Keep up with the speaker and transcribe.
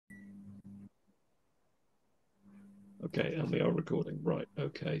Okay, and we are recording. Right,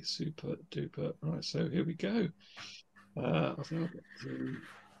 okay, super duper. Right, so here we go. I think I'll get to...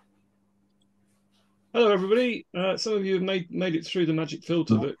 Hello, everybody. Some of you have made it through the magic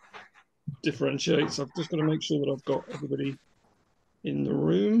filter that differentiates. I've just got to make sure that I've got everybody in the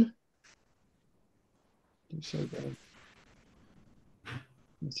room. Do so by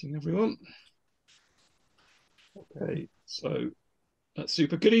meeting everyone. Okay, so that's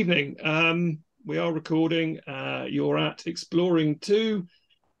super. Good evening. We are recording. You're at Exploring 2.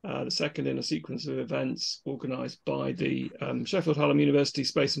 The second in a sequence of events organised by the Sheffield Hallam University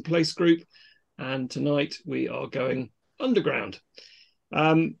Space and Place Group. And tonight we are going underground.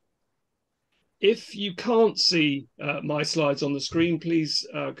 If you can't see my slides on the screen, please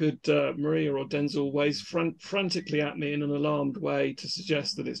could Maria or Denzil wave frantically at me in an alarmed way to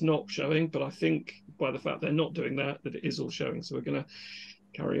suggest that it's not showing. But I think by the fact they're not doing that, that it is all showing. So we're going to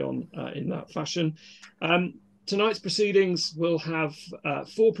carry on in that fashion. Tonight's proceedings will have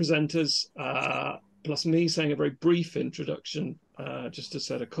 4 presenters, plus me saying a very brief introduction, just to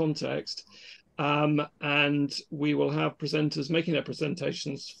set a context. And we will have presenters making their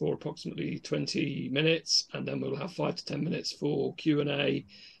presentations for approximately 20 minutes, and then we'll have 5 to 10 minutes for Q&A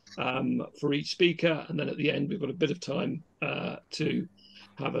for each speaker. And then at the end, we've got a bit of time to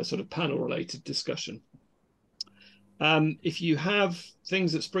have a sort of panel-related discussion. If you have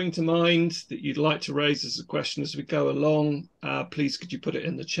things that spring to mind that you'd like to raise as a question as we go along, please could you put it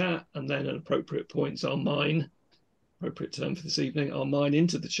in the chat, and then at appropriate points I'll mine, appropriate term for this evening, I'll mine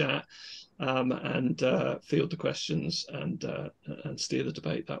into the chat and field the questions and steer the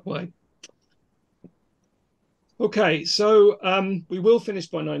debate that way. Okay, so we will finish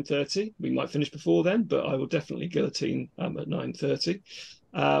by 9:30. We might finish before then, but I will definitely guillotine at 9:30.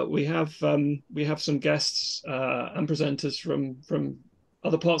 We have some guests and presenters from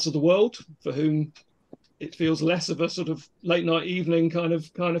other parts of the world for whom it feels less of a sort of late night evening kind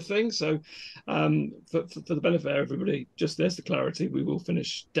of thing. So for the benefit of everybody, just there's the clarity. We will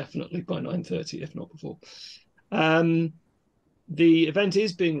finish definitely by 9:30, if not before. The event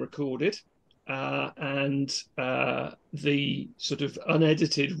is being recorded, and the sort of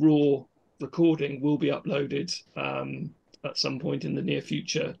unedited raw recording will be uploaded at some point in the near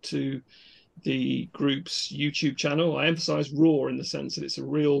future to the group's YouTube channel. I emphasize raw in the sense that it's a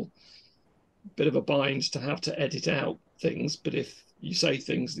real bit of a bind to have to edit out things, but if you say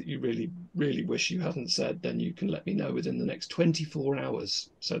things that you really wish you hadn't said, then you can let me know within the next 24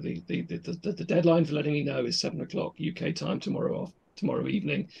 hours. So the deadline for letting me know is 7 o'clock UK time tomorrow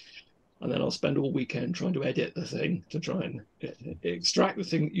evening, and then I'll spend all weekend trying to edit the thing to try and extract the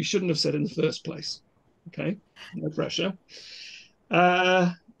thing that you shouldn't have said in the first place. Okay, no pressure.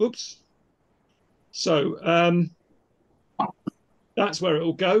 Oops. So that's where it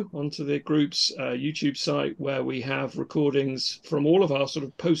will go, onto the group's YouTube site, where we have recordings from all of our sort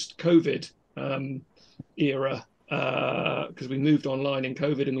of post-COVID era, because we moved online in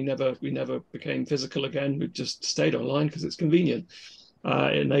COVID and we never became physical again. We've just stayed online because it's convenient.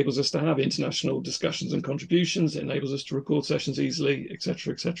 It enables us to have international discussions and contributions. It enables us to record sessions easily,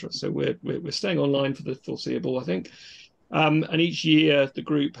 etc., etc. So we're staying online for the foreseeable, I think. And each year the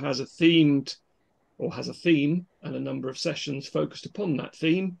group has a theme and a number of sessions focused upon that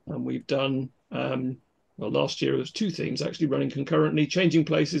theme. And we've done, well, last year it was 2 themes actually running concurrently: changing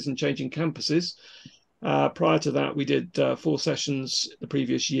places and changing campuses. Prior to that, we did 4 sessions the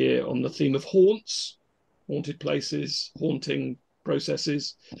previous year on the theme of haunts, haunted places, haunting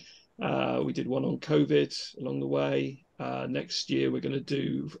processes. We did one on COVID along the way. Next year, we're going to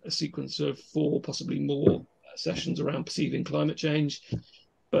do a sequence of 4, possibly more, sessions around perceiving climate change.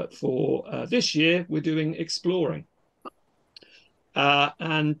 But for this year, we're doing exploring.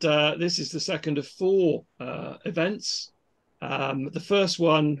 And this is the second of 4 events. The first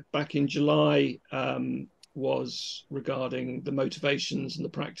one back in July was regarding the motivations and the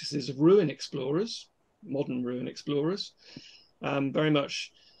practices of ruin explorers, modern ruin explorers. Very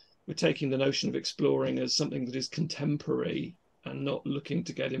much we're taking the notion of exploring as something that is contemporary and not looking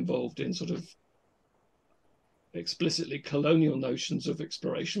to get involved in sort of explicitly colonial notions of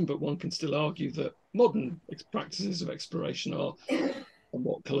exploration, but one can still argue that modern practices of exploration are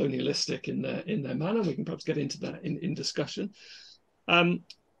somewhat colonialistic in their manner. We can perhaps get into that in discussion.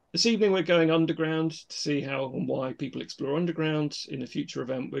 This evening we're going underground to see how and why people explore underground. In a future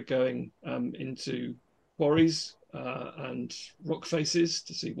event, we're going into quarries and rock faces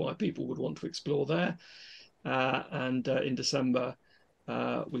to see why people would want to explore there. And in December,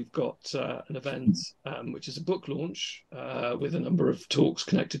 we've got an event which is a book launch with a number of talks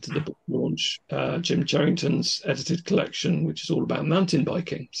connected to the book launch. Jim Charrington's edited collection, which is all about mountain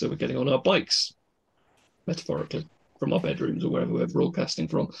biking. So we're getting on our bikes, metaphorically. from our bedrooms or wherever we're broadcasting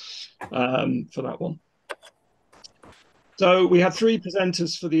from for that one. So we had 3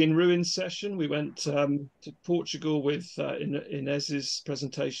 presenters for the In Ruins session. We went to Portugal with Inez's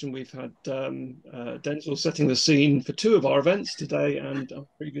presentation. We've had Denzil setting the scene for 2 of our events today and our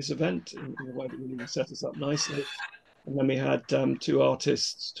previous event in a way that really set us up nicely. And then we had 2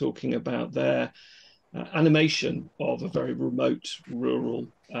 artists talking about their animation of a very remote rural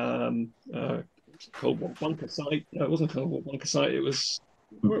Cold Bunker site. No, it wasn't Cold Bunker site. It was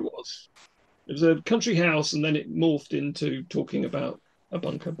where it was. It was a country house, and then it morphed into talking about a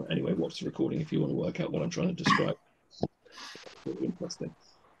bunker. But anyway, watch the recording if you want to work out what I'm trying to describe. Really interesting.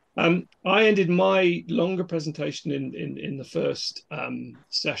 I ended my longer presentation in the first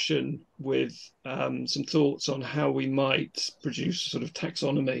session with some thoughts on how we might produce a sort of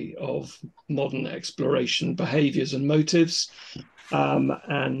taxonomy of modern exploration behaviours and motives.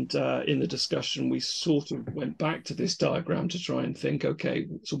 And in the discussion, we sort of went back to this diagram to try and think, okay,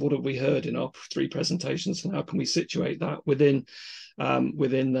 so what have we heard in our 3 presentations, and how can we situate that within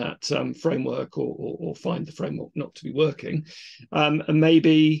that framework, or find the framework not to be working, and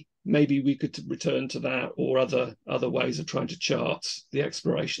maybe we could return to that, or other ways of trying to chart the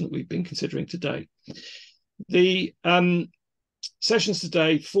exploration that we've been considering today. The sessions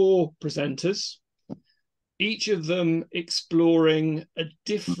today, 4 presenters, each of them exploring a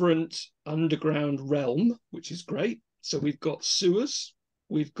different underground realm, which is great. So we've got sewers,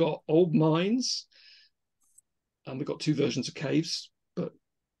 we've got old mines, and we've got 2 versions of caves, but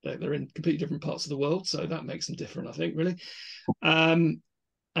they're in completely different parts of the world, so that makes them different, I think, really.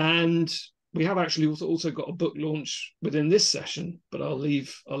 And we have actually also got a book launch within this session, but I'll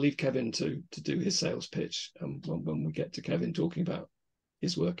leave Kevin to do his sales pitch when we get to Kevin talking about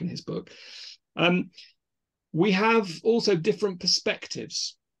his work and his book. We have also different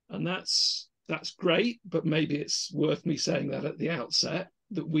perspectives, and that's great, but maybe it's worth me saying that at the outset,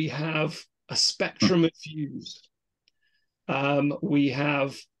 that we have a spectrum of views. We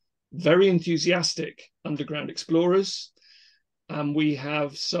have very enthusiastic underground explorers, and we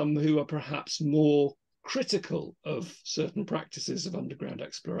have some who are perhaps more critical of certain practices of underground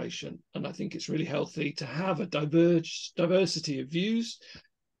exploration. And I think it's really healthy to have a diversity of views,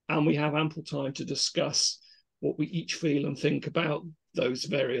 and we have ample time to discuss what we each feel and think about those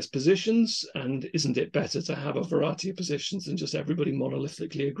various positions. And isn't it better to have a variety of positions than just everybody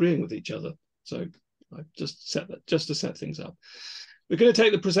monolithically agreeing with each other? So I've just set that just to set things up. We're going to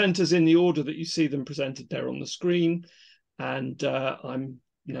take the presenters in the order that you see them presented there on the screen. And I'm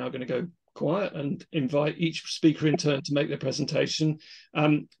now going to go quiet and invite each speaker in turn to make their presentation.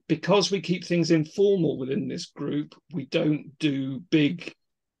 Because we keep things informal within this group, we don't do big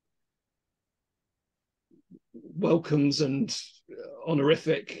welcomes and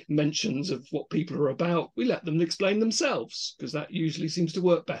honorific mentions of what people are about. We let them explain themselves, because that usually seems to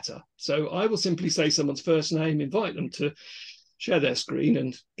work better. So I will simply say someone's first name, invite them to share their screen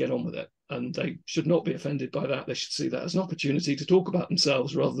and get on with it. And they should not be offended by that. They should see that as an opportunity to talk about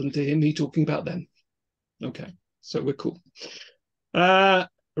themselves rather than to hear me talking about them. Okay, so we're cool.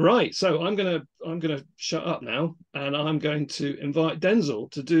 Right, so I'm gonna shut up now, and I'm going to invite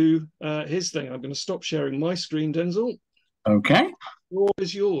Denzil to do his thing. I'm going to stop sharing my screen, Denzil. Okay. The floor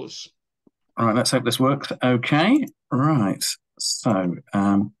is yours. All right, let's hope this works. Okay. Right. So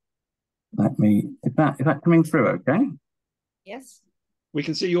let me. Is that coming through? Okay. Yes. We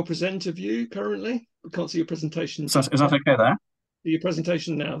can see your presenter view currently. We can't see your presentation. So, is that okay there? Your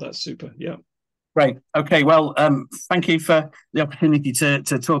presentation now. That's super. Yeah. Great. Okay. Well, thank you for the opportunity to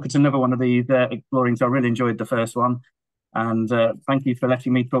talk at another one of these exploring. So I really enjoyed the first one, and thank you for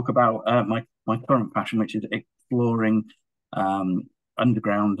letting me talk about my current passion, which is exploring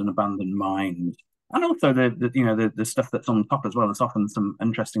underground and abandoned mines, and also the stuff that's on top as well. There's often some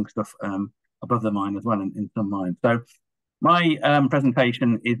interesting stuff above the mine as well in some mines. So my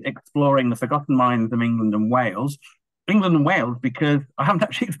presentation is exploring the forgotten mines of England and Wales. England and Wales, because I haven't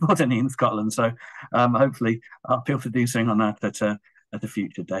actually explored any in Scotland, so hopefully I'll be able to do something on that at a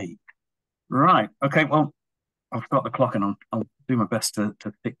future date. Right. Okay. Well, I've got the clock, and I'll do my best to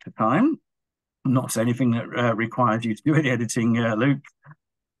stick to time. Not say anything that requires you to do any editing, Luke.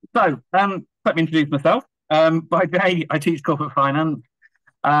 So let me introduce myself. By day, I teach corporate finance,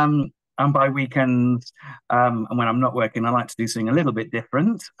 and by weekends, and when I'm not working, I like to do something a little bit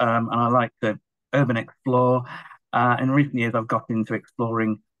different, and I like to urban explore. In recent years, I've got into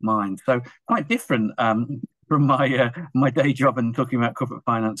exploring mines, so quite different from my day job and talking about corporate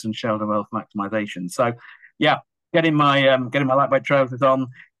finance and shareholder wealth maximization. So, yeah, getting my lightweight trousers on,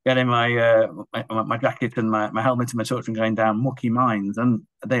 getting my jacket and my helmet and my torch, and going down mucky mines, and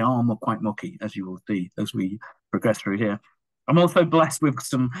they are quite mucky, as you will see as we progress through here. I'm also blessed with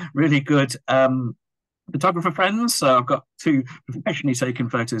some really good photographer friends. So I've got 2 professionally taken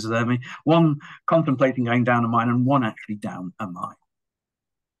photos of me, one contemplating going down a mine and one actually down a mine.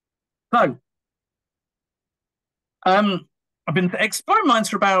 So I've been exploring mines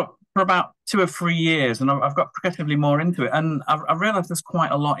for about 2 or 3 years, and I've got progressively more into it. And I've realised there's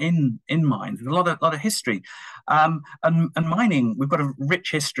quite a lot in mines. There's a lot of history, and mining. We've got a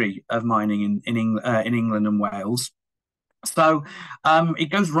rich history of mining in England and Wales. So it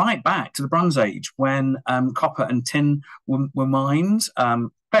goes right back to the Bronze Age when copper and tin were mined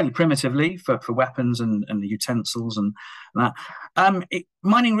fairly primitively for weapons and the utensils and that.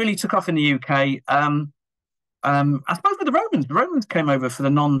 Mining really took off in the UK. I suppose with the Romans came over for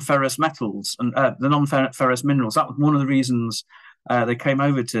the non-ferrous metals and the non-ferrous minerals. That was one of the reasons they came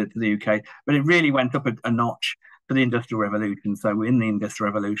over to the UK. But it really went up a notch for the Industrial Revolution. So in the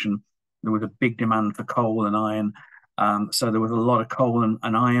Industrial Revolution, there was a big demand for coal and iron. So there was a lot of coal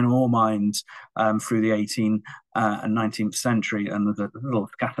and iron ore mines through the 18th and 19th century. And there's a little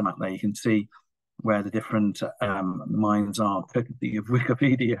scatter map there. You can see where the different mines are, courtesy of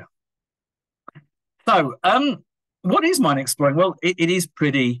Wikipedia. So, what is mine exploring? Well, it is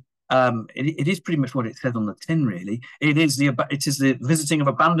pretty. It is pretty much what it says on the tin. Really, it is the visiting of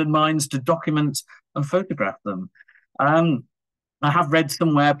abandoned mines to document and photograph them. I have read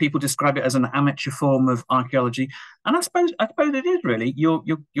somewhere people describe it as an amateur form of archaeology, and I suppose it is really. You're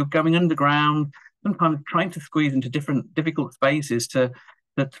going underground, sometimes trying to squeeze into different difficult spaces to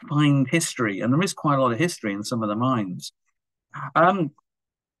find history, and there is quite a lot of history in some of the mines.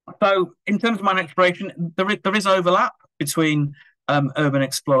 So, in terms of mine exploration, there is overlap between urban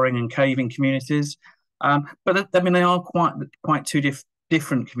exploring and caving communities, but I mean they are quite 2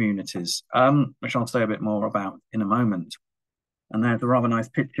 different communities, which I'll say a bit more about in a moment. And there's a rather nice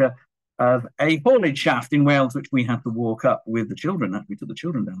picture of a haulage shaft in Wales, which we had to walk up with the children. Actually, we took the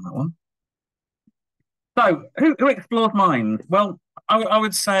children down that one. So, who explores mines? Well, I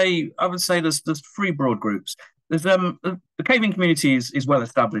would say there's 3 broad groups. There's the caving community is well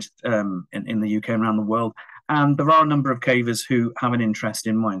established in the UK and around the world, and there are a number of cavers who have an interest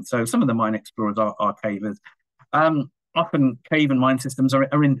in mines. So some of the mine explorers are cavers. Often cave and mine systems are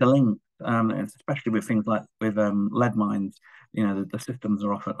interlinked, especially with things like with lead mines. You know, the systems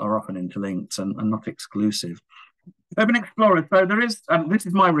are often interlinked and not exclusive. Urban explorers. So there is. This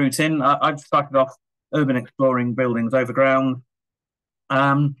is my route in. I've started off urban exploring buildings overground,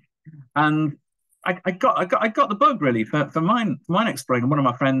 and I got the bug really for mine exploring. One of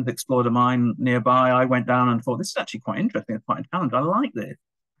my friends explored a mine nearby. I went down and thought this is actually quite interesting. It's quite a challenge. I like this.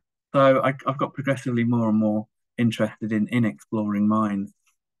 So I've got progressively more and more interested in exploring mines.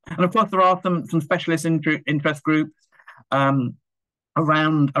 And of course, there are some specialist interest groups around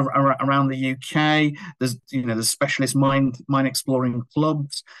the UK. There's specialist mine exploring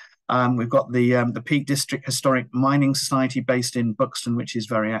clubs. We've got the Peak District Historic Mining Society based in Buxton, which is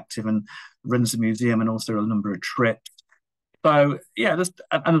very active and runs a museum and also a number of trips. So yeah, there's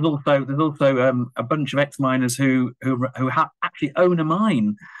also a bunch of ex-miners who actually own a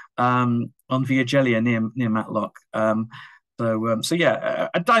mine on Via Gellia near Matlock. So yeah,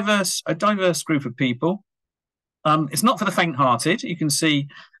 a diverse group of people. It's not for the faint-hearted. You can see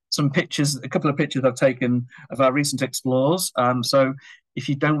a couple of pictures I've taken of our recent explores. So if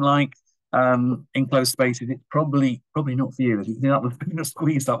you don't like enclosed spaces, it's probably not for you. As you can see, that was going to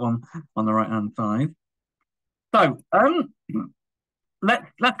squeeze that one on the right-hand side. So let's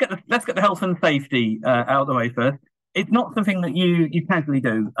get the health and safety out of the way first. It's not something that you casually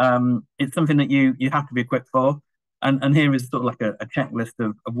do. It's something that you have to be equipped for. And here is sort of like a checklist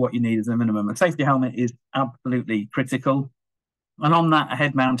of what you need as a minimum. A safety helmet is absolutely critical. And on that, a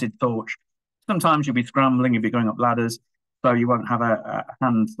head-mounted torch. Sometimes you'll be scrambling, you'll be going up ladders, so you won't have a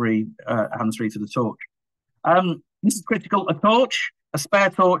hands-free for the torch. This is critical: a torch, a spare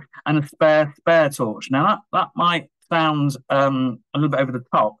torch, and a spare torch. Now that might sound a little bit over the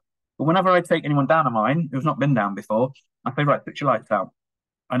top, but whenever I take anyone down a mine who's not been down before, I say, right, switch your lights out,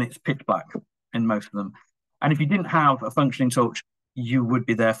 and it's pitch black in most of them. And if you didn't have a functioning torch, you would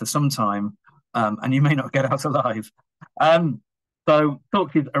be there for some time, and you may not get out alive. So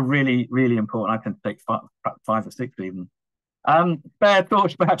torches are really, really important. I tend to take five or six even. Spare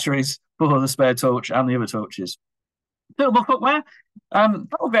torch batteries for the spare torch and the other torches. Suitable footwear,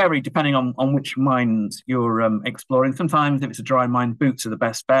 that will vary depending on which mines you're exploring. Sometimes if it's a dry mine, boots are the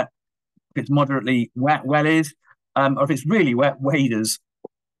best bet. If it's moderately wet, wellies, or if it's really wet, waders.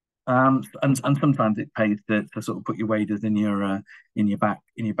 And sometimes it pays to sort of put your waders in your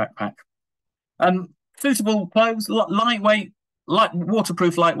backpack. Suitable clothes, lightweight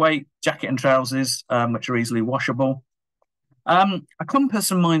waterproof, lightweight jacket and trousers, which are easily washable. A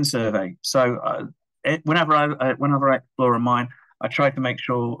compass and mine survey. So whenever I explore a mine, I try to make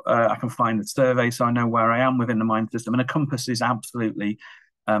sure I can find the survey so I know where I am within the mine system. And a compass is absolutely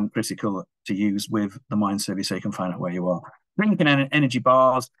critical to use with the mine survey so you can find out where you are. Drinking energy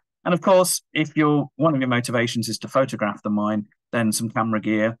bars. And of course, if one of your motivations is to photograph the mine, then some camera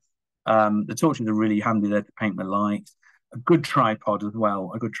gear. The torches are really handy there to paint the lights. A good tripod as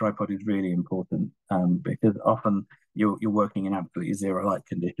well. A good tripod is really important because often you're working in absolutely zero light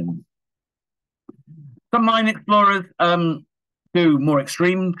conditions. Some mine explorers do more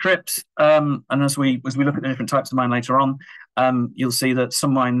extreme trips, and as we look at the different types of mine later on, you'll see that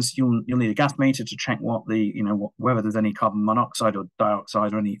some mines you'll need a gas meter to check whether there's any carbon monoxide or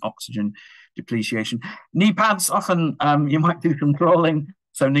dioxide or any oxygen depletion. Knee pads, often you might do some trawling,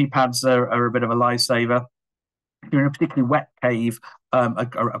 so knee pads are a bit of a lifesaver. If you're in a particularly wet cave, a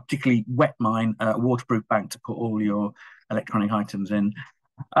particularly wet mine, a waterproof bag to put all your electronic items in.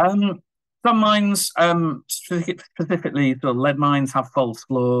 Some mines, specifically sort of lead mines, have false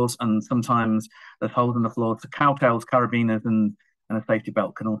floors, and sometimes there's holes in the floor. So cowtails, carabiners, and a safety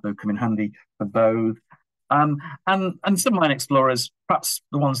belt can also come in handy for those. And some mine explorers, perhaps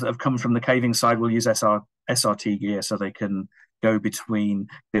the ones that have come from the caving side, will use SRT gear so they can go between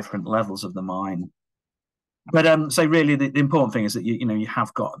different levels of the mine. But so really, the important thing is that you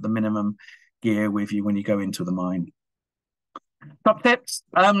have got the minimum gear with you when you go into the mine. Top tips: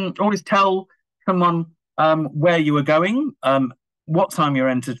 always tell someone where you are going, what time you're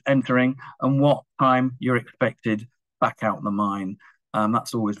entering, and what time you're expected back out the mine.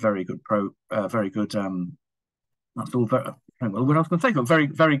 That's always very good. Very good. That's all very well. What I was going to say, but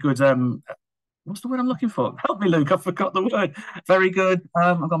very good. What's the word I'm looking for? Help me, Luke. I forgot the word. Very good.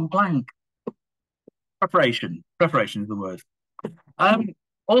 I've gone blank. Preparation. Preparation is the word.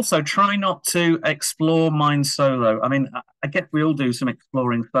 Also, try not to explore mines solo. I mean, I guess we all do some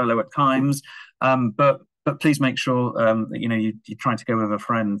exploring solo at times, but please make sure that you're trying to go with a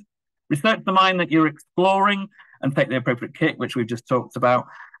friend. Research the mine that you're exploring and take the appropriate kit, which we've just talked about.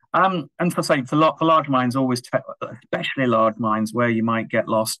 And for large mines, always, especially large mines where you might get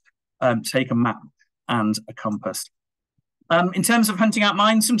lost, take a map and a compass. In terms of hunting out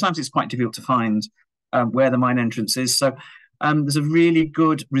mines, sometimes it's quite difficult to find where the mine entrance is. So there's a really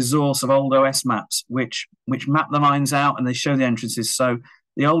good resource of old OS maps which map the mines out and they show the entrances. So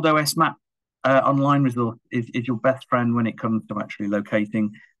the old OS map online resource is your best friend when it comes to actually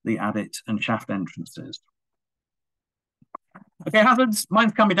locating the adit and shaft entrances. Okay, hazards.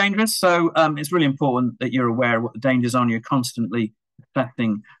 Mines can be dangerous, so it's really important that you're aware of what the dangers are and you're constantly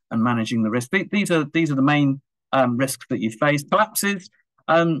assessing and managing the risk. These are the main risks that you face. Collapses,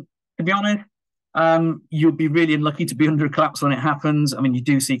 to be honest, you'd be really unlucky to be under a collapse when it happens. I mean, you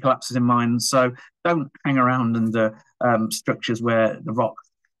do see collapses in mines, so don't hang around under structures where the rocks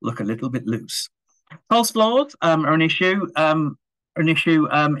look a little bit loose. False floors are an issue.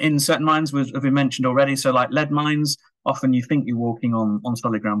 In certain mines, as we mentioned already. So, like lead mines, often you think you're walking on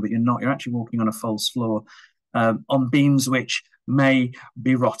solid ground, but you're not. You're actually walking on a false floor on beams which may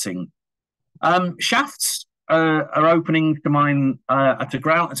be rotting. Shafts are opening to mine at a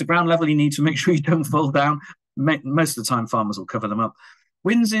ground level. You need to make sure you don't fall down. Most of the time, farmers will cover them up.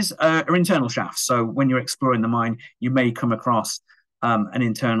 Winzes are internal shafts. So when you're exploring the mine, you may come across an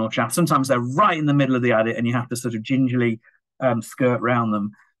internal shaft. Sometimes they're right in the middle of the adit, and you have to sort of gingerly skirt around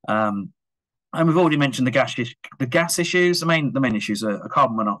them. And we've already mentioned the gas issues. The main issues are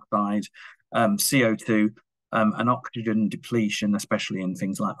carbon monoxide, CO2. And oxygen depletion, especially in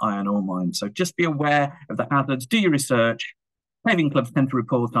things like iron ore mines. So just be aware of the hazards, do your research. Caving clubs tend to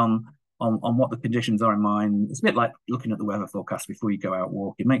report on what the conditions are in mine. It's a bit like looking at the weather forecast before you go out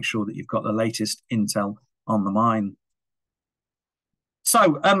walking. Make sure that you've got the latest intel on the mine.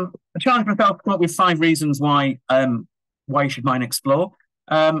 So I challenged myself to come up with 5 reasons why you should mine explore.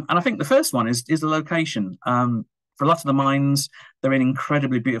 And I think the first one is the location. For a lot of the mines, they're in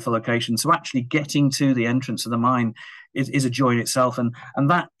incredibly beautiful locations. So actually getting to the entrance of the mine is a joy in itself. And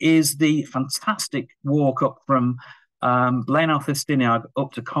that is the fantastic walk up from Blaenau Festiniog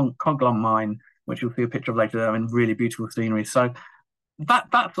up to Coglon Mine, which you'll see a picture of later there, in really beautiful scenery. So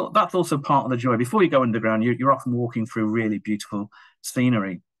that's also part of the joy. Before you go underground, you're often walking through really beautiful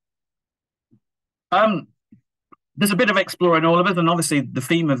scenery. There's a bit of exploring all of it, and obviously the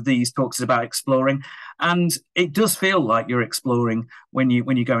theme of these talks is about exploring, and it does feel like you're exploring when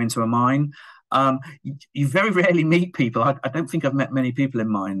you go into a mine. You very rarely meet people. I don't think I've met many people in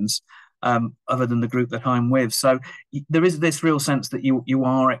mines other than the group that I'm with. So there is this real sense that you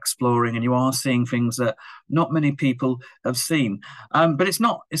are exploring and you are seeing things that not many people have seen. But it's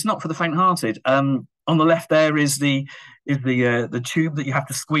not for the faint-hearted. On the left there is the tube that you have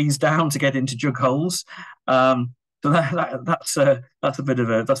to squeeze down to get into jug holes. So that's a bit of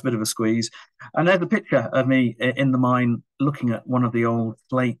a squeeze. And there's a picture of me in the mine looking at one of the old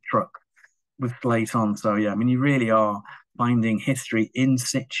slate trucks with slate on. So yeah, I mean, you really are finding history in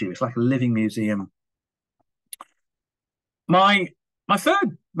situ. It's like a living museum. My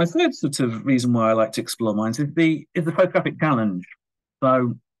third sort of reason why I like to explore mines is the photographic challenge.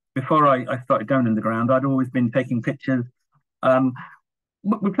 So before I started going underground, I'd always been taking pictures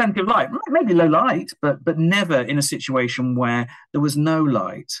with plenty of light, maybe low light, but never in a situation where there was no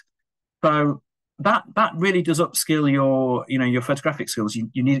light. So that really does upskill your photographic skills. You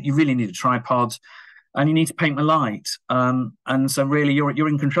really need a tripod, and you need to paint the light. And so really you're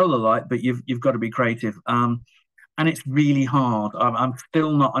in control of the light, but you've got to be creative. And it's really hard. I'm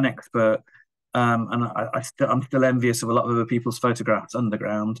still not an expert, and I'm still envious of a lot of other people's photographs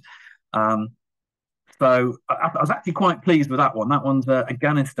underground. So I was actually quite pleased with that one. That one's a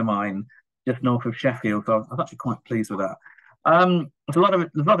ganister mine just north of Sheffield. So I was actually quite pleased with that. There's a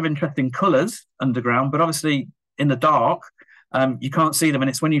lot of interesting colours underground, but obviously in the dark, you can't see them. And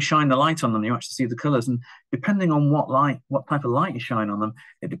it's when you shine the light on them, you actually see the colours. And depending on what type of light you shine on them,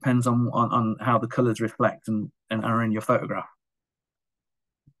 it depends on how the colours reflect and are in your photograph.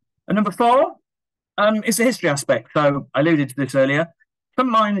 And number 4 is the history aspect. So I alluded to this earlier. Some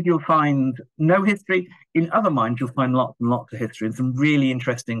mines you'll find no history. In other mines you'll find lots and lots of history and some really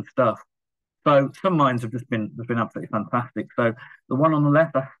interesting stuff. So some mines have just been absolutely fantastic. So the one on the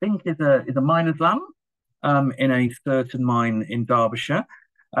left, I think, is a miner's lamp in a certain mine in Derbyshire.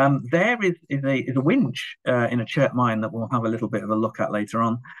 There is a winch in a chert mine that we'll have a little bit of a look at later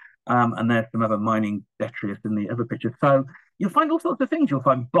on. And there's some other mining detritus in the other pictures. So you'll find all sorts of things. You'll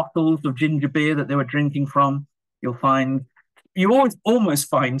find bottles of ginger beer that they were drinking from. You almost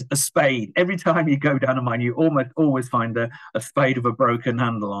find a spade. Every time you go down a mine, you always find a spade with a broken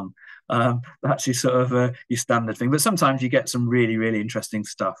handle on. That's your sort of your standard thing. But sometimes you get some really, really interesting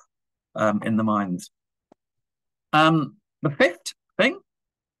stuff in the mines. The 5th thing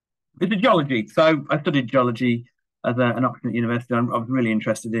is the geology. So I studied geology as an Oxford University. I was really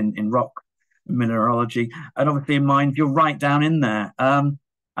interested in rock mineralogy. And obviously in mines, you're right down in there. And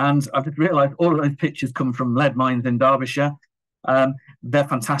I've just realised all of those pictures come from lead mines in Derbyshire. They're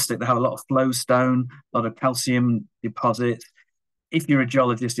fantastic. They have a lot of flowstone, a lot of calcium deposits. If you're a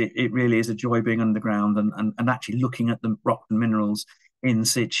geologist, it really is a joy being underground and actually looking at the rocks and minerals in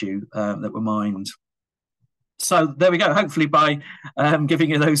situ that were mined. So there we go. Hopefully by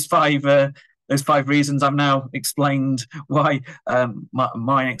giving you those five reasons, I've now explained why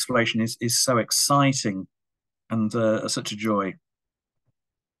mine exploration is so exciting and such a joy.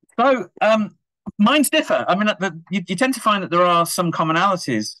 So mines differ. I mean, you tend to find that there are some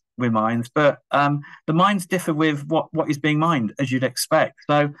commonalities with mines, but the mines differ with what is being mined, as you'd expect.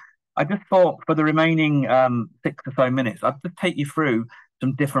 So I just thought for the remaining 6 or so minutes, I'd just take you through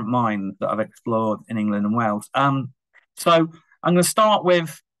some different mines that I've explored in England and Wales. So I'm going to start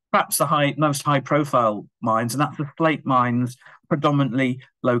with perhaps the most high-profile mines, and that's the slate mines, predominantly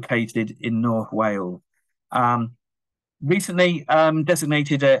located in North Wales. Recently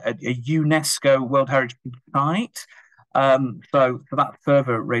designated a UNESCO World Heritage Site, so that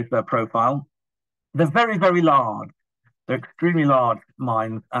further raised their profile. They're very, very large. They're extremely large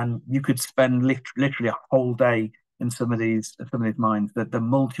mines, and you could spend literally a whole day in some of these mines. They're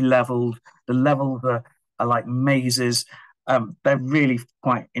multi-leveled. The levels are like mazes. They're really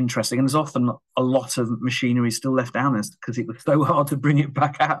quite interesting, and there's often a lot of machinery still left down because it was so hard to bring it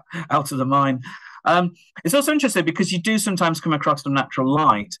back out of the mine. It's also interesting because you do sometimes come across some natural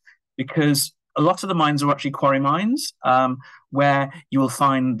light, because a lot of the mines are actually quarry mines, where you will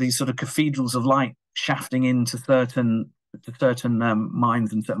find these sort of cathedrals of light shafting into certain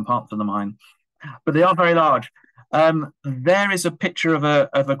mines in certain parts of the mine. But they are very large. There is a picture of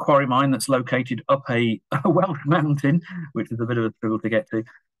a quarry mine that's located up a Welsh mountain, which is a bit of a struggle to get to.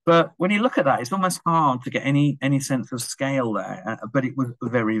 But when you look at that, it's almost hard to get any sense of scale there. But it was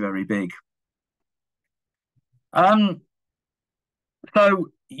very, very big. So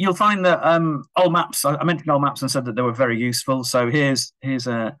you'll find that old maps. I mentioned old maps and said that they were very useful. So here's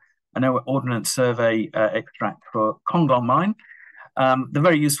an Ordnance Survey extract for Conglom Mine. They're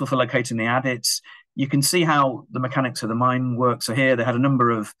very useful for locating the adits. You can see how the mechanics of the mine work. So here they had a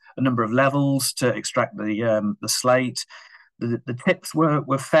number of levels to extract the slate. The tips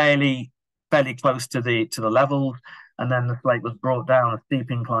were fairly fairly close to the levels, and then the slate was brought down a steep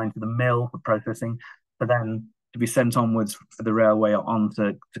incline to the mill for processing, for then to be sent onwards for the railway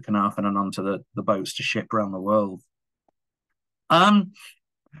onto Carnarvon and onto the boats to ship around the world.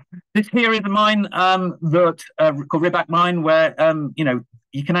 This here is a mine that called Ribback Mine, where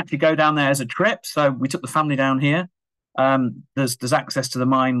you can actually go down there as a trip. So we took the family down here. There's access to the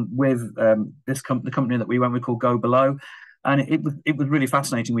mine with the company that we went with called Go Below, and it was really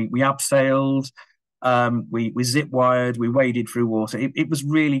fascinating. We abseiled, we zip wired, we waded through water. It was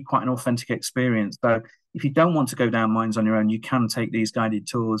really quite an authentic experience. So if you don't want to go down mines on your own, you can take these guided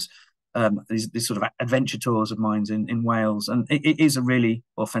tours, these sort of adventure tours of mines in Wales, and it is a really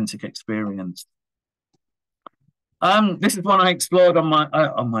authentic experience. This is one I explored on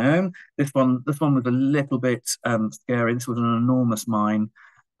my own. This one was a little bit scary. This was an enormous mine,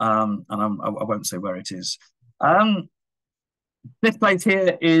 and I won't say where it is. This place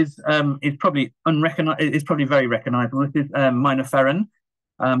here is probably unrecognized. It's probably very recognisable. This is Mine Ferren,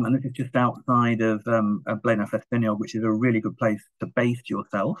 and this is just outside of Blaenau Festiniog, which is a really good place to base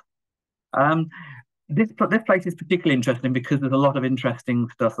yourself. This place is particularly interesting because there's a lot of interesting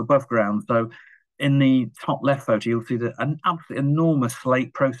stuff above ground. So in the top left photo, you'll see an absolutely enormous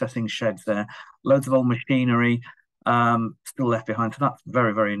slate processing sheds there, loads of old machinery still left behind. So that's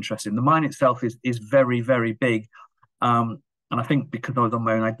very, very interesting. The mine itself is very, very big. And I think because I was on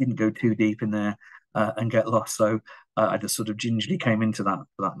my own, I didn't go too deep in there and get lost. So I just sort of gingerly came into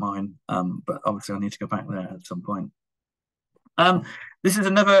that mine. But obviously I need to go back there at some point. This is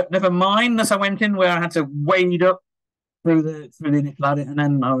another mine that I went in where I had to wade up through the initial adit, and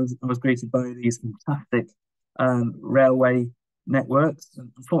then I was greeted by these fantastic railway networks.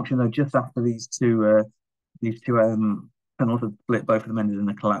 Unfortunately, just after these two tunnels had split, both of them ended in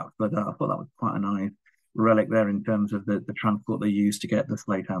a collapse. But I thought that was quite a nice relic there in terms of the transport they used to get the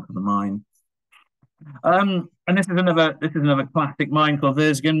slate out of the mine. And this is another classic mine called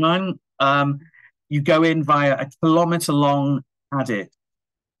Versgen Mine. You go in via a kilometre-long adit.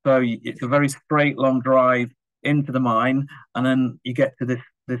 So it's a very straight, long drive into the mine, and then you get to this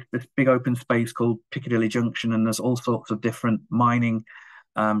big open space called Piccadilly Junction, and there's all sorts of different mining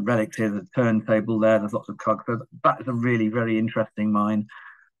relics here. There's a turntable there, there's lots of cogs. So that is a really, very interesting mine.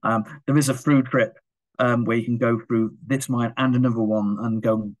 There is a through trip where you can go through this mine and another one and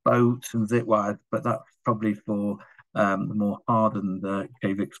go on boats and zip wires, but that's probably for the more hardened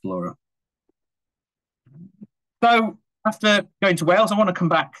cave explorer. So after going to Wales, I want to come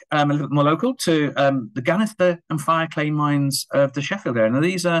back a little bit more local to the ganister and fireclay mines of the Sheffield area. Now,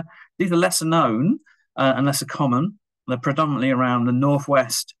 these are lesser known and lesser common. They're predominantly around the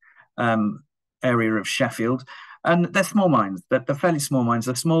northwest area of Sheffield, and they're small mines. They're fairly small mines.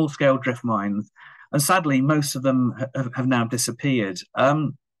 They're small-scale drift mines, and sadly, most of them have now disappeared.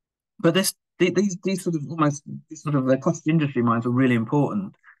 But these sort of the cottage industry mines are really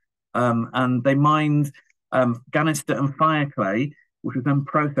important, and they mined ganister and fireclay, which was then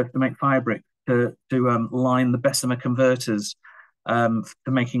processed to make fire bricks to line the Bessemer converters for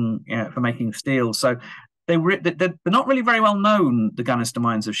making steel. So they're not really very well known, the ganister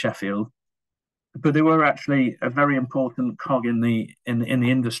mines of Sheffield, but they were actually a very important cog in the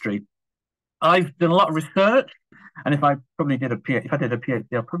industry. I've done a lot of research, and if I did a PhD,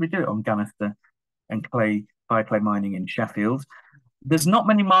 I'll probably do it on ganister and fireclay mining in Sheffield. There's not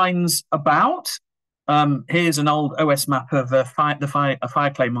many mines about. Here's an old OS map of a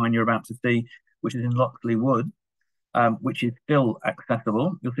fireclay mine you're about to see, which is in Wharncliffe Woods, which is still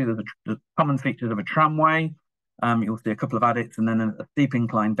accessible. You'll see there's the common features of a tramway. You'll see a couple of adits, and then a steep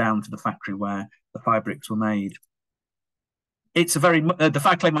incline down to the factory where the fire bricks were made. The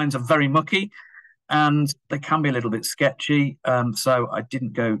fireclay mines are very mucky, and they can be a little bit sketchy. So I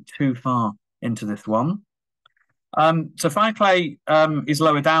didn't go too far into this one. So fireclay is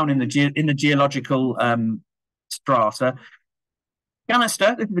lower down in the geological strata.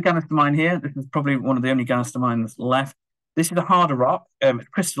 Ganister, this is a ganister mine here. This is probably one of the only ganister mines left. This is a harder rock, it's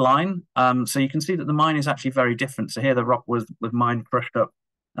crystalline. So you can see that the mine is actually very different. So here the rock was mined, crushed up,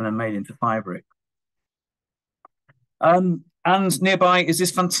 and then made into fire brick. And nearby is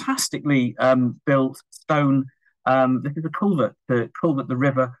this fantastically built stone. This is a culvert to culvert the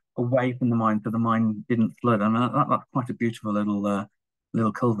river away from the mine, so the mine didn't flood. I mean, that's quite a beautiful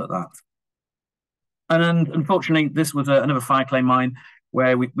little culvert, that. And then, unfortunately, this was another fireclay mine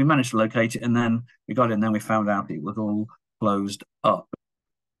where we managed to locate it, and then we got in, and then we found out it was all closed up.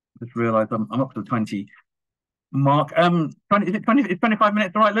 Just realised I'm up to the 20 mark. Is 25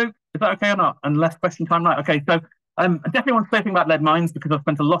 minutes all right, Luke? Is that okay or not? And less question time, right? Okay, so I definitely want to say something about lead mines because I've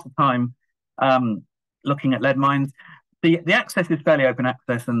spent a lot of time looking at lead mines. the access is fairly open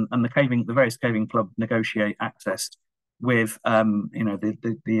access, and the various caving clubs negotiate access with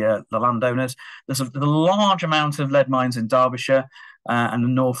the landowners. There's a large amount of lead mines in Derbyshire and the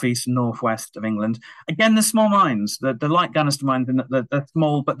northeast and northwest of England. Again, they're small mines. They're like ganister mines, and they're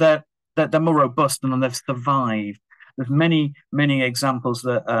small, but they're more robust and they've survived. There's many examples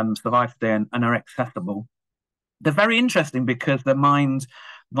that survive today and are accessible. They're very interesting because they're mined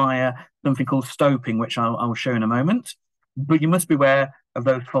via something called stoping, which I'll show in a moment. But you must be aware of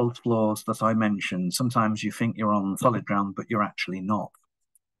those false floors that I mentioned. Sometimes you think you're on solid ground, but you're actually not.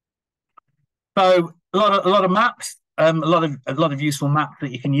 So a lot of maps, a lot of useful maps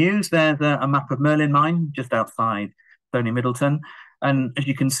that you can use. There's a map of Merlin Mine just outside Stony Middleton, and as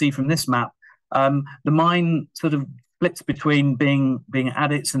you can see from this map, the mine sort of splits between being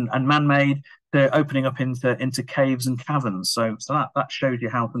adits and man-made to opening up into caves and caverns. So that shows you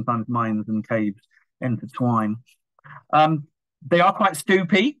how sometimes mines and caves intertwine. They are quite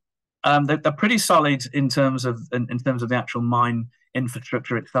stoopy. They're pretty solid in terms of the actual mine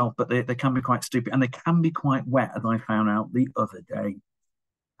infrastructure itself, but they can be quite stoopy and they can be quite wet, as I found out the other day.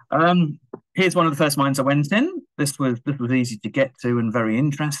 Here's one of the first mines I went in. This was easy to get to and very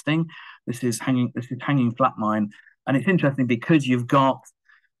interesting. This is hanging flat mine, and it's interesting because you've got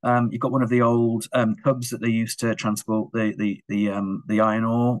one of the old tubs that they used to transport the iron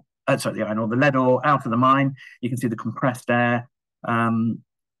ore. The lead ore out of the mine. You can see the compressed air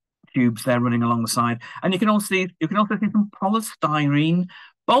tubes there running along the side, and you can also see some polystyrene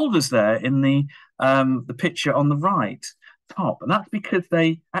boulders there in the picture on the right top, and that's because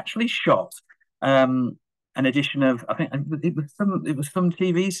they actually shot an edition of, I think it was some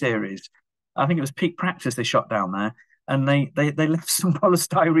TV series. I think it was Peak Practice they shot down there, and they left some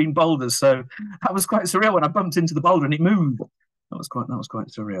polystyrene boulders. So that was quite surreal when I bumped into the boulder and it moved. That was quite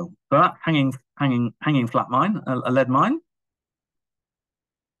surreal. So that hanging flat mine, a lead mine.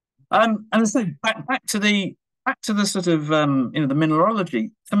 And so back to the sort of the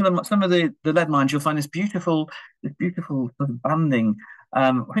mineralogy. Some of the lead mines, you'll find this beautiful sort of banding.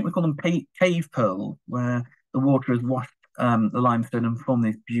 I think we call them cave pearls, where the water has washed the limestone and formed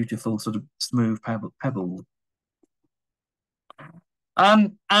these beautiful sort of smooth pebbles.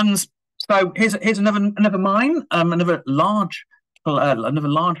 And so here's another mine, another large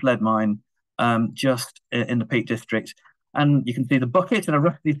lead mine, just in the Peak District. And you can see the bucket and a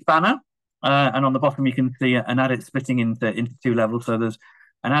rusty spanner, and on the bottom you can see an adit splitting into two levels. So there's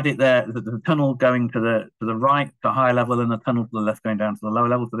an adit there, there's a tunnel going to the right, the higher level, and a tunnel to the left going down to the lower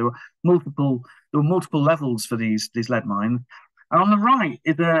level. So there were multiple levels for these lead mines. And on the right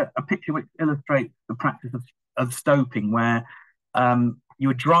is a picture which illustrates the practice of stoping, where you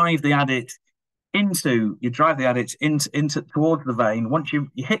would drive the adit into towards the vein. Once you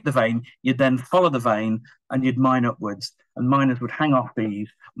hit the vein, you'd then follow the vein and you'd mine upwards. And miners would hang off these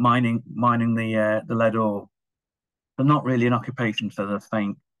mining the lead ore. So not really an occupation for the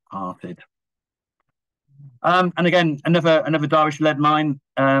faint-hearted. And again, another Derbyshire lead mine.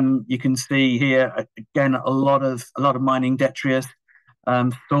 You can see here again a lot of mining detritus,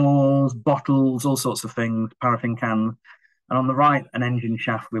 saws, bottles, all sorts of things, paraffin cans. And on the right, an engine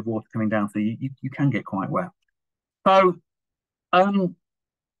shaft with water coming down, so you can get quite wet. So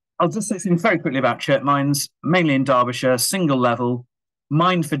I'll just say something very quickly about chert mines, mainly in Derbyshire, single level,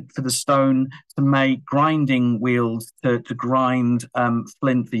 mined for the stone to make grinding wheels to grind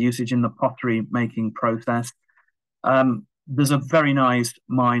flint for usage in the pottery making process. There's a very nice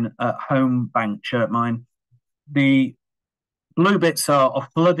mine at Home Bank chert mine. The blue bits are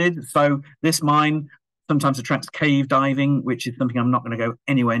flooded, so this mine sometimes attracts cave diving, which is something I'm not going to go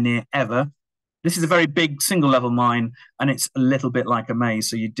anywhere near ever. This is a very big single level mine, and it's a little bit like a maze,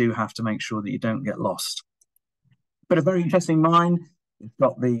 so you do have to make sure that you don't get lost. But a very interesting mine. It's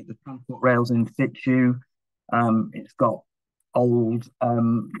got the transport rails in situ. It's got old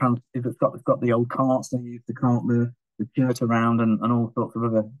it's got the old carts they use to cart the chert around, and all sorts of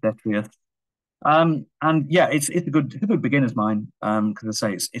other detritus. And yeah, it's a good beginner's mine, because I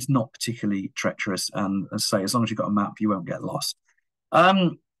say it's not particularly treacherous, and as I say, as long as you've got a map, you won't get lost.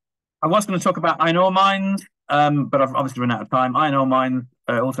 I was going to talk about iron ore mines, but I've obviously run out of time. Iron ore mines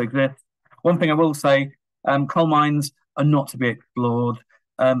also exist. One thing I will say, coal mines are not to be explored.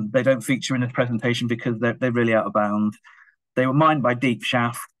 They don't feature in this presentation because they're really out of bounds. They were mined by deep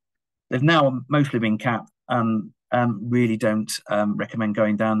shaft. They've now mostly been capped, and really don't recommend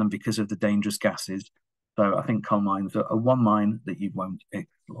going down them because of the dangerous gases. So I think coal mines are one mine that you won't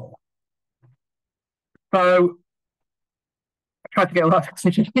explore. So I tried to get a lot of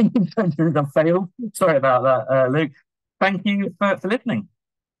oxygen in. I've failed. Sorry about that, Luke. Thank you for listening.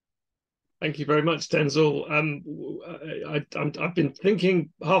 Thank you very much, Denzil. I've been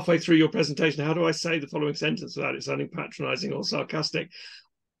thinking halfway through your presentation, how do I say the following sentence without it sounding patronising or sarcastic?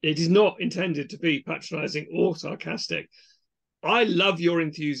 It is not intended to be patronising or sarcastic. I love your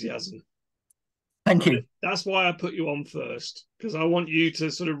enthusiasm. Thank you. That's why I put you on first, because I want you to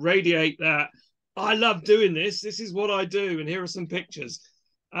sort of radiate that. I love doing this. This is what I do. And here are some pictures.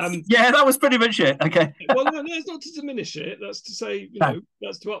 Yeah, that was pretty much it. Okay. Well, no, it's not to diminish it. That's to say,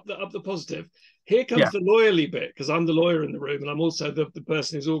 that's to up the positive. Here comes the lawyerly bit, because I'm the lawyer in the room, and I'm also the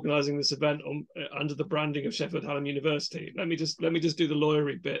person who's organising this event under the branding of Sheffield Hallam University. Let me just do the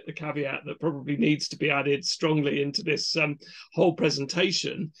lawyery bit, the caveat that probably needs to be added strongly into this whole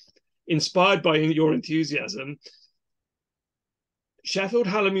presentation, inspired by your enthusiasm. Sheffield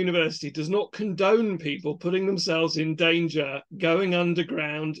Hallam University does not condone people putting themselves in danger, going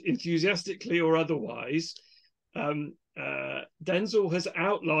underground, enthusiastically or otherwise. Denzil has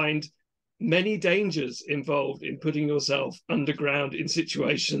outlined many dangers involved in putting yourself underground in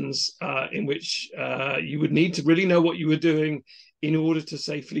situations in which you would need to really know what you were doing in order to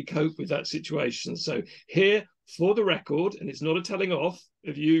safely cope with that situation. So here, for the record, and it's not a telling off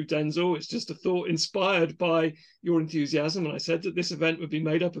of you, Denzil, it's just a thought inspired by your enthusiasm. And I said that this event would be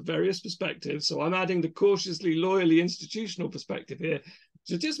made up of various perspectives. So I'm adding the cautiously, loyally institutional perspective here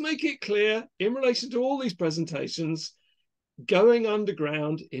to just make it clear in relation to all these presentations, going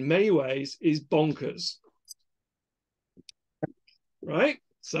underground in many ways is bonkers. Right?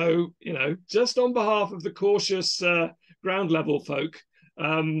 So, just on behalf of the cautious ground level folk,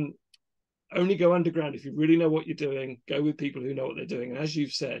 only go underground if you really know what you're doing. Go with people who know what they're doing. And as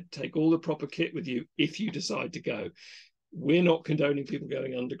you've said, take all the proper kit with you if you decide to go. We're not condoning people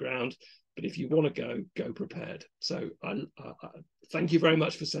going underground, but if you want to go prepared. So thank you very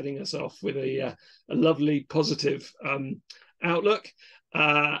much for setting us off with a lovely, positive outlook.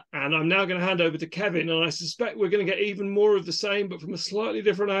 And I'm now going to hand over to Kevin, and I suspect we're going to get even more of the same, but from a slightly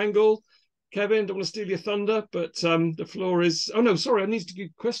different angle. Kevin, don't want to steal your thunder, but the floor is... Oh, no, sorry, I need to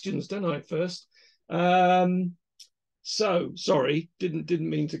give questions, don't I, first? So, sorry, didn't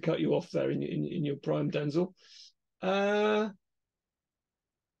mean to cut you off there in your prime, Denzil. I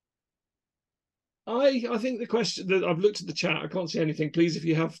think the question... that I've looked at the chat, I can't see anything. Please, if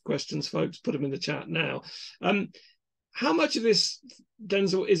you have questions, folks, put them in the chat now. How much of this,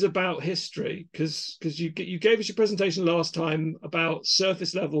 Denzil, is about history? Because you gave us your presentation last time about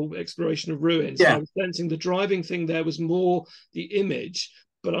surface level exploration of ruins. Yeah. So I was sensing the driving thing there was more the image,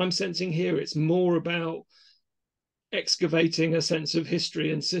 but I'm sensing here it's more about excavating a sense of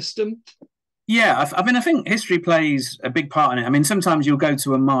history and system. Yeah, I think history plays a big part in it. I mean, sometimes you'll go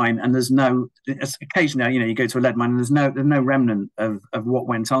to a mine and there's no... Occasionally, you go to a lead mine and there's no remnant of what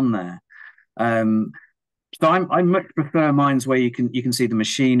went on there. So I much prefer mines where you can see the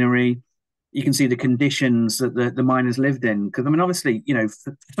machinery, you can see the conditions that the miners lived in. Because I mean, obviously,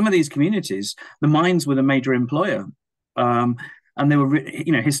 for some of these communities, the mines were the major employer, and they were,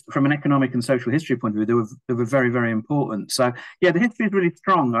 from an economic and social history point of view, they were very, very important. So yeah, the history is really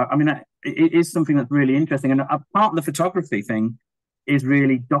strong. I mean, it is something that's really interesting, and a part of the photography thing is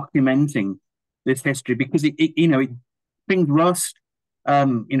really documenting this history, because things rust.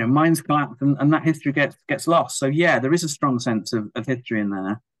 Mines collapse and that history gets lost. So yeah, there is a strong sense of history in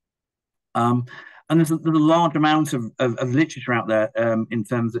there. And there's a large amount of literature out there in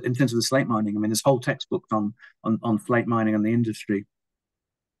terms of the slate mining. I mean, there's whole textbooks on slate mining and the industry.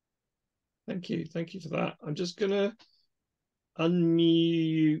 Thank you for that. I'm just gonna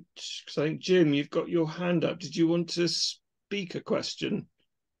unmute, because I think Jim, you've got your hand up. Did you want to speak a question?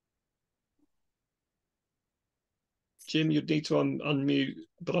 Jim, you'd need to unmute,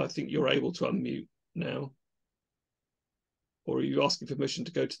 but I think you're able to unmute now. Or are you asking permission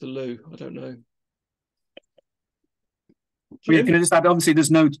to go to the loo? I don't know. Well, yeah, can I just add? Obviously,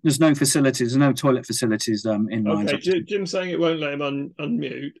 there's no facilities, there's no toilet facilities in mines. Okay, Jim's saying it won't let him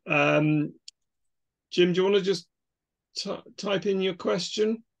unmute. Jim, do you want to just type in your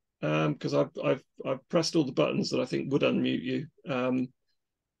question? Because I've pressed all the buttons that I think would unmute you.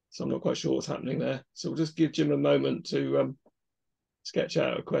 So I'm not quite sure what's happening there. So we'll just give Jim a moment to sketch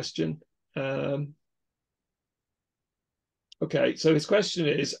out a question. Okay, so his question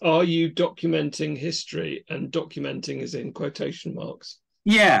is, are you documenting history? And documenting is in quotation marks.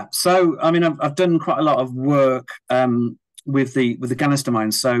 Yeah, so I mean, I've done quite a lot of work with the ganister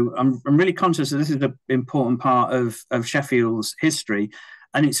mines. So I'm really conscious that this is an important part of Sheffield's history,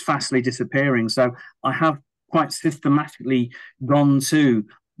 and it's fastly disappearing. So I have quite systematically gone to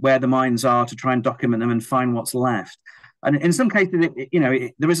where the mines are to try and document them and find what's left. And in some cases,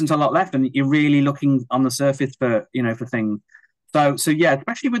 there isn't a lot left, and you're really looking on the surface for things. So yeah,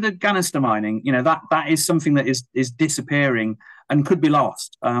 especially with the ganister mining, that is something that is disappearing and could be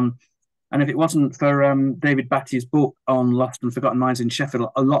lost. And if it wasn't for David Batty's book on lost and forgotten mines in Sheffield,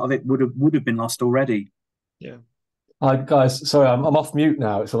 a lot of it would have been lost already. Yeah. Hi guys, sorry, I'm off mute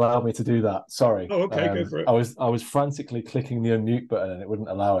now. It's allowed me to do that. Sorry. Oh, okay, go for it. I was frantically clicking the unmute button and it wouldn't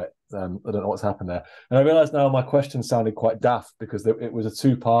allow it. I don't know what's happened there. And I realise now my question sounded quite daft because it was a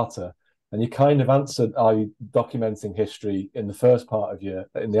two-parter, and you kind of answered, are you documenting history in the first part of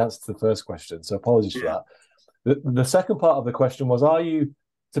in the answer to the first question? So apologies for that. The second part of the question was,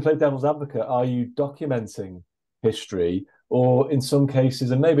 to play devil's advocate, are you documenting history, or in some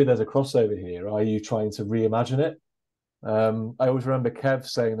cases, and maybe there's a crossover here, are you trying to reimagine it? I always remember Kev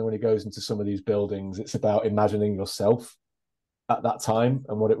saying that when he goes into some of these buildings, it's about imagining yourself at that time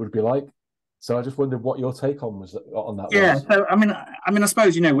and what it would be like. So I just wondered what your take on that. Yeah, so I mean, I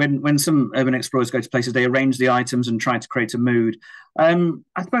suppose when some urban explorers go to places, they arrange the items and try to create a mood. I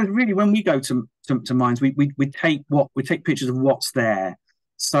suppose really when we go to mines, we take pictures of what's there.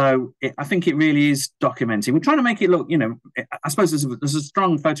 So I think it really is documenting. We're trying to make it look, I suppose there's a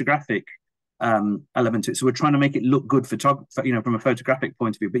strong photographic element to it. So we're trying to make it look good from a photographic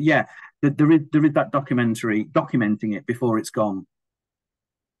point of view. But yeah, there is that documenting it before it's gone.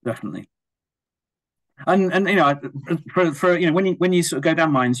 Definitely. And for when you sort of go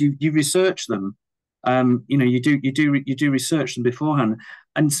down mines, you research them. You do research them beforehand,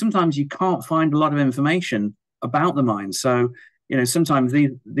 and sometimes you can't find a lot of information about the mines. So sometimes these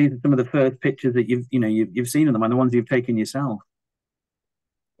are some of the first pictures that you've seen of them, and the ones you've taken yourself.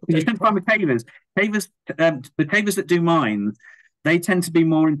 Okay. You tend to find with cavers, the cavers that do mines, they tend to be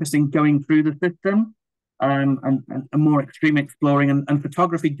more interested in going through the system, and more extreme exploring, and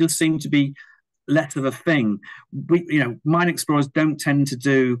photography does seem to be less of a thing. Mine explorers don't tend to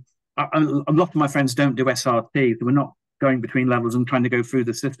do. A lot of my friends don't do SRT, so we're not going between levels and trying to go through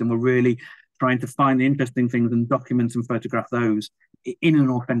the system. We're really trying to find the interesting things and document and photograph those in an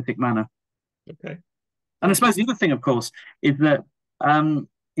authentic manner. Okay. And I suppose the other thing, of course, is that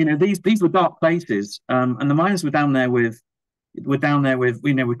these were dark places, and the miners were down there with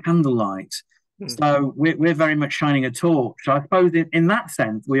candlelight. So we're very much shining a torch. So I suppose in that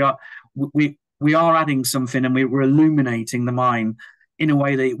sense we are adding something, and we're illuminating the mine in a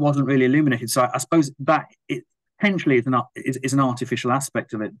way that it wasn't really illuminated. So I suppose that it potentially is an artificial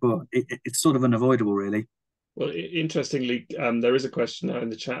aspect of it, but it's sort of unavoidable, really. Well, interestingly, there is a question now in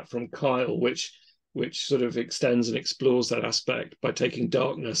the chat from Kyle, which sort of extends and explores that aspect by taking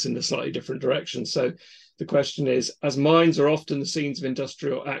darkness in a slightly different direction. So the question is, as mines are often the scenes of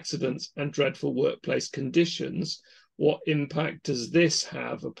industrial accidents and dreadful workplace conditions, what impact does this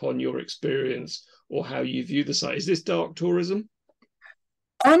have upon your experience or how you view the site? Is this dark tourism?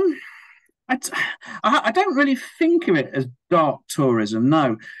 I don't really think of it as dark tourism,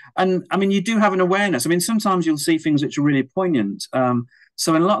 no. And I mean, you do have an awareness. I mean, sometimes you'll see things which are really poignant.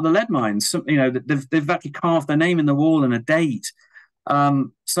 So in a lot of the lead mines, they've actually carved their name in the wall and a date.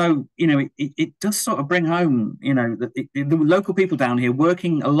 So it does sort of bring home, the local people down here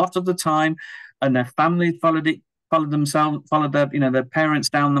working a lot of the time, and their families followed their parents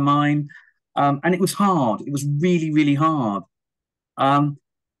down the mine, and it was hard. It was really, really hard.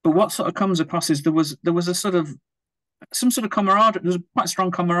 But what sort of comes across is there was some sort of camaraderie. There was quite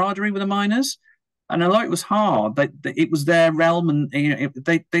strong camaraderie with the miners, and although it was hard, it was their realm, and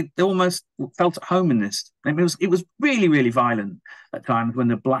they almost felt at home in this. It was really, really violent at times when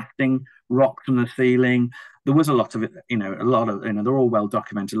they're blasting rocks from the ceiling. There was a lot of it, they're all well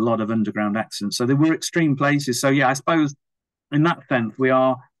documented, a lot of underground accidents. So they were extreme places. So yeah, I suppose in that sense we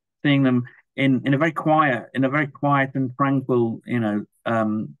are seeing them in a very quiet and tranquil,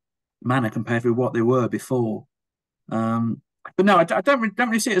 manner compared with what they were before. But no, I don't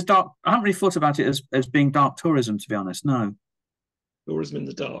really see it as dark. I haven't really thought about it as being dark tourism, to be honest. No. Tourism in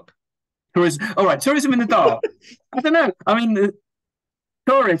the dark. Tourism. All right, tourism in the dark. I don't know. I mean,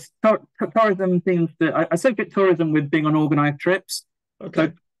 tourism seems to. I associate tourism with being on organised trips.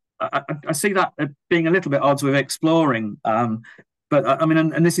 Okay. So I see that being a little bit odds with exploring. But I mean,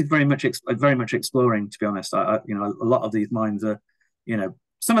 and this is very much exploring, to be honest. A lot of these mines are,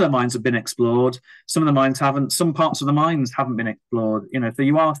 some of the mines have been explored, some of the mines haven't. Some parts of the mines haven't been explored. So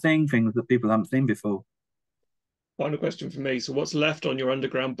you are seeing things that people haven't seen before. Final question for me. So, what's left on your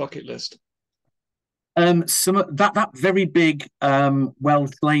underground bucket list? Some that very big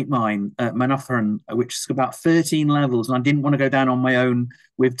slate mine at Manotharan, which is about 13 levels, and I didn't want to go down on my own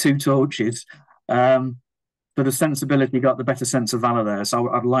with 2 torches. But the sensibility got the better sense of valor there, so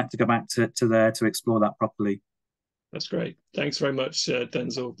I'd like to go back to there to explore that properly. That's great. Thanks very much,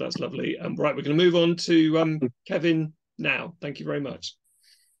 Denzil. That's lovely. Right, we're going to move on to Kevin now. Thank you very much.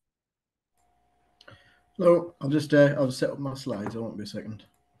 Hello, I'll just set up my slides. I won't be a second.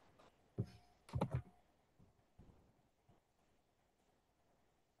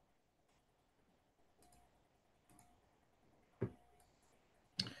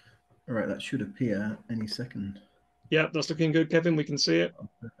 All right, that should appear any second. Yeah, that's looking good, Kevin. We can see it. Oh,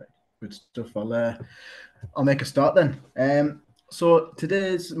 perfect. Good stuff. I'll make a start then. So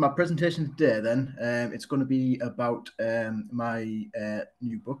today's my presentation today. Then it's going to be about my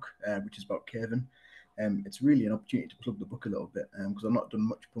new book, which is about caving. It's really an opportunity to plug the book a little bit because I've not done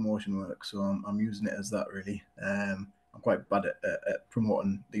much promotion work, so I'm using it as that really. I'm quite bad at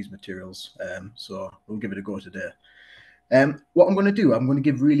promoting these materials, so we'll give it a go today. What I'm going to do, I'm going to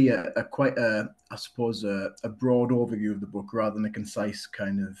give really I suppose, a broad overview of the book rather than a concise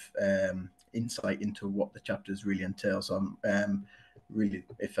kind of insight into what the chapters really entail. So I'm really,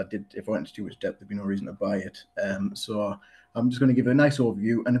 if I went into too much depth, there'd be no reason to buy it. So I'm just going to give a nice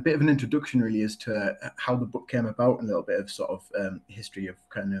overview and a bit of an introduction really as to how the book came about and a little bit of sort of history of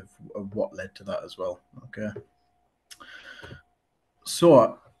kind of what led to that as well. Okay.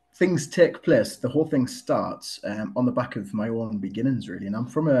 So things take place, the whole thing starts on the back of my own beginnings, really. And I'm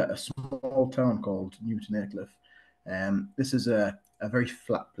from a small town called Newton Aycliffe. This is a very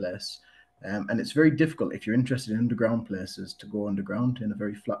flat place. And it's very difficult if you're interested in underground places to go underground in a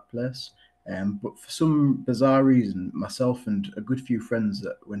very flat place. But for some bizarre reason, myself and a good few friends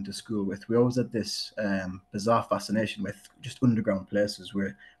that went to school with, we always had this bizarre fascination with just underground places.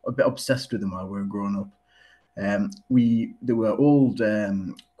 We're a bit obsessed with them while we were growing up. They were old,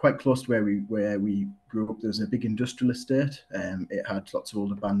 quite close to where we grew up. There was a big industrial estate. It had lots of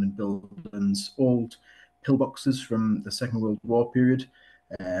old abandoned buildings, old pillboxes from the Second World War period,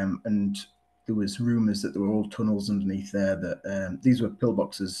 and there was rumours that there were old tunnels underneath there. That these were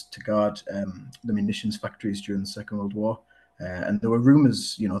pillboxes to guard the munitions factories during the Second World War. And there were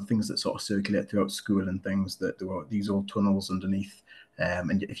rumours, things that sort of circulate throughout school and things, that there were these old tunnels underneath,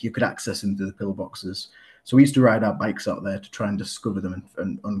 and if you could access them through the pillboxes. So we used to ride our bikes out there to try and discover them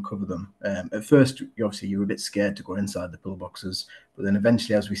and uncover them. At first, obviously, you were a bit scared to go inside the pillboxes, but then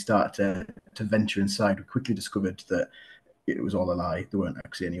eventually, as we started to venture inside, we quickly discovered that it was all a lie. There weren't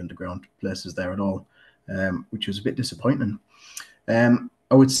actually any underground places there at all, which was a bit disappointing.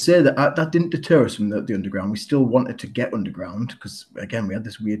 I would say that didn't deter us from the underground. We still wanted to get underground because, again, we had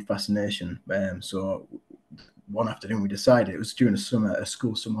this weird fascination. So one afternoon, we decided, it was during a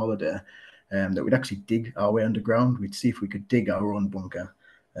school summer holiday, that we'd actually dig our way underground. We'd see if we could dig our own bunker.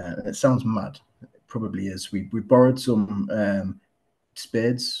 It sounds mad. It probably is. We borrowed some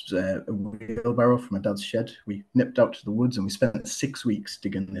spades, a wheelbarrow from my dad's shed. We nipped out to the woods and we spent 6 weeks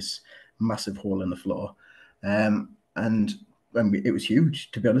digging this massive hole in the floor. It was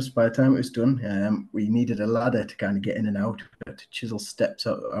huge, to be honest. By the time it was done, we needed a ladder to kind of get in and out, to chisel steps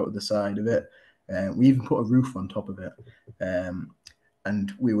out of the side of it. We even put a roof on top of it.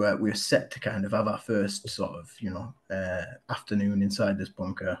 And we were set to kind of have our first sort of, afternoon inside this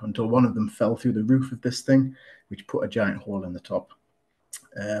bunker until one of them fell through the roof of this thing, which put a giant hole in the top.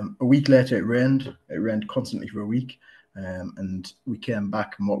 A week later, it rained. It rained constantly for a week. And we came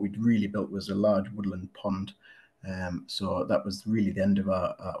back, and what we'd really built was a large woodland pond. So that was really the end of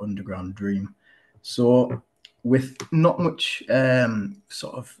our underground dream. So with not much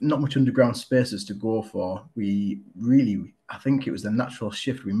underground spaces to go for, I think it was the natural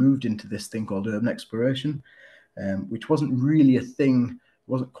shift. We moved into this thing called urban exploration, which wasn't really a thing.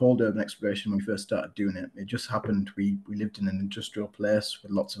 It wasn't called urban exploration when we first started doing it. It just happened. We lived in an industrial place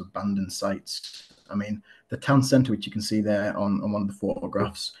with lots of abandoned sites. I mean, the town centre, which you can see there on one of the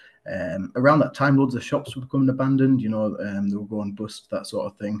photographs, around that time, loads of shops were becoming abandoned. They were going bust, that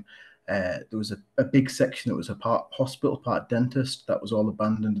sort of thing. There was a big section that was a part hospital, part dentist, that was all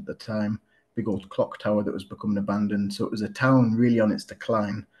abandoned at the time. Big old clock tower that was becoming abandoned. So it was a town really on its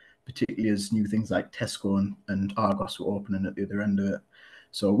decline, particularly as new things like Tesco and Argos were opening at the other end of it.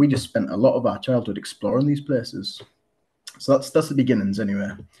 So we just spent a lot of our childhood exploring these places. So that's the beginnings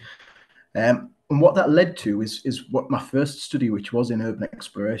anyway. And what that led to is what my first study, which was in urban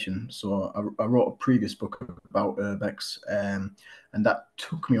exploration. So I wrote a previous book about urbex, and that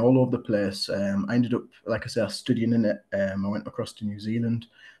took me all over the place. I ended up, like I said, studying in it. I went across to New Zealand,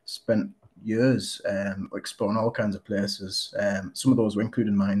 spent years exploring all kinds of places. Some of those were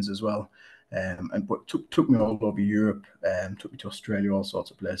including mines as well. But took me all over Europe, took me to Australia, all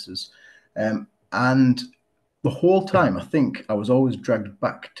sorts of places. And the whole time, I think I was always dragged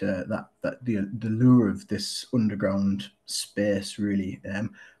back to the lure of this underground space, really.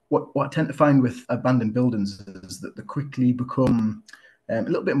 What I tend to find with abandoned buildings is that they quickly become A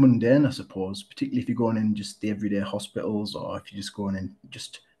little bit mundane, I suppose, particularly if you're going in just the everyday hospitals, or if you're just going in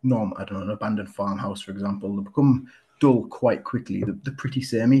just normal, I don't know, an abandoned farmhouse, for example. They become dull quite quickly. They're pretty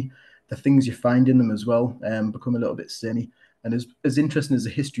samey. The things you find in them as well become a little bit samey. And as interesting as the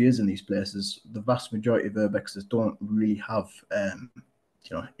history is in these places, the vast majority of urbexes don't really have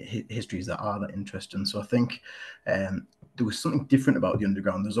histories that are that interesting. So I think there was something different about the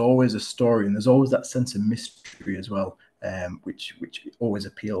underground. There's always a story, and there's always that sense of mystery as well, which always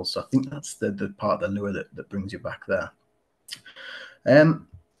appeals. So I think that's the part of the lure that brings you back there.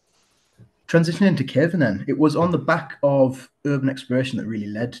 Transitioning to caving then, it was on the back of urban exploration that really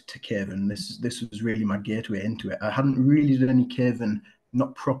led to caving. This was really my gateway into it. I hadn't really done any caving,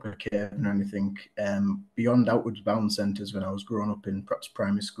 not proper caving or anything, beyond outwards bound centres when I was growing up in perhaps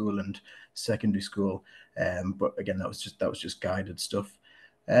primary school and secondary school. But again, that was just guided stuff.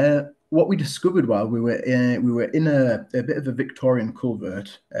 What we discovered while we were in a bit of a Victorian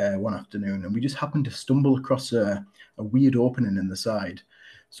culvert one afternoon, and we just happened to stumble across a weird opening in the side.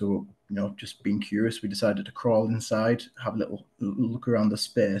 So, just being curious, we decided to crawl inside, have a little look around the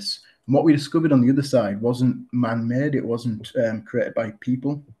space. And what we discovered on the other side wasn't man-made. It wasn't created by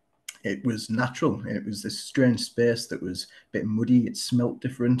people. It was natural. It was this strange space that was a bit muddy. It smelt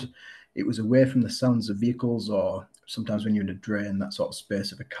different. It was away from the sounds of vehicles, or sometimes when you're in a drain, that sort of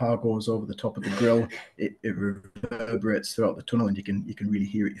space. If a car goes over the top of the grill, it reverberates throughout the tunnel, and you can really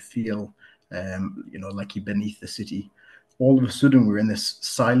hear it. You feel, like you're beneath the city. All of a sudden, we're in this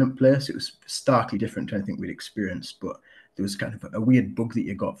silent place. It was starkly different to anything we'd experienced, but there was kind of a weird bug that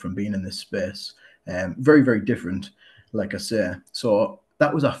you got from being in this space. Very, very different, like I say. So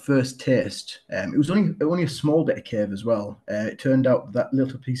that was our first taste. It was only a small bit of cave as well. It turned out that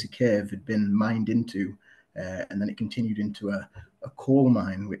little piece of cave had been mined into, and then it continued into a coal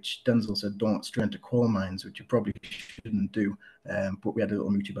mine, which Denzil said, don't stray into coal mines, which you probably shouldn't do. But we had a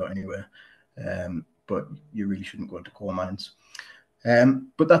little mooch about anyway. But you really shouldn't go into coal mines.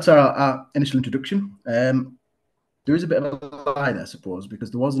 But that's our initial introduction. There is a bit of a lie there, I suppose,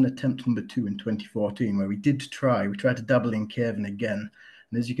 because there was an attempt number 2 in 2014 where we tried to dabble in caving again.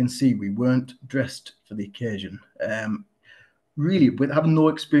 And as you can see, we weren't dressed for the occasion. Really, with having no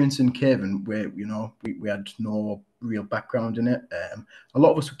experience in caving, where we had no real background in it. A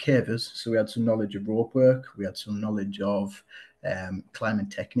lot of us were cavers, so we had some knowledge of rope work, we had some knowledge of climbing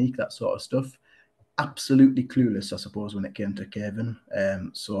technique, that sort of stuff. Absolutely clueless, I suppose, when it came to caving.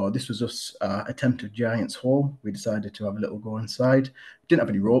 So this was us attempt at Giant's Hole. We decided to have a little go inside. Didn't have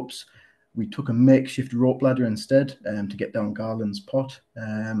any ropes. We took a makeshift rope ladder instead to get down Garland's pot.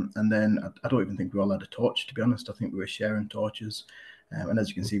 And then I don't even think we all had a torch, to be honest. I think we were sharing torches. And as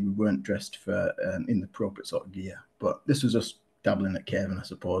you can see, we weren't dressed for in the appropriate sort of gear. But this was us dabbling at caving, I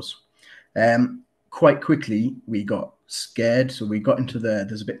suppose. Quite quickly, we got scared. So we got into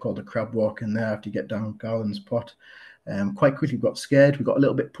there's a bit called a crab walk in there after you get down Garland's pot. Quite quickly, we got scared. We got a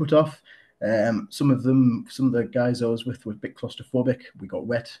little bit put off. Some of the guys I was with were a bit claustrophobic. We got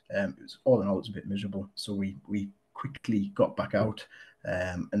wet. It was all in all, it was a bit miserable. So we quickly got back out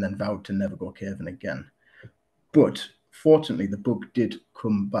and then vowed to never go caving again. But fortunately, the bug did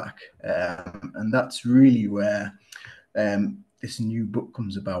come back. And that's really where this new book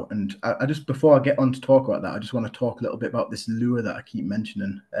comes about. And I just, before I get on to talk about that, I just want to talk a little bit about this lure that I keep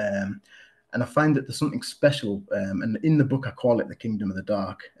mentioning. And I find that there's something special. And in the book, I call it the Kingdom of the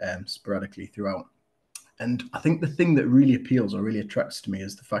Dark sporadically throughout. And I think the thing that really appeals or really attracts to me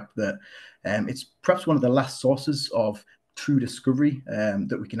is the fact that it's perhaps one of the last sources of true discovery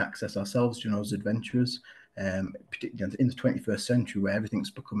that we can access ourselves, as adventurers. Particularly in the 21st century, where everything's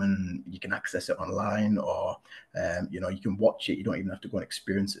becoming, you can access it online, or you can watch it. You don't even have to go and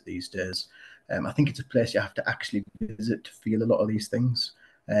experience it these days. I think it's a place you have to actually visit to feel a lot of these things.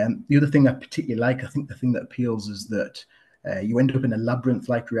 The other thing I particularly like, I think the thing that appeals is that you end up in a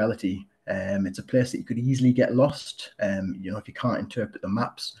labyrinth-like reality. It's a place that you could easily get lost, if you can't interpret the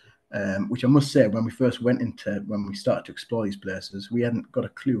maps. Which I must say, when we started to explore these places, we hadn't got a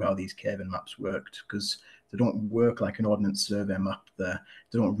clue how these caving maps worked, because they don't work like an Ordnance Survey map. They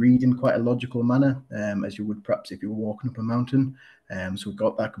don't read in quite a logical manner, as you would perhaps if you were walking up a mountain. So we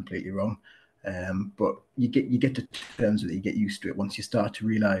got that completely wrong. But you get to terms with it, you get used to it once you start to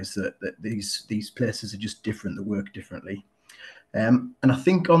realise that these places are just different, they work differently. And I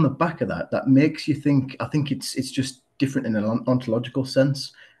think on the back of that makes you think, I think it's just different in an ontological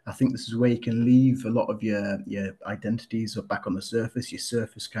sense. I think this is where you can leave a lot of your identities back on the surface, your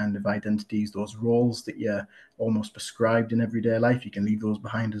surface kind of identities, those roles that you're almost prescribed in everyday life. You can leave those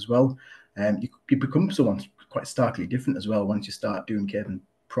behind as well. You become someone quite starkly different as well once you start doing caving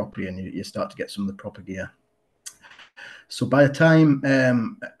properly and you start to get some of the proper gear. So by the time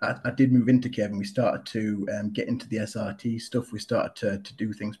I did move into Cavan, we started to get into the SRT stuff. We started to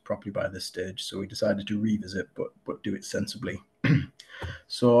do things properly by this stage. So we decided to revisit, but do it sensibly.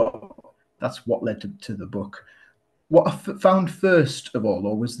 So that's what led to the book. What I found first of all,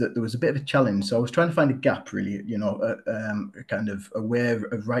 though, was that there was a bit of a challenge. So I was trying to find a gap, really, you know, kind of aware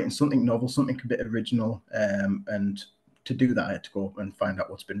of writing something novel, something a bit original. And to do that, I had to go and find out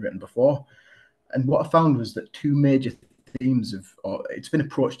what's been written before. And what I found was that two major themes or it's been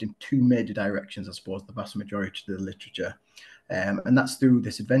approached in two major directions, I suppose, the vast majority of the literature. And that's through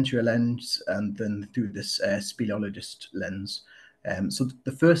this adventurer lens and then through this speleologist lens. So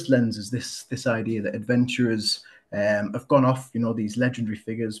the first lens is this idea that adventurers have gone off, you know, these legendary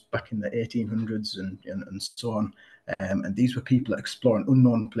figures back in the 1800s and so on. And these were people exploring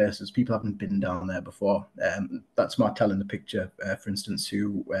unknown places. People haven't been down there before. That's Martel in the picture, for instance,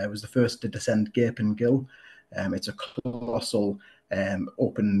 who was the first to descend Gaping Gill. It's a colossal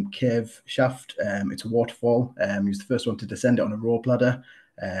open cave shaft. It's a waterfall. He was the first one to descend it on a rope ladder,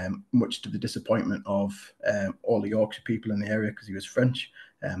 much to the disappointment of all the Yorkshire people in the area because he was French.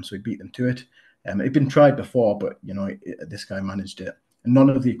 So he beat them to it. It'd been tried before, but you know, this guy managed it. And none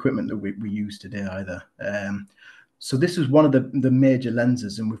of the equipment that we use today either. So this is one of the major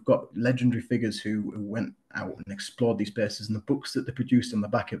lenses, and we've got legendary figures who went out and explored these places. And the books that they produced on the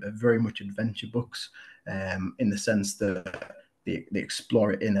back of it are very much adventure books, in the sense that they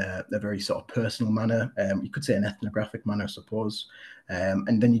explore it in a very sort of personal manner. You could say an ethnographic manner, I suppose.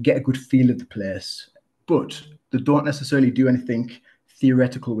 And then you get a good feel of the place, but they don't necessarily do anything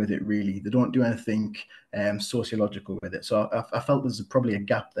theoretical with it, really. They don't do anything sociological with it. So I felt there's probably a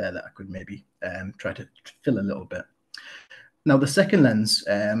gap there that I could maybe try to fill a little bit. Now, the second lens,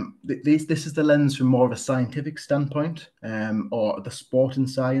 this is the lens from more of a scientific standpoint, or the sport and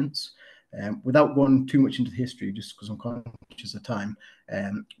science. Without going too much into the history, just because I'm conscious of time,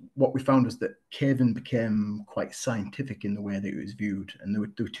 what we found was that Cavan became quite scientific in the way that it was viewed. And there were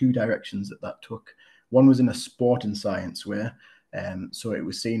two directions that took. One was in a sport and science way. So it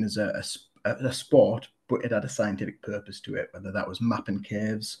was seen as a sport, but it had a scientific purpose to it, whether that was mapping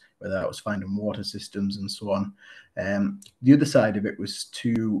caves, whether that was finding water systems and so on. The other side of it was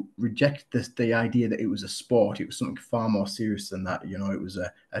to reject the idea that it was a sport. It was something far more serious than that. You know, it was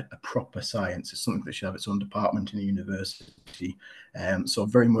a proper science. It's something that should have its own department in a university. So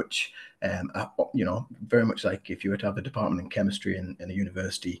very much, you know, very much like if you were to have a department in chemistry in a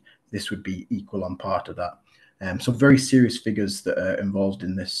university, this would be equal on part of that. So very serious figures that are involved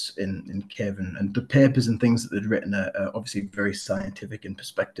in this in Cavan, and the papers and things that they'd written are obviously very scientific in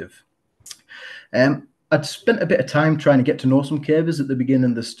perspective. I'd spent a bit of time trying to get to know some cavers at the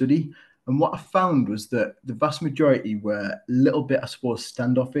beginning of the study, and what I found was that the vast majority were a little bit, I suppose,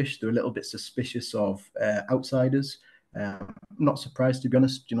 standoffish. They're a little bit suspicious of outsiders. Not surprised, to be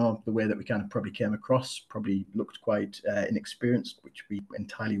honest. You know, the way that we kind of probably came across probably looked quite inexperienced, which we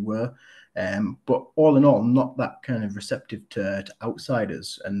entirely were. But all in all, not that kind of receptive to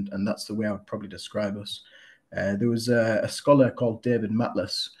outsiders, and that's the way I would probably describe us. There was a scholar called David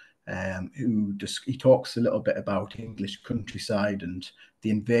Matlas, he talks a little bit about English countryside and the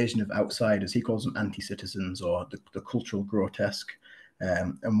invasion of outsiders. He calls them anti-citizens, or the cultural grotesque.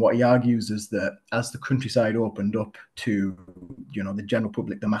 And what he argues is that as the countryside opened up to, you know, the general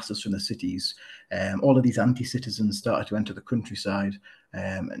public, the masses from the cities, all of these anti-citizens started to enter the countryside,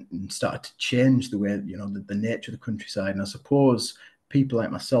 and started to change the way, you know, the nature of the countryside. And I suppose people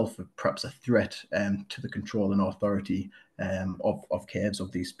like myself are perhaps a threat to the control and authority of caves,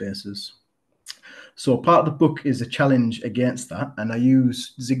 of these spaces. So part of the book is a challenge against that, and I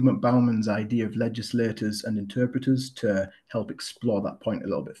use Zygmunt Bauman's idea of legislators and interpreters to help explore that point a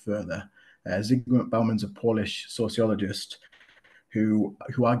little bit further. Zygmunt Bauman's a Polish sociologist who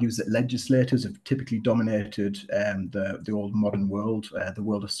argues that legislators have typically dominated the old modern world, the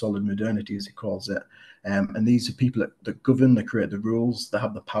world of solid modernity, as he calls it. And these are people that govern, that create the rules, that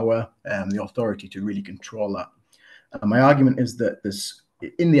have the power and the authority to really control that. And my argument is that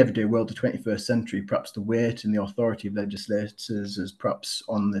in the everyday world of the 21st century, perhaps the weight and the authority of legislators is perhaps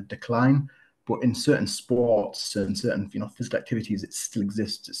on the decline, but in certain sports and certain, you know, physical activities, it still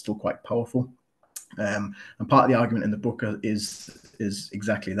exists. It's still quite powerful. And part of the argument in the book is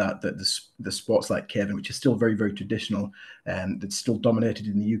exactly that the sports like Cavan, which is still very, very traditional, that's still dominated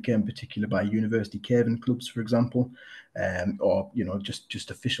in the UK in particular by university Cavan clubs, for example, or, you know,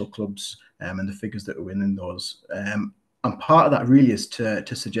 just official clubs, and the figures that are winning those. And part of that really is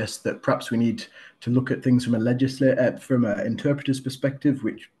to suggest that perhaps we need to look at things from from an interpreter's perspective,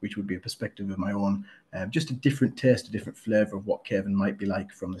 which would be a perspective of my own, just a different taste, a different flavour of what Cavan might be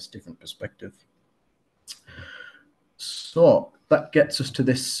like from this different perspective. So that gets us to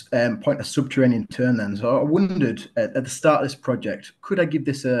this point of subterranean turn then. So I wondered at the start of this project, could I give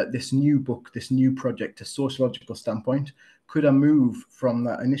this new book, this new project, a sociological standpoint? Could I move from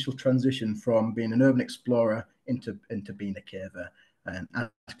that initial transition from being an urban explorer into being a caver and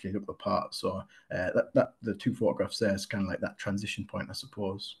actually look the part? So that the two photographs there is kind of like that transition point, I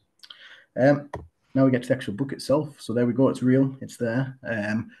suppose. Now we get to the actual book itself. So there we go. It's real. It's there.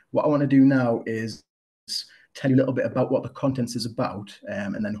 What I want to do now is tell you a little bit about what the contents is about,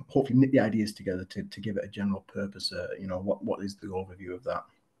 and then hopefully knit the ideas together to give it a general purpose. What is the overview of that?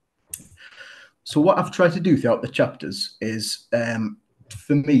 So what I've tried to do throughout the chapters is,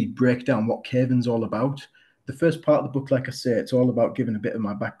 for me, break down what caving's all about. The first part of the book, like I say, it's all about giving a bit of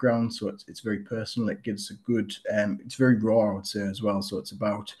my background, so it's very personal. It gives a good, it's very raw, I would say, as well. So it's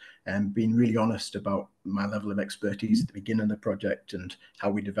about being really honest about my level of expertise at the beginning of the project and how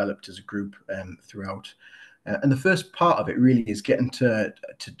we developed as a group throughout. And the first part of it really is getting to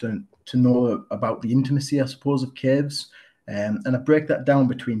know about the intimacy, I suppose, of caves. And I break that down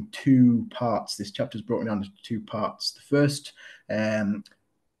between two parts. This chapter is broken down into two parts. The first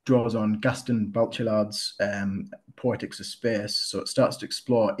draws on Gaston Bachelard's Poetics of Space. So it starts to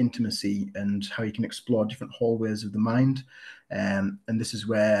explore intimacy and how you can explore different hallways of the mind. And this is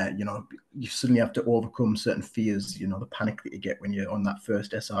where, you suddenly have to overcome certain fears, the panic that you get when you're on that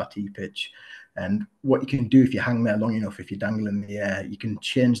first SRT pitch. And what you can do if you hang there long enough, if you dangle in the air, you can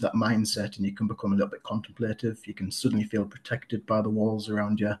change that mindset and you can become a little bit contemplative. You can suddenly feel protected by the walls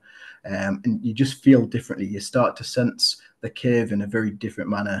around you. And you just feel differently. You start to sense the cave in a very different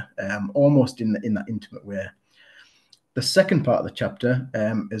manner, almost in that intimate way. The second part of the chapter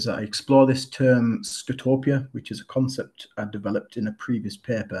is that I explore this term scotopia, which is a concept I developed in a previous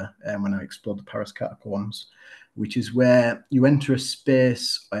paper when I explored the Paris catacombs, which is where you enter a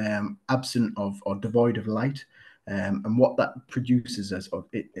space absent of or devoid of light. And what that produces is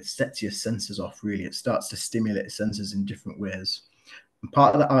it sets your senses off, really. It starts to stimulate senses in different ways. And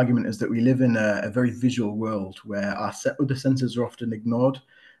part of that argument is that we live in a very visual world where our other senses are often ignored.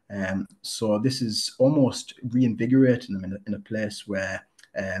 So this is almost reinvigorating them in a place where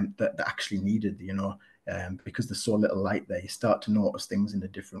they're actually needed, because there's so little light there. You start to notice things in a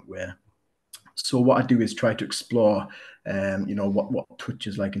different way. So what I do is try to explore, what touch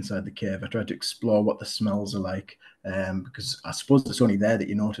is like inside the cave. I try to explore what the smells are like, because I suppose it's only there that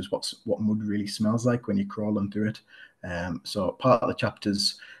you notice what mud really smells like when you're crawling through it. So part of the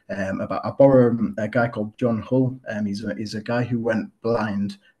chapters about, I borrow a guy called John Hull. He's a guy who went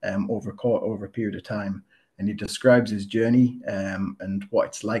blind over a period of time, and he describes his journey and what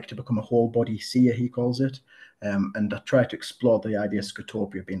it's like to become a whole body seer, he calls it. And I try to explore the idea of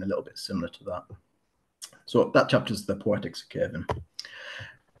scotopia being a little bit similar to that. So that chapter is the Poetics of Caving.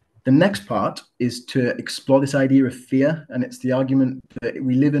 The next part is to explore this idea of fear, and it's the argument that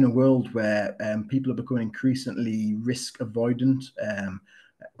we live in a world where people are becoming increasingly risk avoidant.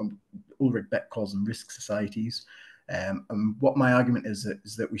 Ulrich Beck calls them risk societies. And what my argument is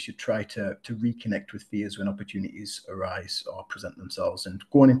that we should try to reconnect with fears when opportunities arise or present themselves, and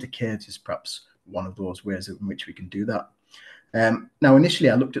going into caves is perhaps one of those ways in which we can do that. Now, initially,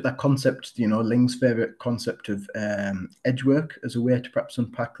 I looked at that concept, Ling's favorite concept of edge work as a way to perhaps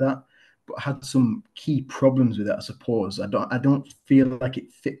unpack that, but I had some key problems with it, I suppose. I don't feel like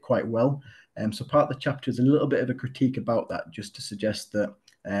it fit quite well. So part of the chapter is a little bit of a critique about that, just to suggest that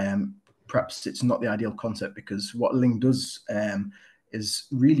perhaps it's not the ideal concept, because what Ling does is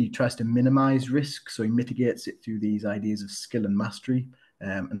really tries to minimize risk. So he mitigates it through these ideas of skill and mastery.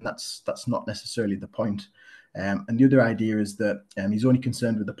 And that's not necessarily the point. And the other idea is that he's only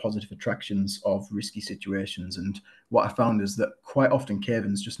concerned with the positive attractions of risky situations. And what I found is that quite often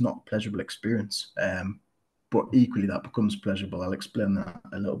caving's just not a pleasurable experience. But equally, that becomes pleasurable. I'll explain that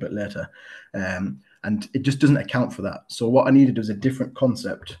a little bit later. And it just doesn't account for that. So what I needed was a different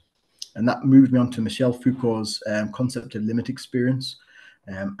concept. And that moved me on to Michel Foucault's concept of limit experience.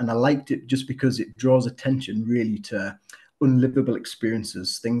 And I liked it just because it draws attention really to unlivable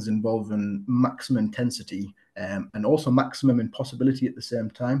experiences, things involving maximum intensity and also maximum impossibility at the same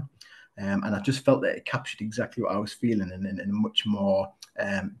time. And I just felt that it captured exactly what I was feeling in a much more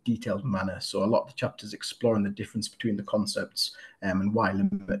detailed manner. So a lot of the chapters exploring the difference between the concepts and why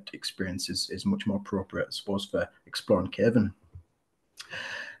limit experience is much more appropriate, I suppose, for exploring caving.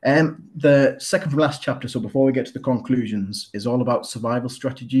 The second from last chapter, so before we get to the conclusions, is all about survival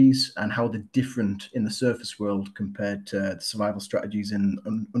strategies and how they're different in the surface world compared to the survival strategies in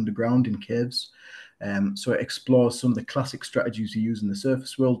underground in caves. So it explores some of the classic strategies we use in the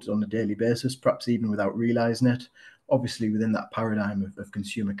surface world on a daily basis, perhaps even without realizing it, obviously within that paradigm of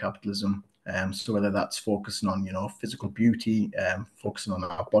consumer capitalism. So whether that's focusing on, physical beauty, focusing on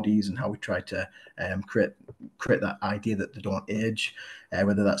our bodies and how we try to create that idea that they don't age,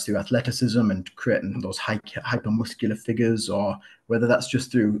 whether that's through athleticism and creating those hypermuscular figures, or whether that's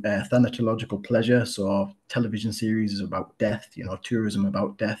just through thanatological pleasure, so television series about death, tourism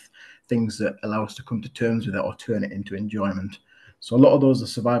about death, things that allow us to come to terms with it or turn it into enjoyment. So a lot of those are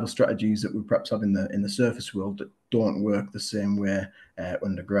survival strategies that we perhaps have in the surface world that don't work the same way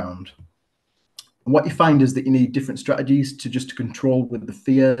underground. And what you find is that you need different strategies to control with the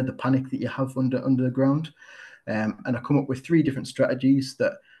fear, the panic that you have underground. And I come up with 3 different strategies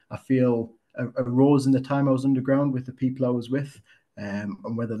that I feel arose in the time I was underground with the people I was with. And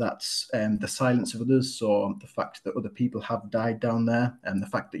whether that's the silence of others, so the fact that other people have died down there, and the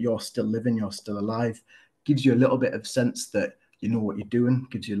fact that you're still living, you're still alive, gives you a little bit of sense that you know what you're doing,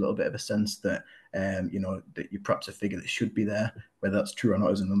 gives you a little bit of a sense that, that you're perhaps a figure that should be there. Whether that's true or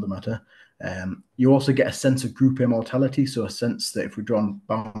not is another matter. You also get a sense of group immortality, so a sense that if we draw on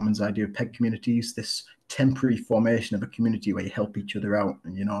Bauman's idea of peg communities, this temporary formation of a community where you help each other out,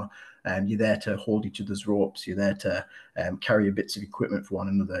 and you're there to hold each other's ropes, you're there to carry bits of equipment for one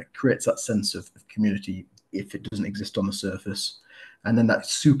another. It creates that sense of community if it doesn't exist on the surface. And then that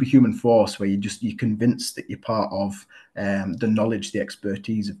superhuman force where you're convinced that you're part of the knowledge, the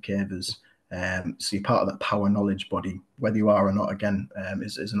expertise of cavers. So you're part of that power knowledge body. Whether you are or not, again,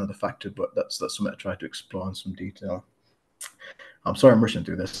 is another factor, but that's something I try to explore in some detail. I'm sorry I'm rushing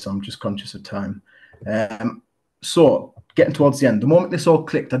through this, so I'm just conscious of time. So getting towards the end, the moment this all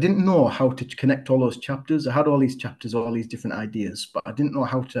clicked, I didn't know how to connect all those chapters. I had all these chapters, all these different ideas, but I didn't know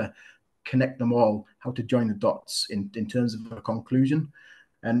how to connect them all, how to join the dots in terms of a conclusion.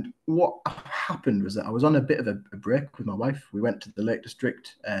 And what happened was that I was on a bit of a break with my wife. We went to the Lake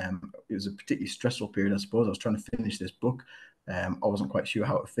District. It was a particularly stressful period, I suppose. I was trying to finish this book. I wasn't quite sure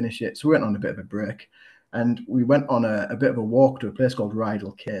how to finish it. So we went on a bit of a break. And we went on a bit of a walk to a place called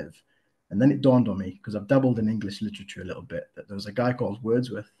Rydal Cave. And then it dawned on me, because I've dabbled in English literature a little bit, that there was a guy called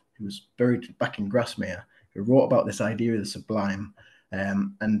Wordsworth who was buried back in Grasmere, who wrote about this idea of the sublime.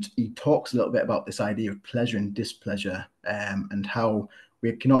 And he talks a little bit about this idea of pleasure and displeasure, and how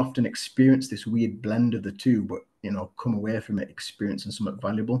we can often experience this weird blend of the two, but come away from it experiencing something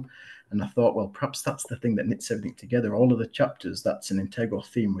valuable. And I thought, well, perhaps that's the thing that knits everything together. All of the chapters, that's an integral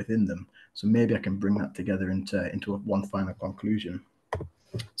theme within them. So maybe I can bring that together into one final conclusion.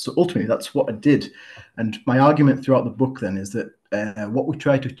 So ultimately, that's what I did. And my argument throughout the book then is that what we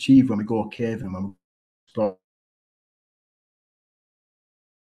try to achieve when we go caving, when we explore,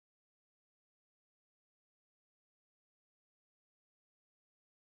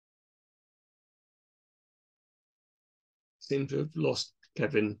 seem to have lost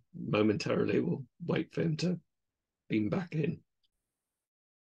Kevin momentarily. We'll wait for him to beam back in.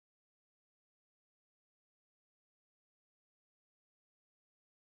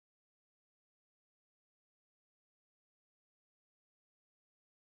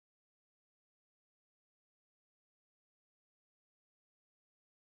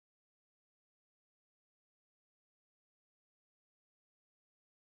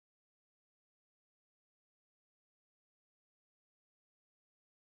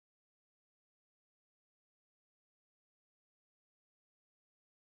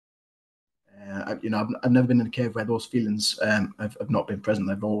 I've never been in a cave where those feelings have not been present.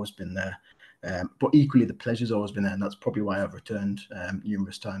 They've always been there. But equally, the pleasure's always been there, and that's probably why I've returned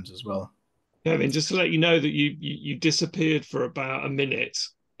numerous times as well. Kevin, just to let you know that you disappeared for about a minute.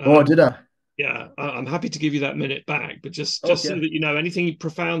 Oh, did I? Yeah, I'm happy to give you that minute back, but just Okay. so that you know, anything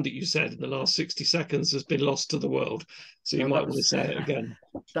profound that you said in the last 60 seconds has been lost to the world. So you might want to say it again.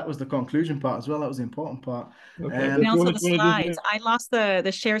 That was the conclusion part as well. That was the important part. Okay. And also the slides. I lost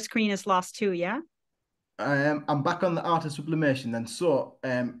the share screen is lost too, yeah? I'm back on the art of sublimation then. So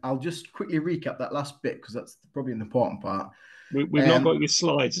I'll just quickly recap that last bit, because that's probably an important part. We've not got your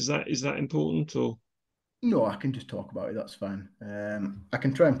slides. Is that important, or? No, I can just talk about it. That's fine. I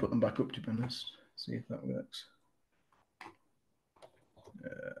can try and put them back up, to be honest. See if that works.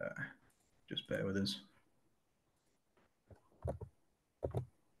 Just bear with us.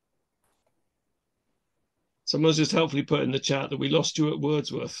 Someone's just helpfully put in the chat that we lost you at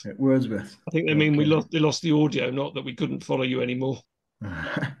Wordsworth. At Wordsworth. I think they mean they lost the audio, not that we couldn't follow you anymore.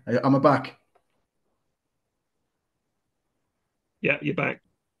 Am I back? Yeah, you're back.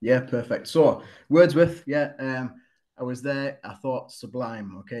 Yeah, perfect. So Wordsworth, yeah, I was there. I thought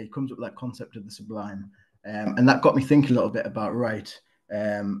sublime. Okay, he comes up with that concept of the sublime, and that got me thinking a little bit about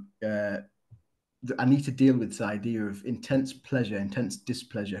I need to deal with this idea of intense pleasure, intense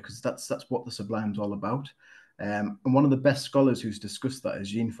displeasure, because that's what the sublime's all about. And one of the best scholars who's discussed that is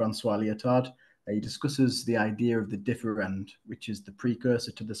Jean-Francois Lyotard. He discusses the idea of the differend, which is the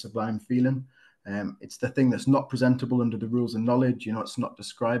precursor to the sublime feeling. It's the thing that's not presentable under the rules of knowledge. It's not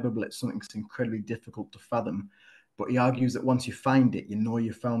describable. It's something that's incredibly difficult to fathom. But he argues that once you find it,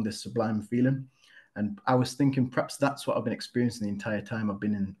 you've found this sublime feeling. And I was thinking perhaps that's what I've been experiencing the entire time I've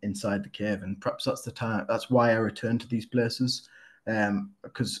been inside the cave. And perhaps that's why I return to these places.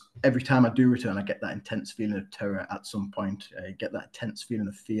 Because every time I do return, I get that intense feeling of terror at some point. I get that intense feeling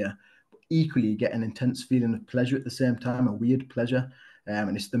of fear. But equally, you get an intense feeling of pleasure at the same time, a weird pleasure.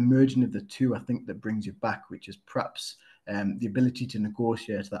 And it's the merging of the two, I think, that brings you back, which is perhaps the ability to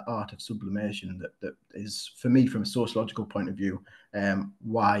negotiate that art of sublimation that is, for me, from a sociological point of view,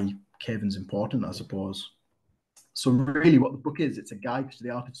 why caving's important, I suppose. So really what the book is, it's a guide to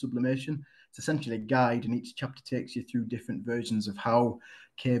the art of sublimation. It's essentially a guide, and each chapter takes you through different versions of how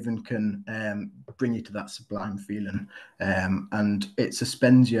caving can bring you to that sublime feeling. And it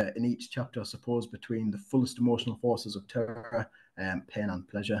suspends you in each chapter, I suppose, between the fullest emotional forces of terror, pain and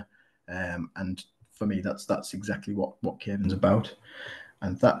pleasure. And for me, that's exactly what caving's about.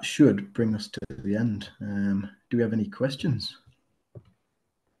 And that should bring us to the end. Do we have any questions?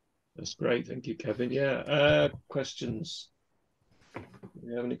 That's great. Thank you, Kevin. Yeah. Questions? Do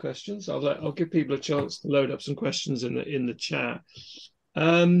you have any questions? I'll give people a chance to load up some questions in the chat.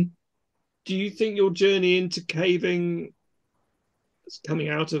 Do you think your journey into caving, coming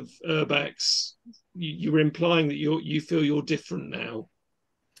out of urbex, you were implying that you feel you're different now?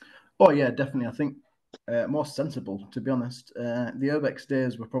 Oh yeah, definitely. I think more sensible, to be honest. The urbex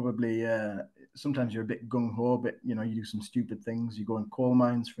days were probably sometimes you're a bit gung-ho, but you do some stupid things. You go in coal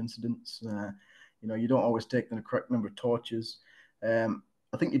mines, for instance. You don't always take the correct number of torches.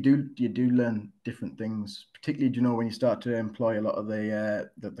 I think you do learn different things, particularly when you start to employ a lot of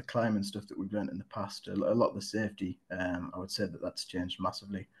the climbing stuff that we've learned in the past. A lot of the safety, I would say that's changed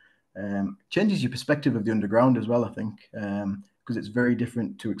massively. Changes your perspective of the underground as well, I think, because it's very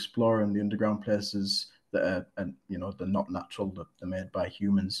different to exploring the underground places that are, they're not natural, that they're made by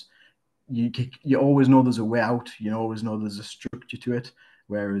humans. You always know there's a way out. You always know there's a structure to it.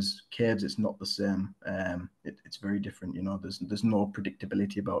 Whereas caves, it's not the same. It's very different. There's no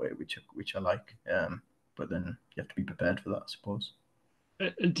predictability about it, which I like. But then you have to be prepared for that, I suppose.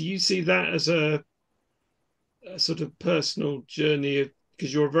 And do you see that as a sort of personal journey?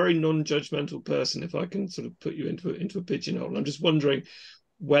 Because you're a very non-judgmental person, if I can sort of put you into a pigeonhole. And I'm just wondering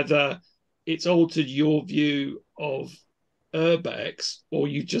whether it's altered your view of urbex, or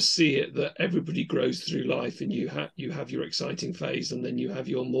you just see it that everybody grows through life, and you have your exciting phase, and then you have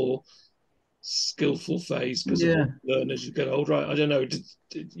your more skillful phase because of what you learn as you get older. I don't know.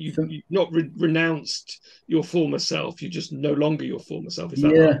 You've not renounced your former self. You're just no longer your former self. Is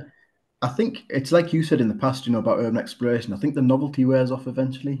that right? I think it's like you said in the past, about urban exploration. I think the novelty wears off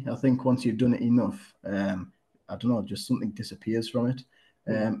eventually. I think once you've done it enough, I don't know, just something disappears from it.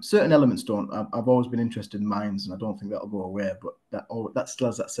 Certain elements don't. I've always been interested in mines, and I don't think that'll go away. But that still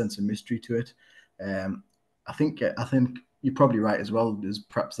has that sense of mystery to it. I think you're probably right as well. There's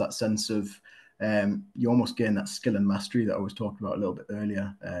perhaps that sense of you almost gain that skill and mastery that I was talking about a little bit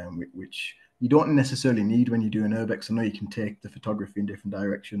earlier, which you don't necessarily need when you do an urbex. I know you can take the photography in different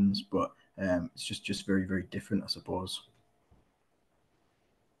directions, but it's just very, very different, I suppose.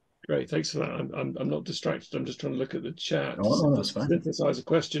 Great, thanks for that. I'm not distracted. I'm just trying to look at the chat to synthesize a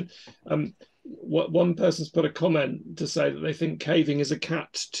question. One person's put a comment to say that they think caving is a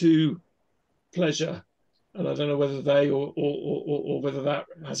cat to pleasure, and I don't know whether they or whether that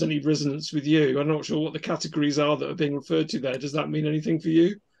has any resonance with you. I'm not sure what the categories are that are being referred to there. Does that mean anything for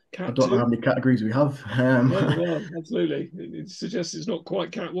you? Cat I don't know how many categories we have. Yeah, well, absolutely. It suggests it's not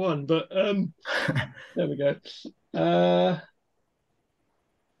quite cat one, but there we go.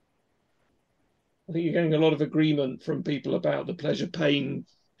 I think you're getting a lot of agreement from people about the pleasure-pain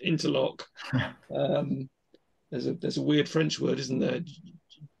interlock. There's a weird French word, isn't there?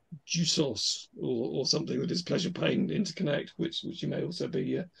 Jouissance or something that is pleasure-pain interconnect, which you may also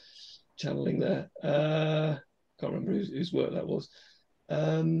be channeling there. Can't remember whose work that was.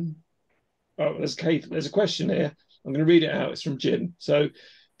 There's a question here. I'm going to read it out. It's from Jim. So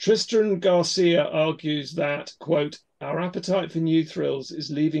Tristan Garcia argues that, quote, our appetite for new thrills is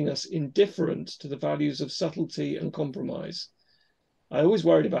leaving us indifferent to the values of subtlety and compromise. I always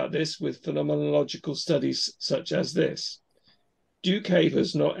worried about this with phenomenological studies such as this. Do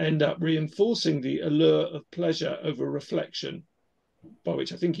cavers not end up reinforcing the allure of pleasure over reflection? By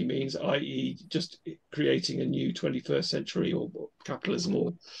which I think he means, i.e., just creating a new 21st century or capitalism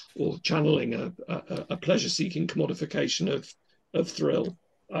or channeling a pleasure-seeking commodification of thrill.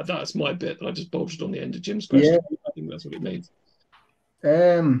 That's my bit. I just bolted on the end of Jim's question. Yeah. I think that's what it means.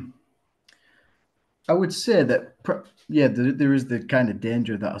 I would say that, yeah, there is the kind of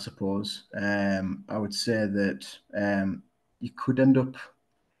danger of that, I suppose. I would say that you could end up.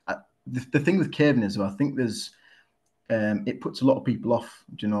 The thing with caving is, I think there's. It puts a lot of people off,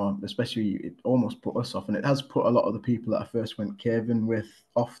 especially it almost put us off, and it has put a lot of the people that I first went caving with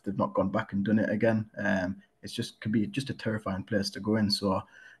off. They've not gone back and done it again. It's just could be just a terrifying place to go in. So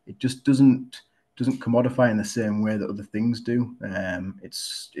it just doesn't commodify in the same way that other things do.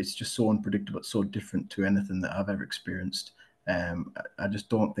 It's just so unpredictable, so different to anything that I've ever experienced. I just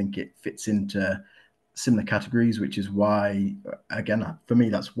don't think it fits into similar categories, which is why, again, for me,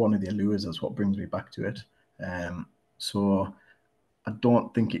 that's one of the allures. That's what brings me back to it. So I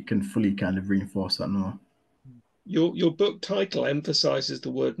don't think it can fully kind of reinforce that. No. Your book title emphasizes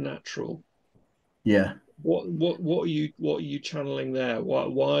the word natural. Yeah. What are you channeling there?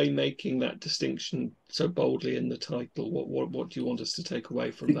 Why making that distinction so boldly in the title? What do you want us to take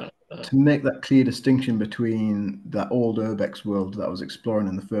away from that? To make that clear distinction between that old urbex world that I was exploring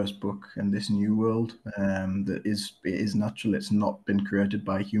in the first book and this new world, it is natural. It's not been created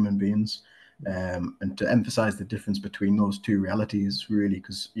by human beings. And to emphasize the difference between those two realities, really,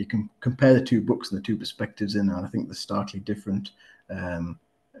 because you can compare the two books and the two perspectives in, and I think they're starkly different. And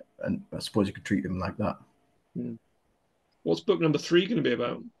I suppose you could treat them like that. What's book number 3 going to be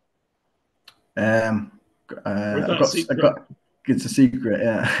about? It's a secret,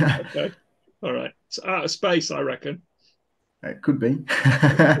 yeah. Okay, all right. It's out of space, I reckon. It could be.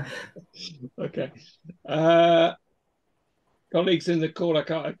 Okay. Colleagues in the call,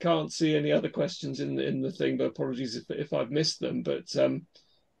 I can't see any other questions in the thing, but apologies if I've missed them. But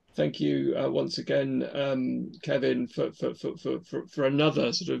thank you once again, Kevin, for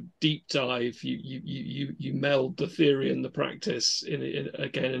another sort of deep dive. You meld the theory and the practice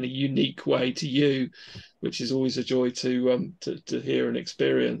again in a unique way to you, which is always a joy to hear and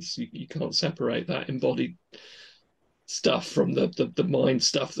experience. You can't separate that embodied stuff from the mind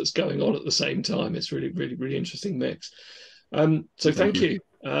stuff that's going on at the same time. It's really, really, really interesting mix. So thank you.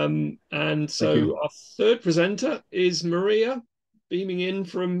 And so our third presenter is Maria, beaming in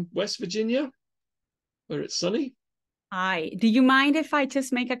from West Virginia, where it's sunny. Hi. Do you mind if I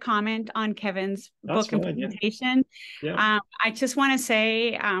just make a comment on Kevin's book implementation? Yeah. I just want to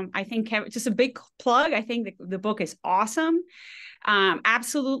say, I think Kevin, just a big plug. I think the book is awesome.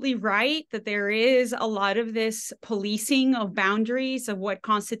 Absolutely right that there is a lot of this policing of boundaries of what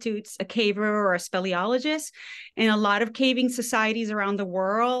constitutes a caver or a speleologist. And a lot of caving societies around the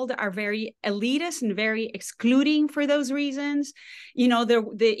world are very elitist and very excluding for those reasons.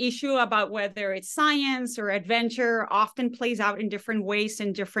 The issue about whether it's science or adventure often plays out in different ways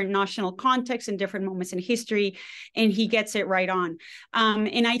in different national contexts and different moments in history, and he gets it right on.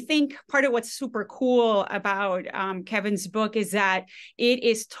 And I think part of what's super cool about Kevin's book is that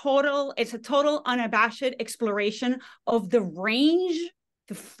it's a total unabashed exploration of the range,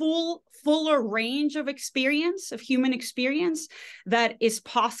 the fuller range of experience, of human experience that is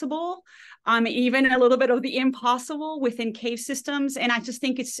possible, even a little bit of the impossible within cave systems. And I just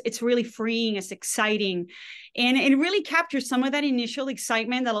think it's really freeing, it's exciting. And it really captures some of that initial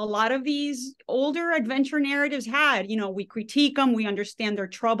excitement that a lot of these older adventure narratives had. We critique them, we understand their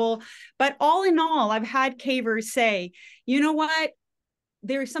trouble, but all in all, I've had cavers say, you know what?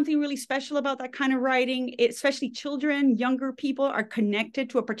 There is something really special about that kind of writing. Especially children, younger people are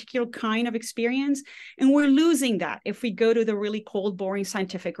connected to a particular kind of experience. And we're losing that if we go to the really cold, boring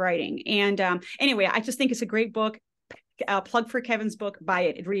scientific writing. And anyway, I just think it's a great book. Plug for Kevin's book. Buy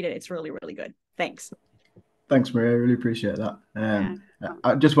it. Read it. It's really, really good. Thanks. Thanks, Maria. I really appreciate that.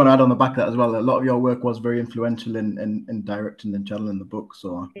 I just want to add on the back of that as well. A lot of your work was very influential in directing and channeling the book.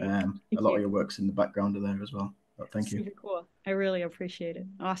 So a lot of your work's in the background of there as well. Thank you. Super cool. I really appreciate it.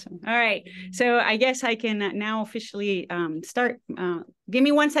 Awesome. All right. So I guess I can now officially start. Give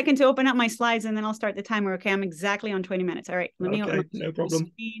me 1 second to open up my slides and then I'll start the timer. Okay. I'm exactly on 20 minutes. All right. Let me open up no problem.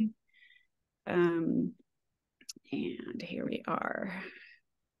 Screen. And here we are.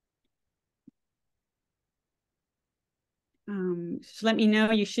 Just let me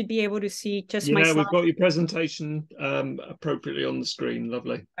know. You should be able to see just my slides. We've got your presentation appropriately on the screen.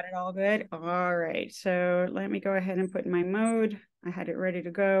 Lovely. Got it all good. All right. So let me go ahead and put my mode. I had it ready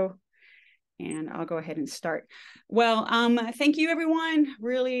to go. And I'll go ahead and start. Well, thank you, everyone.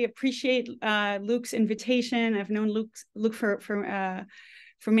 Really appreciate Luke's invitation. I've known Luke for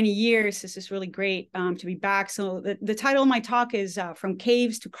many years. This is really great to be back. So the title of my talk is From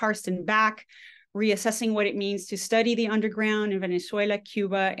Caves to Karst and Back, reassessing what it means to study the underground in Venezuela,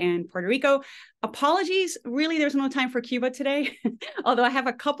 Cuba, and Puerto Rico. Apologies, really, there's no time for Cuba today, although I have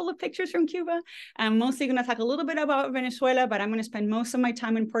a couple of pictures from Cuba. I'm mostly going to talk a little bit about Venezuela, but I'm going to spend most of my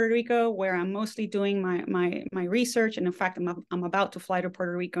time in Puerto Rico, where I'm mostly doing my research. And in fact, I'm about to fly to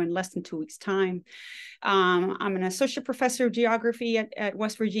Puerto Rico in less than 2 weeks' time. I'm an associate professor of geography at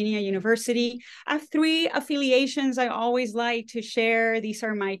West Virginia University. I have 3 affiliations I always like to share. These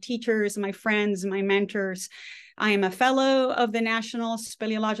are my teachers, my friends, my mentors. I am a fellow of the National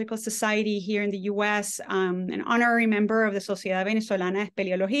Speleological Society here in the US, an honorary member of the Sociedad Venezolana de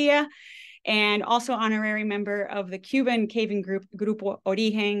Espeleología, and also honorary member of the Cuban caving group, Grupo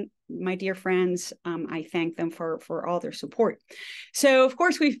Origen. My dear friends, I thank them for all their support. So, of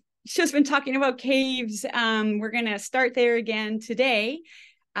course, we've just been talking about caves. We're going to start there again today.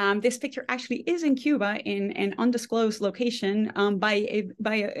 This picture actually is in Cuba in an undisclosed location by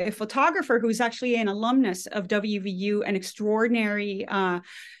a photographer who's actually an alumnus of WVU, an extraordinary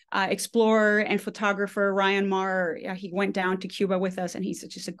explorer and photographer, Ryan Marr. He went down to Cuba with us, and he's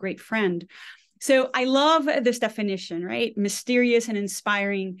just a great friend. So I love this definition, right? Mysterious and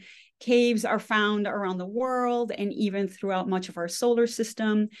inspiring. Caves are found around the world and even throughout much of our solar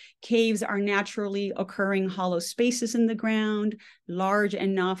system. Caves are naturally occurring hollow spaces in the ground, large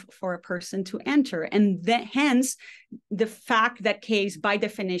enough for a person to enter. And hence, the fact that caves, by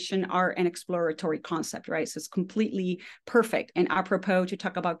definition, are an exploratory concept, right? So it's completely perfect and apropos to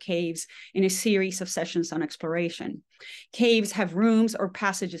talk about caves in a series of sessions on exploration. Caves have rooms or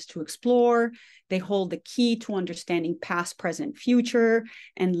passages to explore. They hold the key to understanding past, present, future,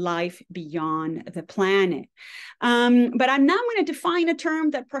 and life beyond the planet. But I'm now going to define a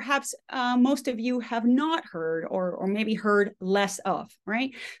term that perhaps most of you have not heard or maybe heard less of,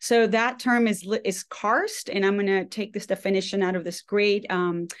 right? So that term is karst, and I'm going to take this definition out of this great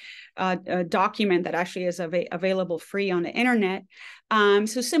document that actually is available free on the internet.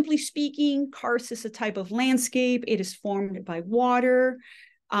 So simply speaking, karst is a type of landscape. It is formed by water,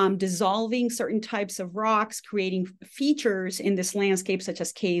 dissolving certain types of rocks, creating features in this landscape, such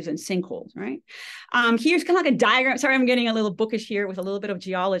as caves and sinkholes, right? Here's kind of like a diagram. Sorry, I'm getting a little bookish here with a little bit of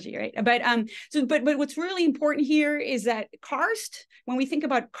geology, right? But what's really important here is that karst, when we think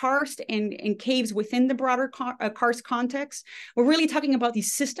about karst and caves within the broader karst context, we're really talking about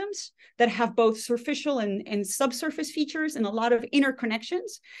these systems that have both superficial and subsurface features and a lot of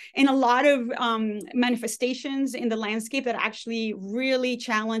interconnections and a lot of manifestations in the landscape that actually really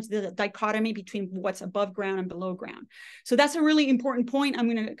challenge the dichotomy between what's above ground and below ground. So that's a really important point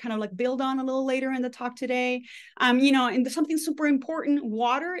I'm going to kind of like build on a little later in the talk today. And something super important,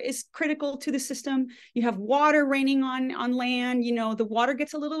 water is critical to the system. You have water raining on land. The water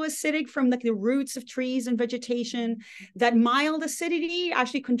gets a little acidic from like the roots of trees and vegetation. That mild acidity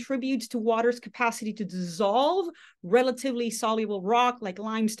actually contributes to water's capacity to dissolve relatively soluble rock like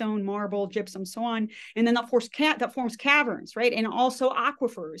limestone, marble, gypsum, so on. And then that forms caverns, right? And also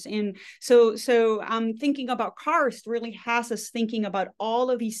aquifers. And so thinking about karst really has us thinking about all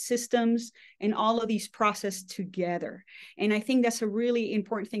of these systems and all of these processes together. And I think that's a really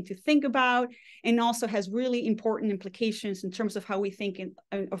important thing to think about, and also has really important implications in terms of how we think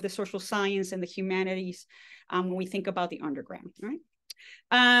of the social science and the humanities when we think about the underground, right?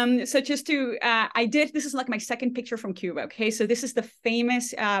 So just to, this is like my second picture from Cuba, okay? So this is the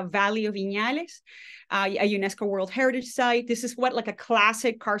famous Valley of Viñales, a UNESCO World Heritage Site. This is what like a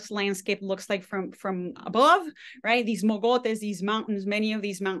classic karst landscape looks like from above, right? These mogotes, these mountains, many of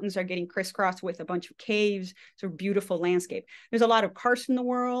these mountains are getting crisscrossed with a bunch of caves. It's a beautiful landscape. There's a lot of karst in the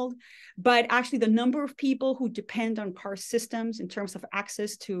world, but actually the number of people who depend on karst systems in terms of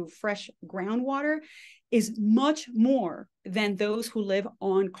access to fresh groundwater is much more than those who live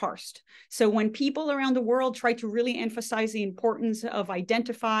on karst. So when people around the world try to really emphasize the importance of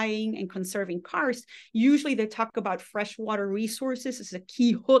identifying and conserving karst, usually they talk about freshwater resources as a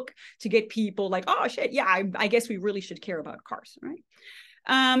key hook to get people like, oh shit, yeah, I guess we really should care about karst, right?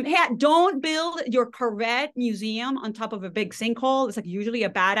 Hey, don't build your Corvette museum on top of a big sinkhole. It's like usually a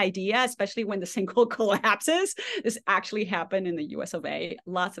bad idea, especially when the sinkhole collapses. This actually happened in the US of A.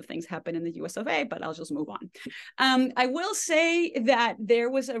 Lots of things happen in the US of A, but I'll just move on. I will say that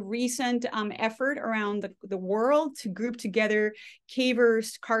there was a recent effort around the world to group together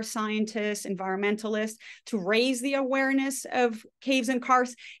cavers, karst scientists, environmentalists to raise the awareness of caves and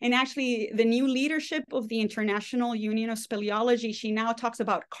karst. And actually the new leadership of the International Union of Speleology, she now talks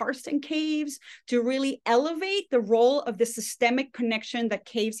about karst and caves to really elevate the role of the systemic connection that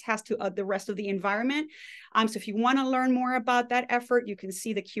caves has to the rest of the environment. So if you want to learn more about that effort, you can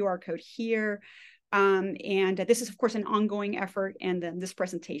see the QR code here. And this is, of course, an ongoing effort, and then this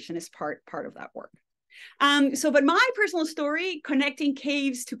presentation is part of that work. But my personal story connecting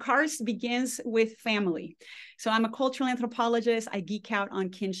caves to karst begins with family. So I'm a cultural anthropologist. I geek out on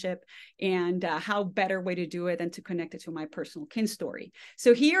kinship, and how better way to do it than to connect it to my personal kin story.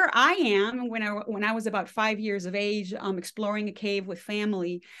 So here I am when I was about 5 years of age, exploring a cave with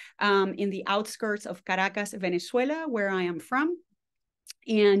family in the outskirts of Caracas, Venezuela, where I am from.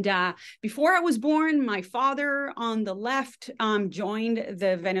 And before I was born, my father on the left joined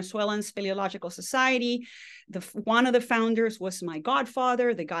the Venezuelan Speleological Society. One of the founders was my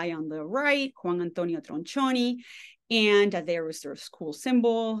godfather, the guy on the right, Juan Antonio Tronchoni. And there was their school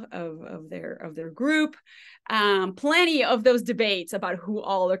symbol of their group. Plenty of those debates about who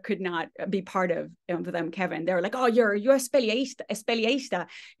all or could not be part of them, Kevin. They were like, oh, you're a speleista.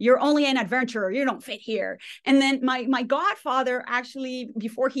 You're only an adventurer. You don't fit here. And then my godfather, actually,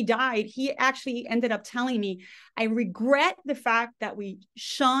 before he died, he actually ended up telling me, I regret the fact that we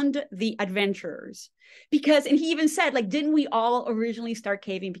shunned the adventurers. Because, and he even said, like, didn't we all originally start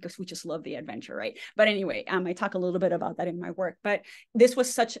caving because we just love the adventure, right? But anyway, I talk a little bit about that in my work. But this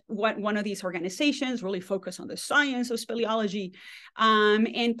was one of these organizations really focused on the science of speleology.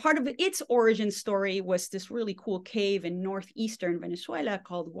 And part of its origin story was this really cool cave in northeastern Venezuela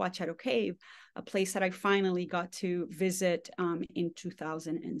called Guacharo Cave, a place that I finally got to visit in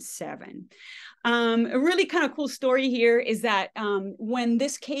 2007. A really kind of cool story here is that when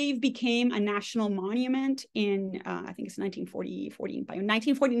this cave became a national monument in, I think it's 1940, by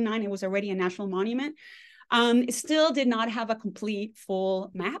 1949, it was already a national monument. It still did not have a complete full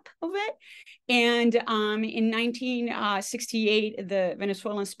map of it. And in 1968, the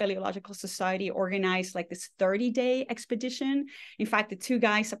Venezuelan Speleological Society organized like this 30-day expedition. In fact, the two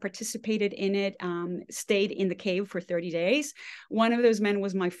guys that participated in it stayed in the cave for 30 days. One of those men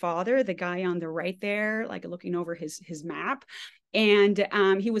was my father, the guy on the right there, like looking over his map. And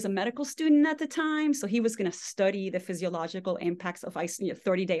he was a medical student at the time. So he was going to study the physiological impacts of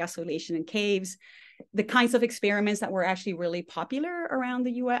 30-day isolation in caves, the kinds of experiments that were actually really popular around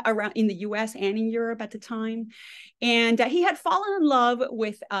the US, in the US and in Europe at the time. And he had fallen in love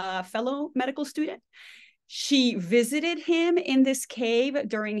with a fellow medical student. She visited him in this cave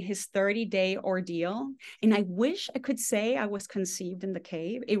during his 30-day ordeal. And I wish I could say I was conceived in the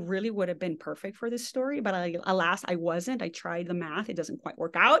cave. It really would have been perfect for this story, but alas, I wasn't. I tried the math. It doesn't quite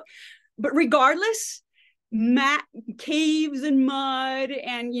work out. But regardless, caves and mud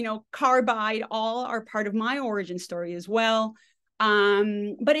and, carbide all are part of my origin story as well.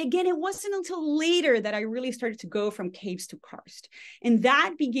 But again, it wasn't until later that I really started to go from caves to karst. And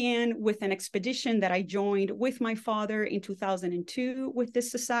that began with an expedition that I joined with my father in 2002 with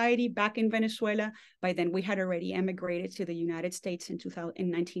this society back in Venezuela. By then, we had already emigrated to the United States in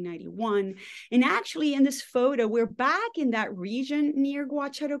 1991. And actually, in this photo, we're back in that region near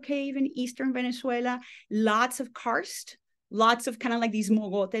Guacharo Cave in eastern Venezuela. Lots of karst. Lots of kind of like these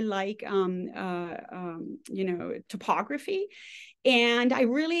mogote-like, topography. And I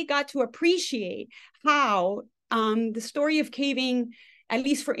really got to appreciate how the story of caving, at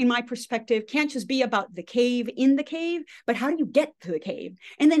least in my perspective, can't just be about the cave in the cave, but how do you get to the cave?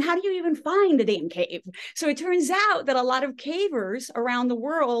 And then how do you even find the damn cave? So it turns out that a lot of cavers around the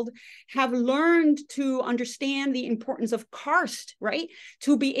world have learned to understand the importance of karst, right?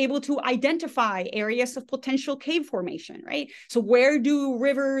 To be able to identify areas of potential cave formation, right? So where do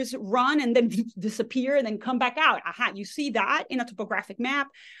rivers run and then disappear and then come back out? Aha, you see that in a topographic map.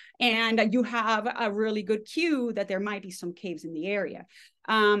 And you have a really good cue that there might be some caves in the area.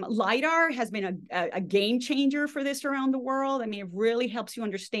 LiDAR has been a game changer for this around the world. I mean, it really helps you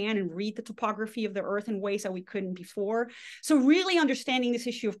understand and read the topography of the Earth in ways that we couldn't before. So really understanding this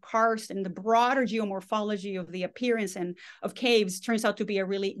issue of karst and the broader geomorphology of the appearance and of caves turns out to be a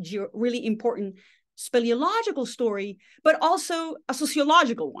really important speleological story, but also a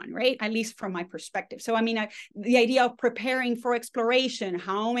sociological one, right? At least from my perspective. So, I mean, the idea of preparing for exploration,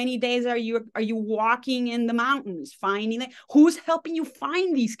 how many days are you walking in the mountains, finding who's helping you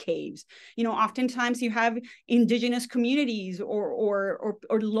find these caves? Oftentimes you have indigenous communities or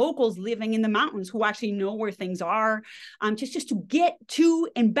locals living in the mountains who actually know where things are. Just to get to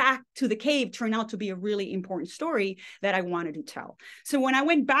and back to the cave turned out to be a really important story that I wanted to tell. So when I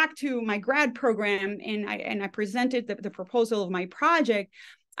went back to my grad program and I presented the proposal of my project,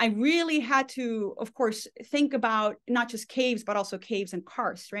 I really had to, of course, think about not just caves, but also caves and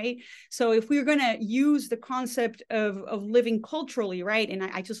karst, right? So if we're going to use the concept of living culturally, right? And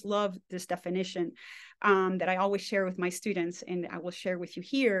I just love this definition that I always share with my students, and I will share with you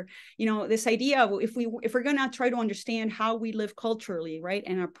here, you know, this idea of if we're going to try to understand how we live culturally, right?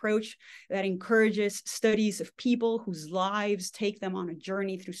 An approach that encourages studies of people whose lives take them on a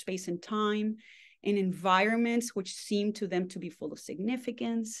journey through space and time, in environments which seem to them to be full of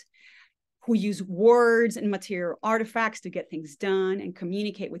significance, who use words and material artifacts to get things done and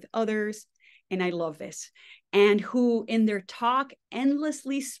communicate with others. And I love this. And who in their talk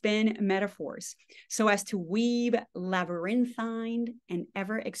endlessly spin metaphors so as to weave labyrinthine and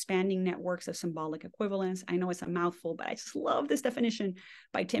ever-expanding networks of symbolic equivalence. I know it's a mouthful, but I just love this definition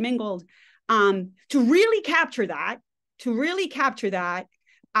by Tim Ingold. To really capture that,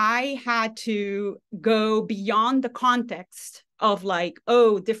 I had to go beyond the context of like,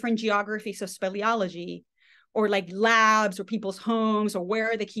 oh, different geographies of speleology, or like labs or people's homes, or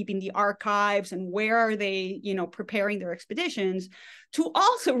where are they keeping the archives and where are they, you know, preparing their expeditions, to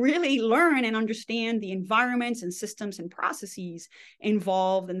also really learn and understand the environments and systems and processes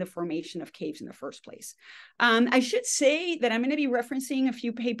involved in the formation of caves in the first place. I should say that I'm going to be referencing a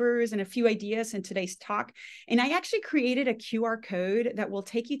few papers and a few ideas in today's talk. And I actually created a QR code that will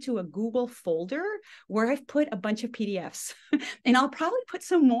take you to a Google folder where I've put a bunch of PDFs. And I'll probably put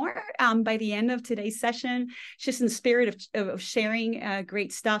some more by the end of today's session, just in the spirit of sharing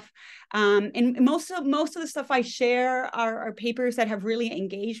great stuff. And most of the stuff I share are papers that have really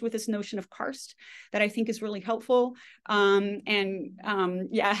engaged with this notion of karst that I think is really helpful.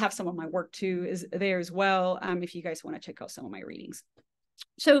 Yeah, I have some of my work too is there as well, if you guys want to check out some of my readings.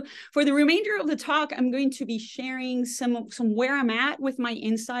 So for the remainder of the talk, I'm going to be sharing some where I'm at with my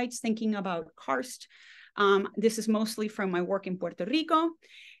insights thinking about karst. This is mostly from my work in Puerto Rico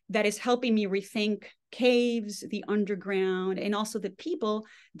that is helping me rethink caves, the underground, and also the people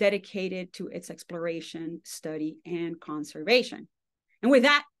dedicated to its exploration, study, and conservation. And with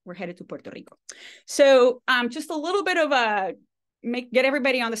that, we're headed to Puerto Rico. So just a little bit of get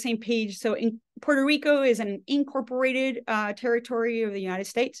everybody on the same page. So Puerto Rico is an incorporated territory of the United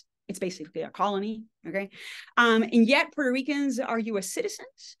States. It's basically a colony, okay? And yet Puerto Ricans are US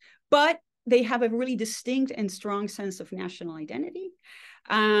citizens, but they have a really distinct and strong sense of national identity.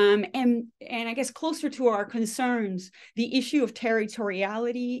 And I guess closer to our concerns, the issue of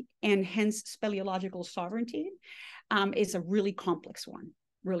territoriality and hence speleological sovereignty is a really complex one.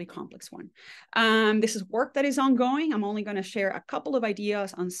 This is work that is ongoing. I'm only going to share a couple of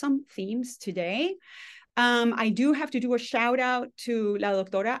ideas on some themes today. I do have to do a shout out to La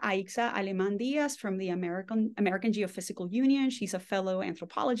Doctora Aixa Alemán Díaz from the American Geophysical Union. She's a fellow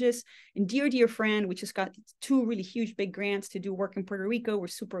anthropologist and dear friend. We just got 2 really huge big grants to do work in Puerto Rico. We're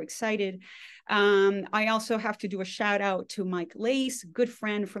super excited. I also have to do a shout out to Mike Lace, good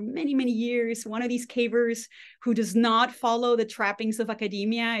friend from many years, one of these cavers who does not follow the trappings of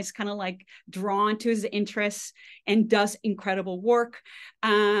academia, is kind of like drawn to his interests and does incredible work.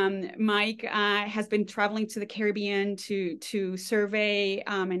 Mike has been traveling to the Caribbean to survey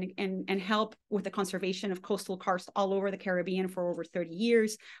and help with the conservation of coastal karst all over the Caribbean for over 30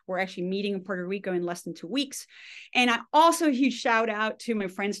 years. We're actually meeting in Puerto Rico in less than 2 weeks. And also a huge shout out to my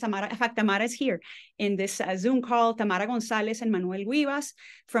friends Tamara. In fact, Tamara is here in this Zoom call, Tamara González and Manuel Vivas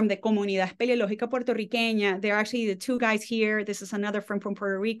from the Comunidad Espeleológica Puertorriqueña. They're actually the 2 guys here. This is another friend from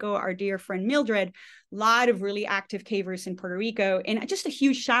Puerto Rico, our dear friend Mildred. A lot of really active cavers in Puerto Rico. And just a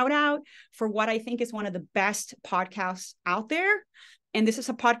huge shout out for what I think is one of the best podcasts out there. And this is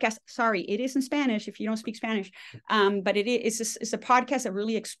a podcast, sorry, it is in Spanish if you don't speak Spanish, but it's a podcast that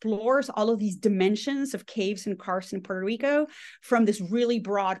really explores all of these dimensions of caves and karst in Puerto Rico from this really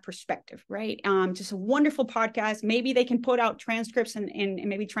broad perspective, right? Just a wonderful podcast. Maybe they can put out transcripts and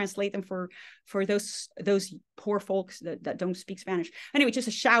maybe translate them for those poor folks that don't speak Spanish. Anyway, just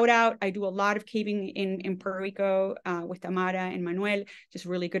a shout out. I do a lot of caving in Puerto Rico with Tamara and Manuel, just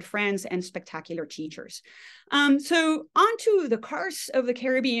really good friends and spectacular teachers. So on to the karst of the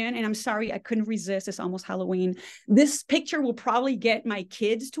Caribbean, and I'm sorry, I couldn't resist. It's almost Halloween. This picture will probably get my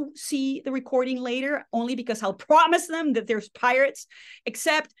kids to see the recording later, only because I'll promise them that there's pirates,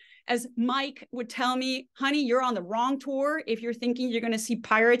 except as Mike would tell me, honey, you're on the wrong tour if you're thinking you're going to see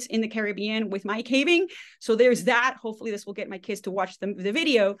pirates in the Caribbean with my caving. So there's that. Hopefully this will get my kids to watch the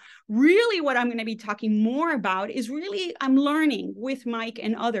video. Really what I'm going to be talking more about is really I'm learning with Mike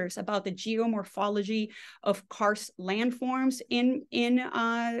and others about the geomorphology of karst landforms in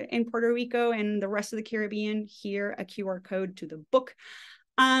Puerto Rico and the rest of the Caribbean. Here, a QR code to the book.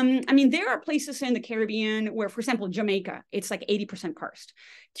 I mean, there are places in the Caribbean where, for example, Jamaica, it's like 80% karst.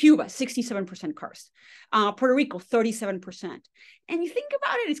 Cuba, 67% karst. Puerto Rico, 37%. And you think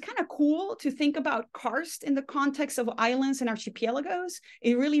about it, it's kind of cool to think about karst in the context of islands and archipelagos.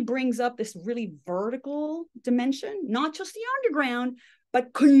 It really brings up this really vertical dimension, not just the underground,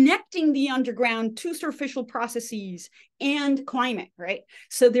 but connecting the underground to superficial processes and climate, right?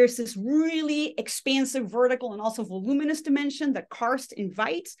 So there's this really expansive vertical and also voluminous dimension that karst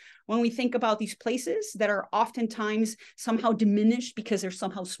invites when we think about these places that are oftentimes somehow diminished because they're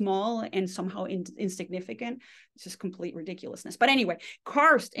somehow small and somehow insignificant. It's just complete ridiculousness. But anyway,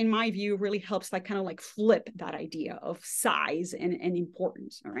 karst, in my view, really helps like kind of like flip that idea of size and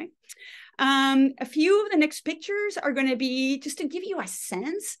importance, all right? A few of the next pictures are going to be just to give you a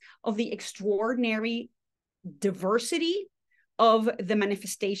sense of the extraordinary diversity of the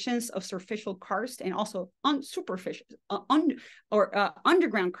manifestations of superficial karst and also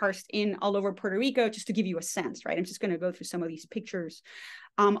underground karst in all over Puerto Rico, just to give you a sense, right? I'm just going to go through some of these pictures.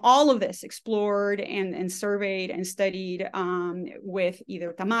 All of this explored and surveyed and studied with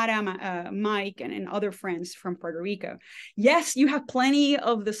either Tamara, Mike, and other friends from Puerto Rico. Yes, you have plenty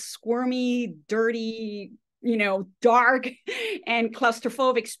of the squirmy, dirty, you know, dark and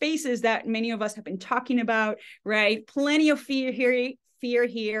claustrophobic spaces that many of us have been talking about, right? Plenty of fear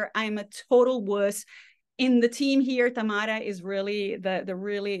here. I'm a total wuss. In the team here, Tamara is really the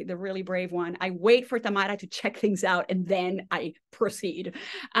really brave one. I wait for Tamara to check things out and then I proceed.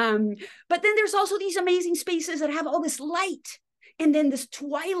 But then there's also these amazing spaces that have all this light and then this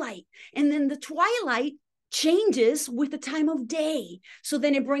twilight, and then the twilight changes with the time of day. So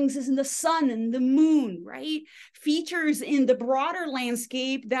then it brings us in the sun and the moon, right? Features in the broader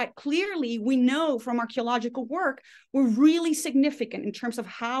landscape that clearly we know from archaeological work were really significant in terms of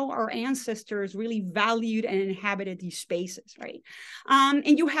how our ancestors really valued and inhabited these spaces, right?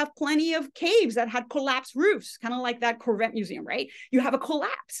 And you have plenty of caves that had collapsed roofs, kind of like that Corvette Museum, right? You have a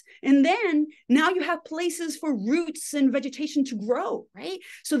collapse. And then now you have places for roots and vegetation to grow, right?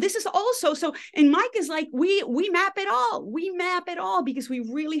 So this is also, and Mike is like, we map it all. We map it all because we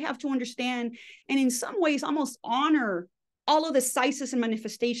really have to understand and in some ways almost honor all of the sizes and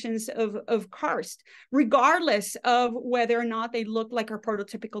manifestations of karst, regardless of whether or not they look like our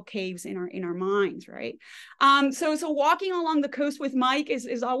prototypical caves in our minds, right? So walking along the coast with Mike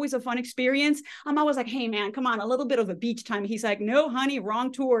is always a fun experience. I'm always like, hey man, come on, a little bit of a beach time. He's like, no, honey,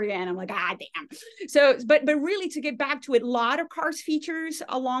 wrong tour again. I'm like, ah, damn. So, but really to get back to it, a lot of karst features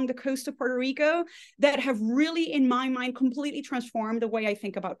along the coast of Puerto Rico that have really, in my mind, completely transformed the way I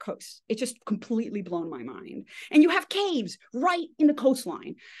think about coasts. It just completely blown my mind. And you have caves right in the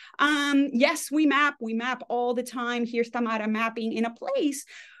coastline. Yes, we map all the time. Here's Tamara mapping in a place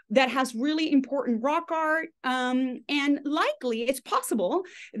that has really important rock art. And likely it's possible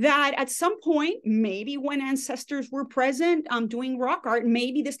that at some point, maybe when ancestors were present doing rock art,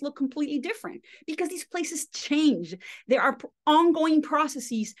 maybe this looked completely different because these places change. There are ongoing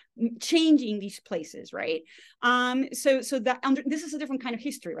processes changing these places, right? So that this is a different kind of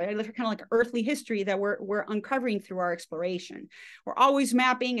history, right? Kind of like earthly history that we're uncovering through our exploration. We're always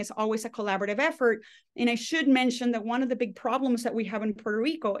mapping. It's always a collaborative effort. And I should mention that one of the big problems that we have in Puerto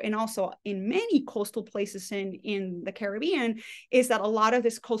Rico and also in many coastal places in the Caribbean is that a lot of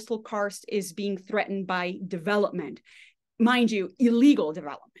this coastal karst is being threatened by development. Mind you, illegal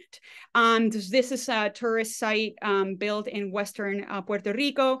development. This is a tourist site built in Western Puerto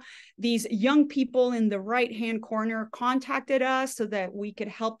Rico. These young people in the right-hand corner contacted us so that we could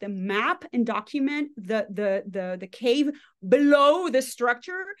help them map and document the cave below the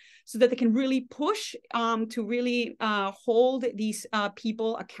structure so that they can really push to really hold these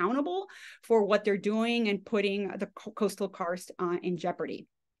people accountable for what they're doing and putting the coastal karst in jeopardy.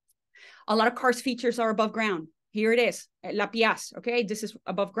 A lot of karst features are above ground. Here it is, La Piaz, okay? This is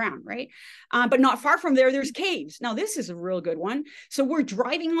above ground, right? But not far from there, there's caves. Now, this is a real good one. So we're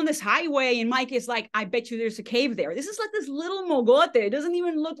driving on this highway and Mike is like, I bet you there's a cave there. This is like this little mogote. It doesn't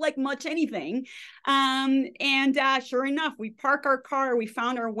even look like much anything. Sure enough, we park our car, we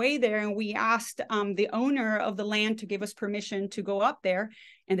found our way there and we asked the owner of the land to give us permission to go up there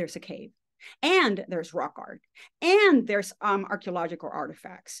and there's a cave. And there's rock art and there's archaeological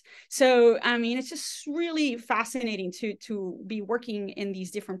artifacts. So, I mean, it's just really fascinating to be working in these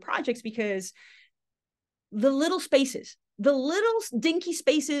different projects because the little spaces, the little dinky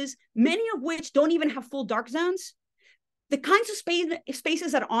spaces, many of which don't even have full dark zones, the kinds of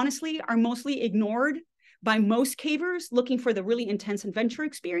spaces that honestly are mostly ignored by most cavers looking for the really intense adventure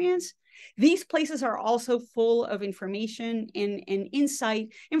experience. These places are also full of information and insight,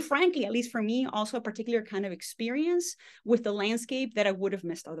 and frankly, at least for me, also a particular kind of experience with the landscape that I would have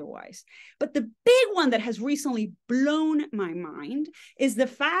missed otherwise. But the big one that has recently blown my mind is the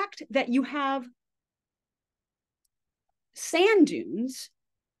fact that you have sand dunes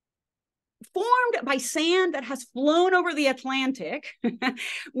formed by sand that has flown over the Atlantic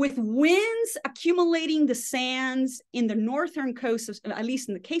with winds accumulating the sands in the northern coast, at least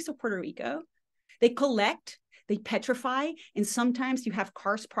in the case of Puerto Rico. They collect, they petrify, and sometimes you have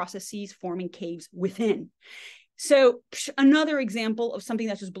karst processes forming caves within. So another example of something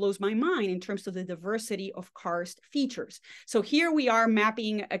that just blows my mind in terms of the diversity of karst features. So here we are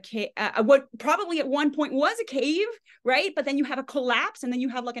mapping a cave, what probably at one point was a cave, right? But then you have a collapse, and then you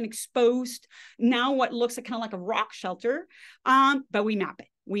have like an exposed, now what looks like kind of like a rock shelter, but we map it.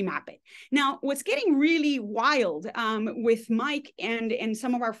 We map it. Now, what's getting really wild with Mike and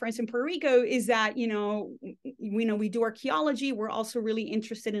some of our friends in Puerto Rico is that, we do archaeology. We're also really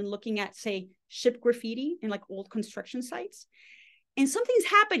interested in looking at, say, ship graffiti in like old construction sites. And something's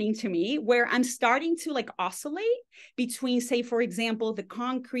happening to me where I'm starting to like oscillate between, say, for example, the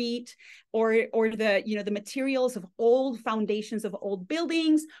concrete or the, the materials of old foundations of old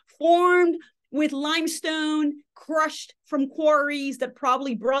buildings formed with limestone crushed from quarries that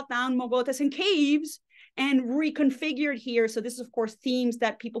probably brought down mogotes and caves and reconfigured here. So this is, of course, themes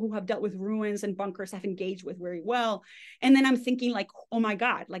that people who have dealt with ruins and bunkers have engaged with very well. And then I'm thinking like, oh my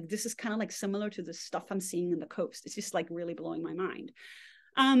God, like this is kind of like similar to the stuff I'm seeing in the coast. It's just like really blowing my mind.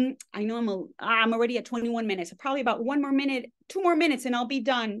 I know I'm already at 21 minutes, probably about 2 more minutes, and I'll be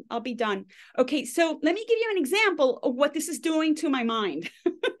done. Okay, so let me give you an example of what this is doing to my mind,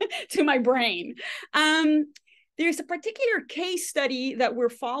 to my brain. There's a particular case study that we're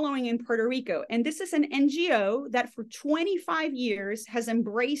following in Puerto Rico, and this is an NGO that for 25 years has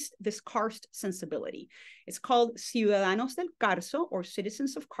embraced this karst sensibility. It's called Ciudadanos del Carso, or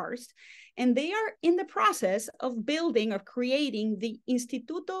Citizens of Karst, and they are in the process of creating the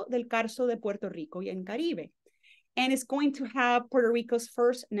Instituto del Carso de Puerto Rico y en Caribe. And it's going to have Puerto Rico's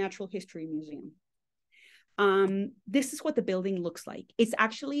first natural history museum. This is what the building looks like. It's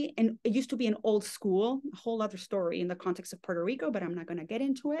actually, it used to be an old school, a whole other story in the context of Puerto Rico, but I'm not going to get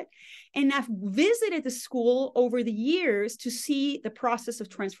into it. And I've visited the school over the years to see the process of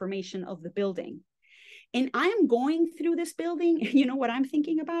transformation of the building. And I'm going through this building, you know what I'm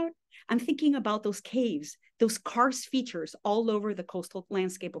thinking about? I'm thinking about those caves, those karst features all over the coastal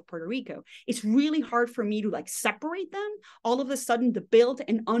landscape of Puerto Rico. It's really hard for me to like separate them. All of a sudden, the built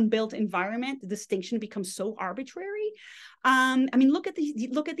and unbuilt environment, the distinction becomes so arbitrary. I mean, look at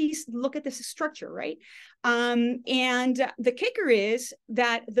this structure, right? And the kicker is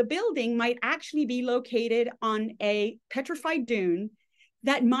that the building might actually be located on a petrified dune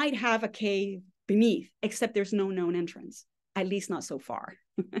that might have a cave beneath, except there's no known entrance, at least not so far.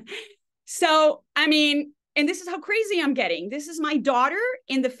 So, I mean, and this is how crazy I'm getting. This is my daughter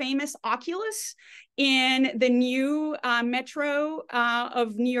in the famous Oculus in the new metro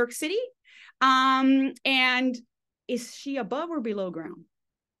of New York City. And is she above or below ground?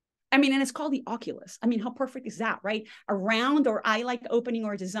 I mean, and it's called the Oculus. I mean, how perfect is that, right? A round or eye-like opening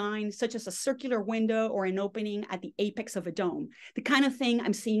or design, such as a circular window or an opening at the apex of a dome, the kind of thing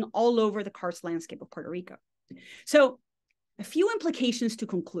I'm seeing all over the karst landscape of Puerto Rico. So a few implications to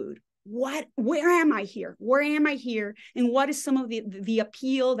conclude. Where am I here? Where am I here? And what is some of the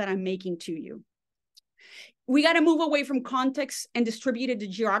appeal that I'm making to you? We got to move away from context and distributed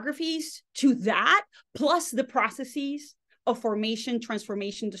geographies to that, plus the processes of formation,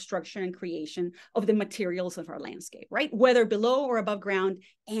 transformation, destruction, and creation of the materials of our landscape, right? Whether below or above ground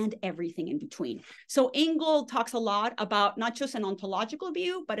and everything in between. So Ingold talks a lot about not just an ontological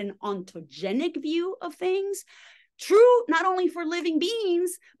view, but an ontogenic view of things. True, not only for living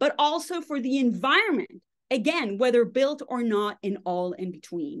beings, but also for the environment. Again, whether built or not, and all in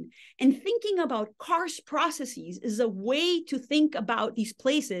between. And thinking about karst processes is a way to think about these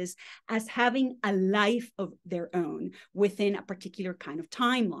places as having a life of their own within a particular kind of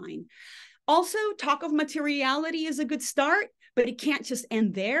timeline. Also, talk of materiality is a good start, but it can't just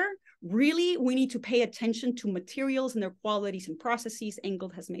end there. Really, we need to pay attention to materials and their qualities and processes.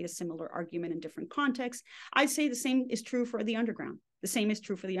 Ingold has made a similar argument in different contexts. I'd say the same is true for the underground. The same is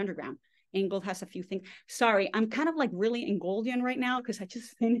true for the underground. Ingold has a few things. Sorry, I'm kind of like really Ingoldian right now because I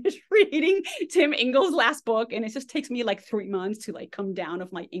just finished reading Tim Ingold's last book, and it just takes me like 3 months to like come down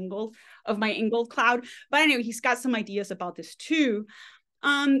of my Ingold cloud. But anyway, he's got some ideas about this too.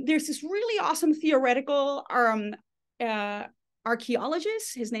 There's this really awesome theoretical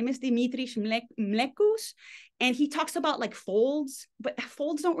archaeologist. His name is Dimitris Mlekus, and he talks about like folds, but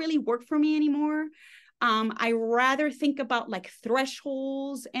folds don't really work for me anymore. I rather think about like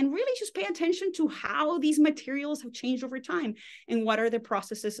thresholds and really just pay attention to how these materials have changed over time and what are the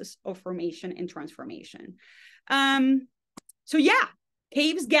processes of formation and transformation. So yeah,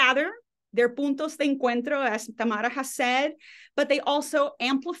 caves gather, they're puntos de encuentro, as Tamara has said, but they also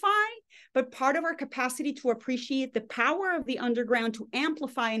amplify. But part of our capacity to appreciate the power of the underground to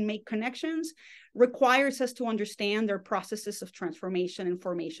amplify and make connections requires us to understand their processes of transformation and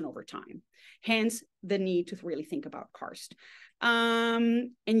formation over time. Hence the need to really think about karst.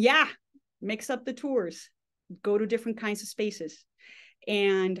 And yeah, mix up the tours, go to different kinds of spaces.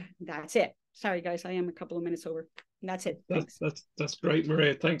 And that's it. Sorry, guys, I am a couple of minutes over. That's it. That's great,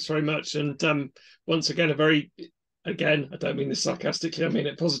 Maria. Thanks very much. And once again, I don't mean this sarcastically, I mean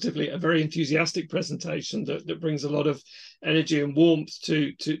it positively, a very enthusiastic presentation that brings a lot of energy and warmth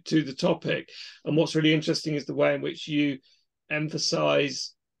to the topic. And what's really interesting is the way in which you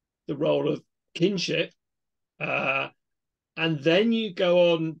emphasize the role of kinship. And then you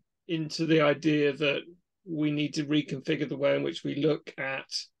go on into the idea that we need to reconfigure the way in which we look at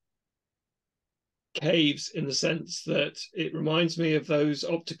caves, in the sense that it reminds me of those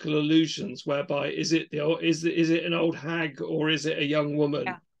optical illusions whereby is it an old hag or is it a young woman?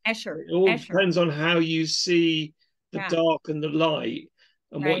 Yeah. Escher. It all depends on how you see the dark and the light.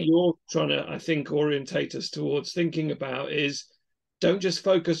 And what you're trying to, I think, orientate us towards thinking about is don't just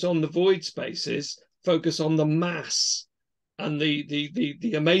focus on the void spaces, focus on the mass and the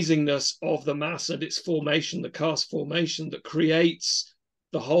amazingness of the mass and its formation, the karst formation that creates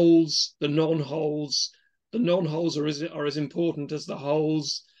the holes, the non-holes. The non-holes are as important as the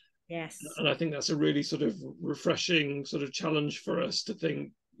holes. Yes. And I think that's a really sort of refreshing sort of challenge for us to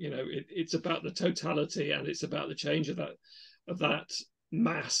think, it's about the totality and it's about the change of that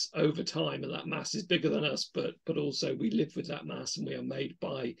mass over time. And that mass is bigger than us, but also we live with that mass and we are made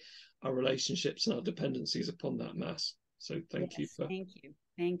by our relationships and our dependencies upon that mass. So thank you for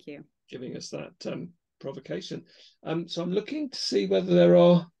giving us that provocation. So I'm looking to see whether there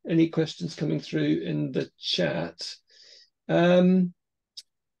are any questions coming through in the chat. I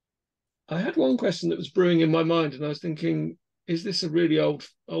had one question that was brewing in my mind, and I was thinking, is this a really old,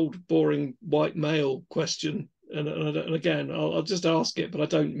 boring white male question? And again, I'll just ask it, but I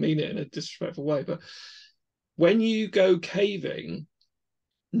don't mean it in a disrespectful way. But when you go caving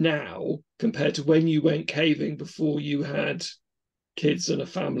now, compared to when you went caving before you had kids and a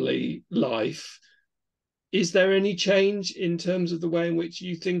family life, is there any change in terms of the way in which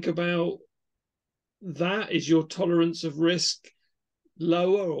you think about that? Is your tolerance of risk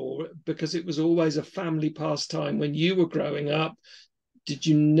lower, or because it was always a family pastime when you were growing up, did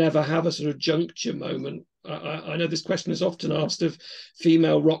you never have a sort of juncture moment? I know this question is often asked of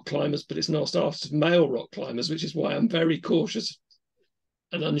female rock climbers, but it's not asked of male rock climbers, which is why I'm very cautious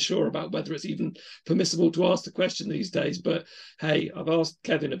and unsure about whether it's even permissible to ask the question these days. But hey, I've asked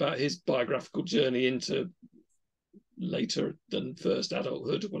Kevin about his biographical journey into later than first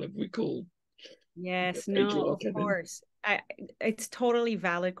adulthood, whatever we call. Yes, no, of course. It's totally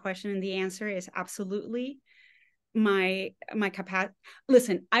valid question, and the answer is absolutely. My capacity.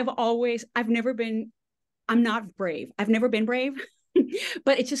 Listen, I'm not brave. I've never been brave,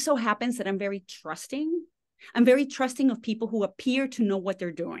 but it just so happens that I'm very trusting. I'm very trusting of people who appear to know what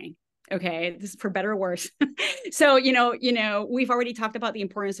they're doing. Okay, this is for better or worse. So, we've already talked about the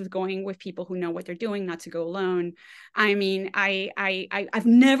importance of going with people who know what they're doing, not to go alone. I mean, I've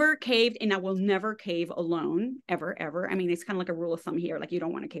never caved, and I will never cave alone, ever. I mean, it's kind of like a rule of thumb here, like you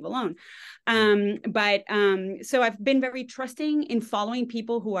don't want to cave alone. So I've been very trusting in following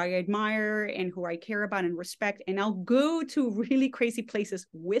people who I admire and who I care about and respect, and I'll go to really crazy places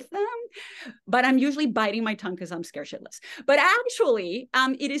with them, but I'm usually biting my tongue because I'm scared shitless. But actually,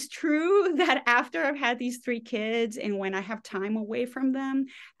 it is true that after I've had these 3 kids and when I have time away from them,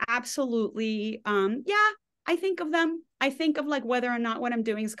 absolutely, I think of them. I think of like whether or not what I'm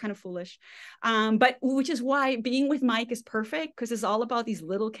doing is kind of foolish. But which is why being with Mike is perfect, because it's all about these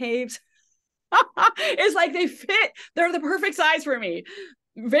little caves. It's like they fit, they're the perfect size for me.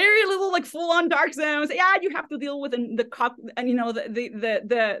 Very little, like full-on dark zones. Yeah, you have to deal with the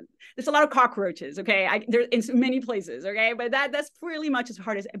there's a lot of cockroaches. Okay, there in many places. Okay, but that's really much as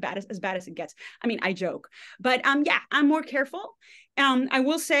bad as it gets. I mean, I joke, but yeah, I'm more careful. I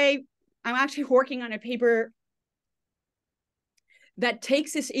will say I'm actually working on a paper that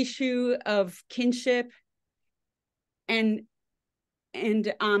takes this issue of kinship and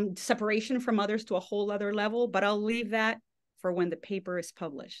separation from others to a whole other level, but I'll leave that for when the paper is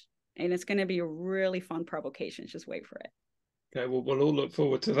published, and it's going to be a really fun provocation. Just wait for it. Okay, well, we'll all look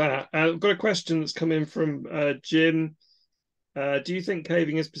forward to that. I've got a question that's come in from Jim. Do you think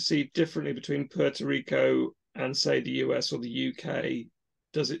caving is perceived differently between Puerto Rico and, say, the US or the UK?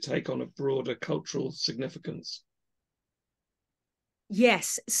 Does it take on a broader cultural significance?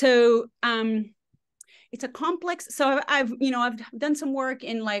 Yes. So it's a complex. So I've done some work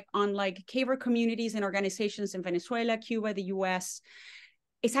in on caver communities and organizations in Venezuela, Cuba, the US.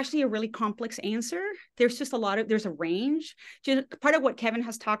 It's actually a really complex answer. There's just there's a range. Just part of what Kevin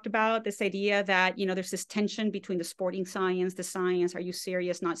has talked about, this idea that, there's this tension between the sporting science, the science, are you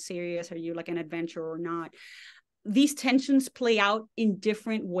serious, not serious? Are you like an adventurer or not? These tensions play out in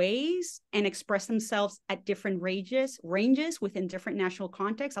different ways and express themselves at different ranges within different national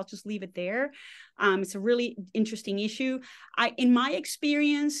contexts. I'll just leave it there. It's a really interesting issue. In my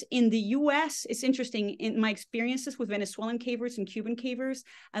experience in the US, it's interesting. In my experiences with Venezuelan cavers and Cuban cavers,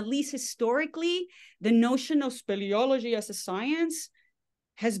 at least historically, the notion of speleology as a science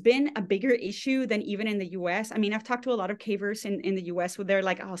has been a bigger issue than even in the US. I mean, I've talked to a lot of cavers in the US where they're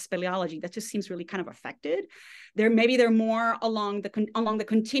like, oh, speleology, that just seems really kind of affected. They're more along the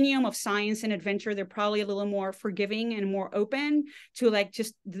continuum of science and adventure. They're probably a little more forgiving and more open to like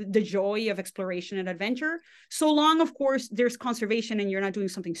just the joy of exploration and adventure. So long, of course, there's conservation and you're not doing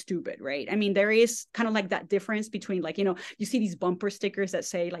something stupid, right? I mean, there is kind of like that difference between like, you see these bumper stickers that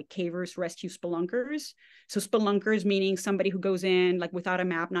say like cavers rescue spelunkers. So spelunkers meaning somebody who goes in like without a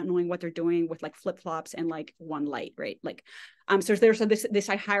map, not knowing what they're doing with like flip-flops and like one light, right? Like, so there's this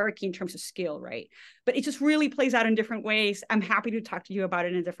hierarchy in terms of skill, right? But it just really plays out in different ways. I'm happy to talk to you about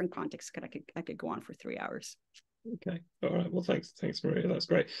it in a different context because I could go on for 3 hours. Okay. All right. Well, thanks, Maria. That's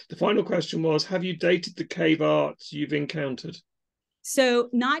great. The final question was, have you dated the cave art you've encountered? So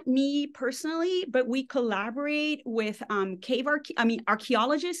not me personally, but we collaborate with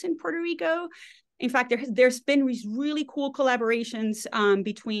archaeologists in Puerto Rico. In fact, there's been these really cool collaborations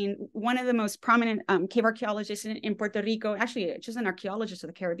between one of the most prominent cave archaeologists in Puerto Rico, actually just an archaeologist of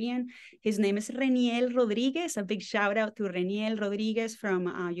the Caribbean. His name is Reniel Rodriguez. A big shout out to Reniel Rodriguez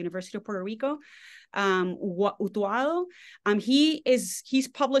from University of Puerto Rico. Utuado. He's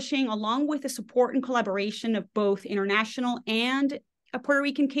publishing, along with the support and collaboration of both international and Puerto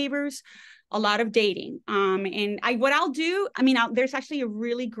Rican cavers, a lot of dating. What I'll do, there's actually a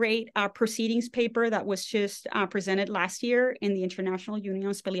really great proceedings paper that was just presented last year in the International Union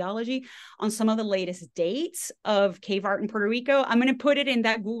of Speleology on some of the latest dates of cave art in Puerto Rico. I'm going to put it in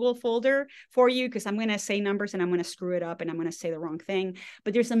that Google folder for you because I'm going to say numbers and I'm going to screw it up and I'm going to say the wrong thing.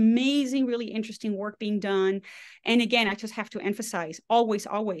 But there's amazing, really interesting work being done. And again, I just have to emphasize, always,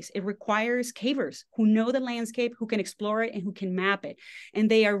 it requires cavers who know the landscape, who can explore it and who can map it.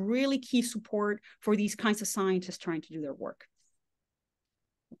 And they are really key support for these kinds of scientists trying to do their work.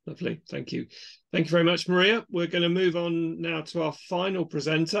 Lovely. Thank you. Thank you very much, Maria. We're going to move on now to our final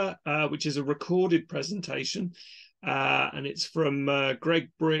presenter, which is a recorded presentation. And it's from Greg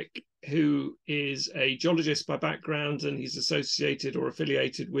Brick, who is a geologist by background, and he's associated or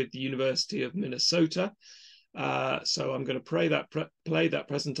affiliated with the University of Minnesota. So I'm going to play that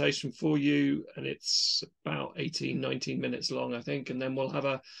presentation for you, and it's about 19 minutes long, I think, and then we'll have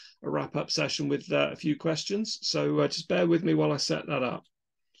a wrap-up session with a few questions. So just bear with me while I set that up.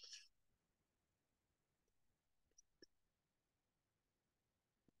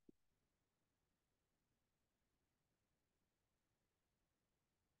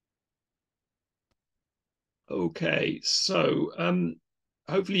 Okay, so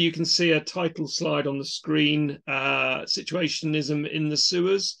hopefully you can see a title slide on the screen, Situationism in the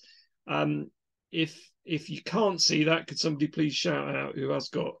Sewers. If you can't see that, could somebody please shout out who has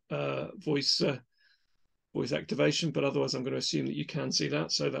got voice activation? But otherwise, I'm going to assume that you can see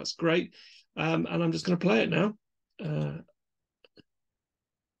that, so that's great. And I'm just going to play it now.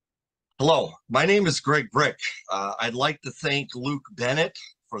 Hello, my name is Greg Brick. I'd like to thank Luke Bennett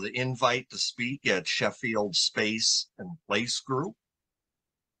for the invite to speak at Sheffield Space and Place Group.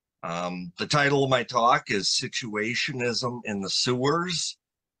 The title of my talk is Situationism in the Sewers,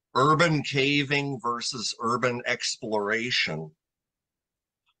 Urban Caving versus Urban Exploration.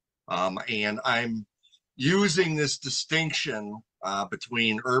 And I'm using this distinction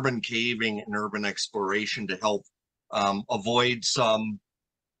between urban caving and urban exploration to help avoid some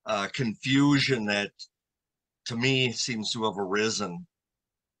confusion that to me seems to have arisen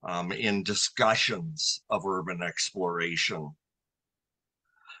in discussions of urban exploration.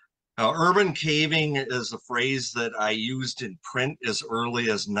 Now, urban caving is a phrase that I used in print as early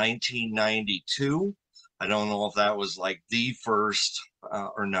as 1992. I don't know if that was like the first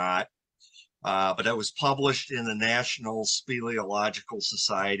or not, but it was published in the National Speleological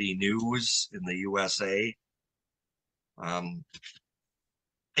Society News in the USA.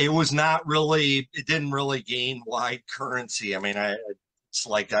 It was not really, it didn't really gain wide currency. I mean, it's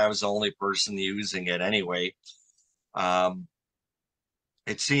like I was the only person using it anyway.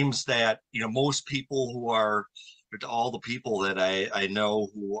 It seems that, most people who are, all the people that I know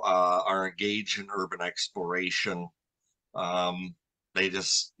who are engaged in urban exploration, they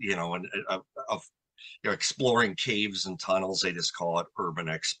just, exploring caves and tunnels, they just call it urban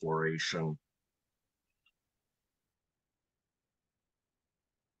exploration.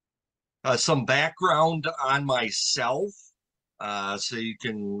 Some background on myself, so you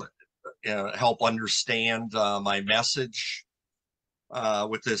can help understand my message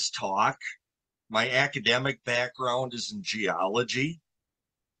with this talk. My academic background is in geology.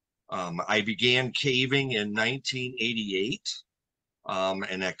 I began caving in 1988,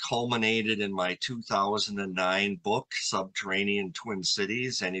 and that culminated in my 2009 book, Subterranean Twin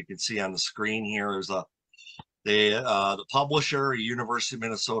Cities. And you can see on the screen here is the publisher, University of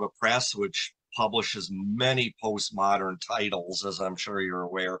Minnesota Press, which publishes many postmodern titles, as I'm sure you're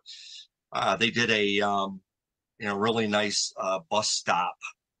aware. They did a really nice bus stop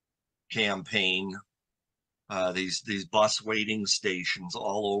campaign. These bus waiting stations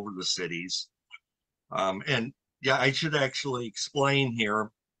all over the cities. And yeah, I should actually explain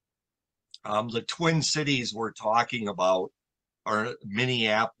here. The Twin Cities we're talking about are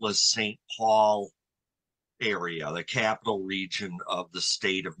Minneapolis, St. Paul area, the capital region of the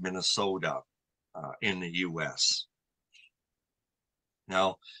state of Minnesota in the US.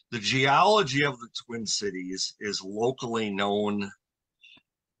 Now, the geology of the Twin Cities is locally known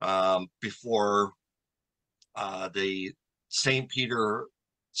before the St. Peter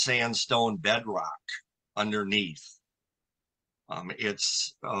sandstone bedrock underneath.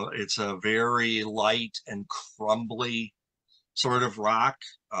 It's a very light and crumbly sort of rock.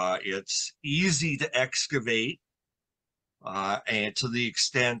 It's easy to excavate, and to the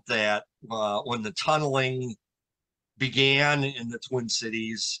extent that when the tunneling began in the Twin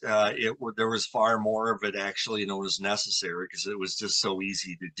Cities, there was far more of it actually known as necessary because it was just so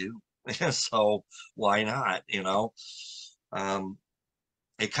easy to do. So why not? It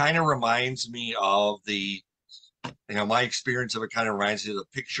kind of reminds me of my experience of it kind of reminds me of the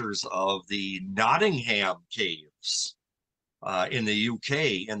pictures of the Nottingham caves in the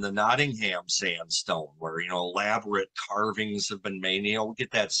UK, in the Nottingham sandstone, where elaborate carvings have been made. We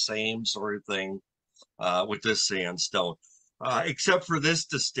get that same sort of thing with this sandstone, except for this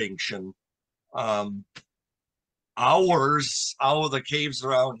distinction. The caves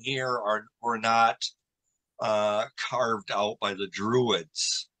around here were not carved out by the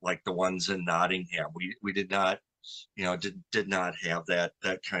Druids like the ones in Nottingham. We did not, did not have that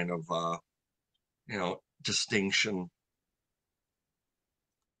kind of distinction.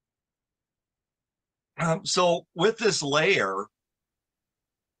 So with this layer,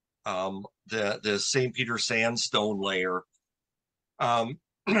 the St. Peter sandstone layer,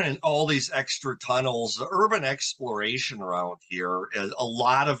 and all these extra tunnels, the urban exploration around here, a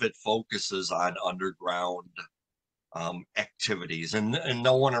lot of it focuses on underground activities, and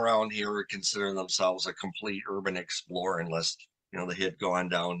no one around here would consider themselves a complete urban explorer unless they had gone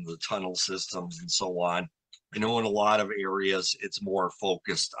down the tunnel systems and so on. I know in a lot of areas it's more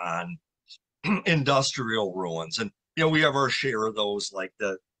focused on industrial ruins, and we have our share of those, like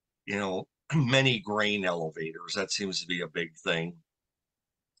the many grain elevators. That seems to be a big thing.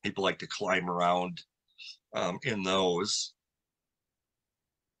 People like to climb around in those.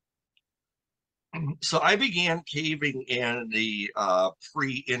 So I began caving in the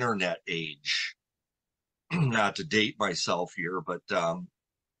pre-internet age. Not to date myself here, but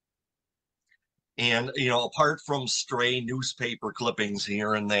and apart from stray newspaper clippings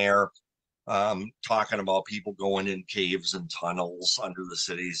here and there, talking about people going in caves and tunnels under the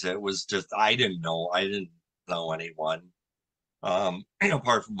cities, it was just I didn't know anyone.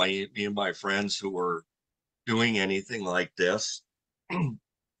 Apart from me and my friends who were doing anything like this.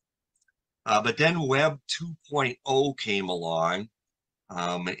 But then Web 2.0 came along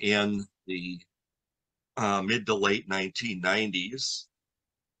in the mid to late 1990s,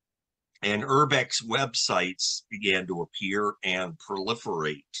 and urbex websites began to appear and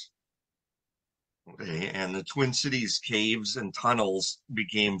proliferate. Okay, and the Twin Cities caves and tunnels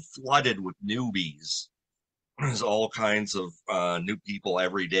became flooded with newbies. There's all kinds of new people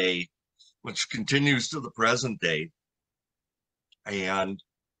every day, which continues to the present day. And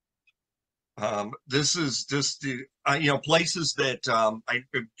this is just the places that I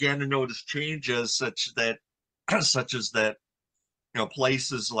began to notice changes, such as that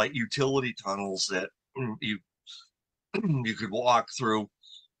places like utility tunnels that you could walk through.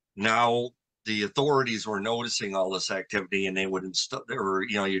 Now the authorities were noticing all this activity, and they would or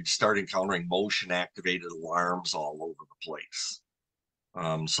you'd start encountering motion activated alarms all over the place.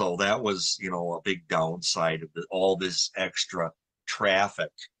 So that was a big downside of all this extra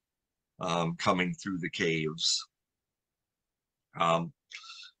traffic coming through the caves. I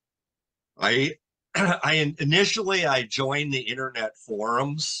initially joined the internet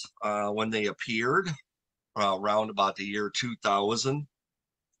forums when they appeared around about the year 2000,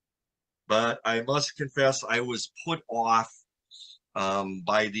 but I must confess I was put off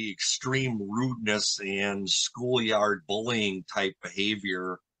by the extreme rudeness and schoolyard bullying type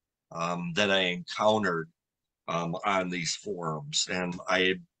behavior that I encountered on these forums, and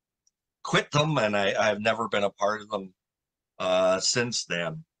I quit them, and I've never been a part of them since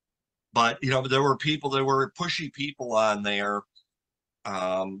then. But there were pushy people on there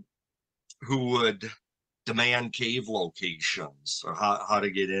who would demand cave locations or how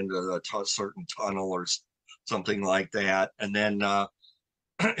to get into a certain tunnel or something like that. And then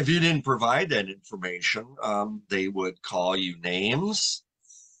if you didn't provide that information, they would call you names,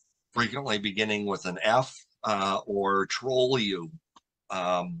 frequently beginning with an F, or troll you,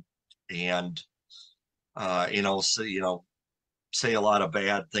 and say a lot of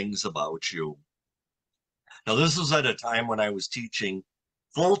bad things about you. Now, this was at a time when I was teaching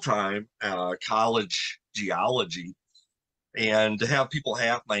full-time college geology, and to have people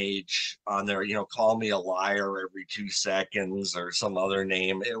half my age on there, call me a liar every 2 seconds or some other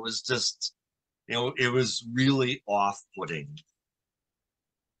name, it was just, it was really off-putting.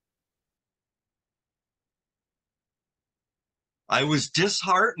 I was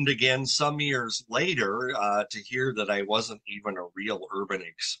disheartened again some years later to hear that I wasn't even a real urban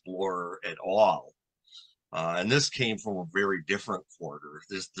explorer at all. And this came from a very different quarter,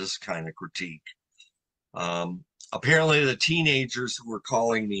 this kind of critique. Apparently the teenagers who were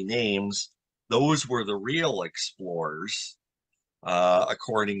calling me names, those were the real explorers,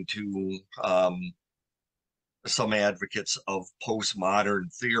 according to some advocates of postmodern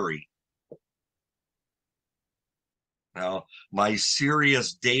theory. Now, my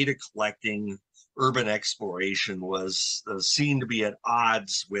serious data collecting urban exploration was seen to be at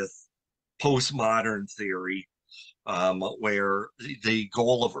odds with postmodern theory, where the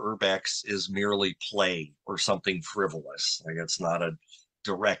goal of urbex is merely play or something frivolous. Like, it's not a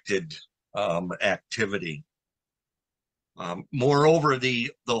directed activity. Moreover,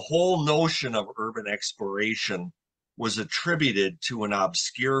 the whole notion of urban exploration was attributed to an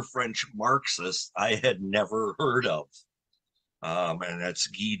obscure French Marxist I had never heard of, and that's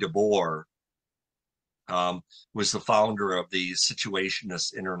Guy Debord. Was the founder of the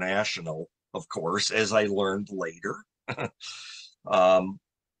Situationist International, of course, as I learned later.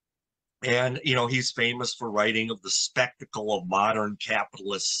 And he's famous for writing of the spectacle of modern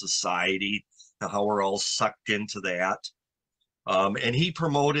capitalist society, how we're all sucked into that. And he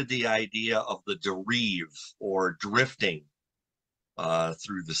promoted the idea of the derive, or drifting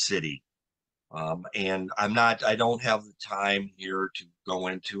through the city. And I don't have the time here to go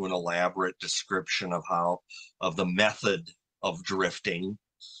into an elaborate description of the method of drifting.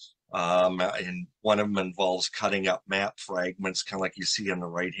 And one of them involves cutting up map fragments, kind of like you see on the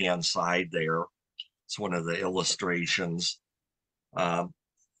right-hand side there. It's one of the illustrations. First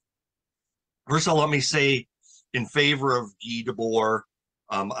of all, let me say, in favor of Guy Debord,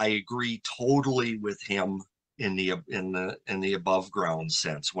 I agree totally with him in the above ground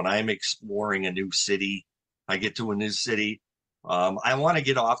sense. When I'm exploring a new city, I get to a new city, I want to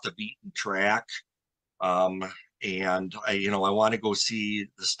get off the beaten track, and I want to go see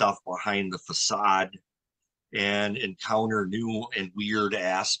the stuff behind the facade and encounter new and weird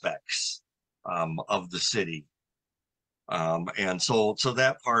aspects of the city. And so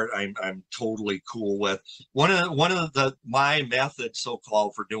that part I'm totally cool with. One of my methods,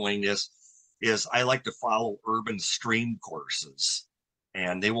 so-called, for doing this is I like to follow urban stream courses,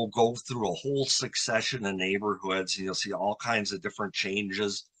 and they will go through a whole succession of neighborhoods, and you'll see all kinds of different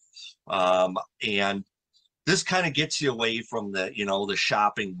changes. And this kind of gets you away from the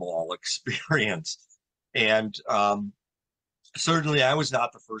shopping mall experience. And certainly I was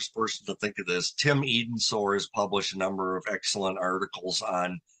not the first person to think of this. Tim Edensor has published a number of excellent articles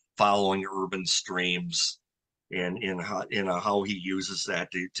on following urban streams and in how he uses that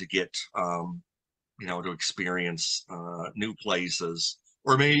to get to experience new places,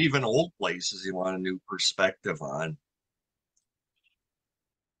 or maybe even old places you want a new perspective on.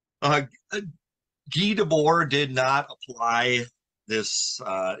 Guy Debord did not apply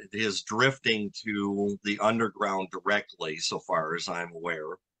his drifting to the underground directly, so far as I'm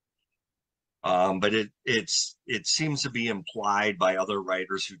aware. But it seems to be implied by other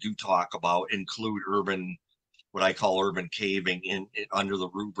writers who do talk about include urban, what I call urban caving in under the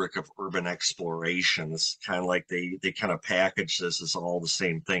rubric of urban exploration. It's kind of like they kind of package this as all the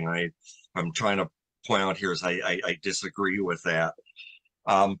same thing. I'm trying to point out here is I disagree with that.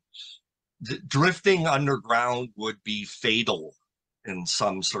 Drifting underground would be fatal in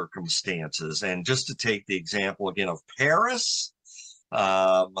some circumstances. And just to take the example again of Paris,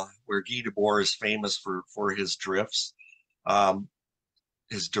 where Guy Debord is famous for his drifts,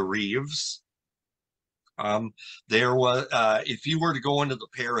 his derives. There was, if you were to go into the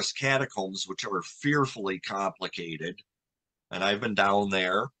Paris catacombs, which are fearfully complicated, and I've been down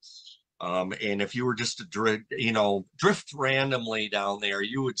there, and if you were just to drift randomly down there,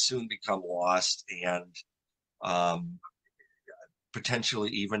 you would soon become lost and potentially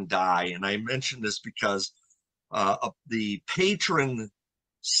even die. And I mention this because the patron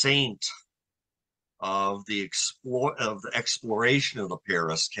saint of the exploration of the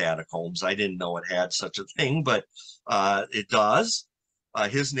Paris catacombs, I didn't know it had such a thing, but it does.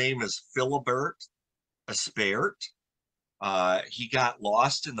 His name is Philibert Espert. He got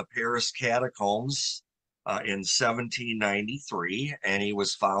lost in the Paris catacombs in 1793, and he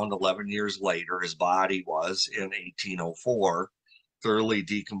was found 11 years later. His body was in 1804, thoroughly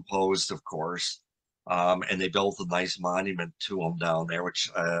decomposed, of course. And they built a nice monument to him down there,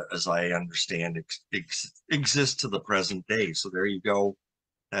 which, as I understand, exists to the present day. So there you go.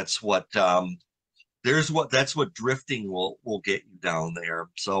 That's what that's what drifting will get you down there.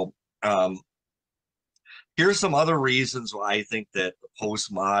 So here's some other reasons why I think that the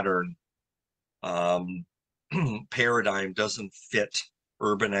postmodern paradigm doesn't fit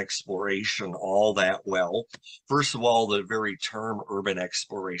urban exploration all that well. First of all, the very term urban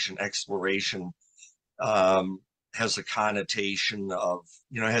exploration has a connotation of,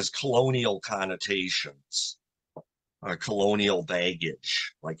 has colonial connotations, colonial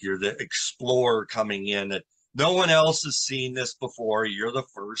baggage. Like you're the explorer coming in, and no one else has seen this before. You're the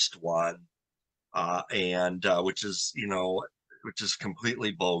first one, and which is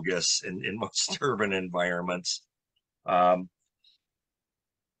completely bogus in most urban environments.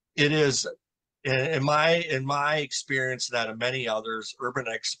 It is. In my experience, that of many others, urban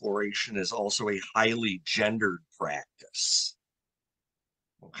exploration is also a highly gendered practice.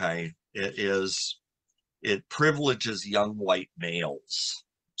 Okay, it privileges young white males.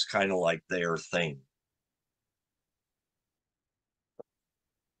 It's kind of like their thing.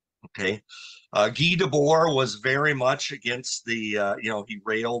 Okay, Guy Debord was very much against the, he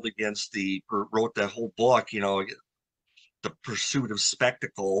railed against wrote that whole book, The Pursuit of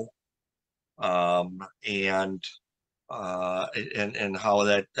Spectacle. And how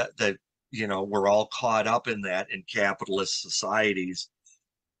that we're all caught up in that in capitalist societies,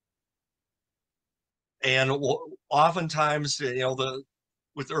 and oftentimes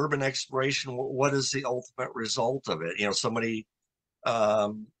with urban exploration, what is the ultimate result of it? Somebody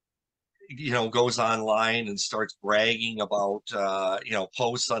goes online and starts bragging about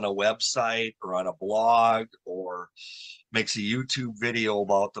posts on a website or on a blog, or makes a YouTube video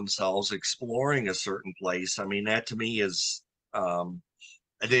about themselves exploring a certain place. I mean, that to me is,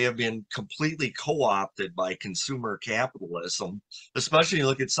 they have been completely co-opted by consumer capitalism. Especially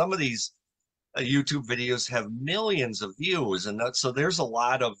look at some of these YouTube videos have millions of views, and so there's a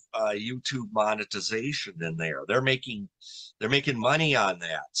lot of YouTube monetization in there. They're making money on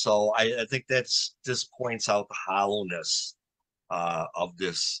that. So I think this points out the hollowness of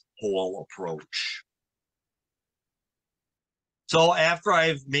this whole approach. So after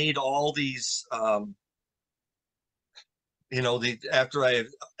I've made all these, after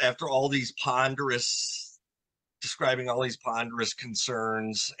all these describing all these ponderous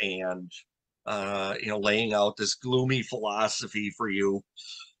concerns and, laying out this gloomy philosophy for you,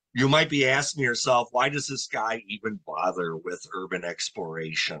 you might be asking yourself, why does this guy even bother with urban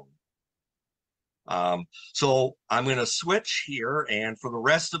exploration? So I'm going to switch here, and for the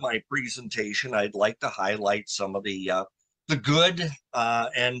rest of my presentation, I'd like to highlight some of the good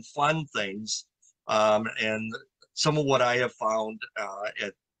and fun things, and some of what I have found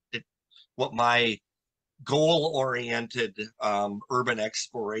what my goal-oriented urban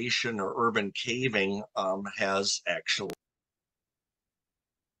exploration or urban caving has actually.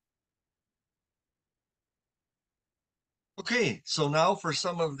 Okay, so now for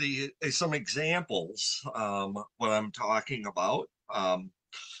some examples, what I'm talking about.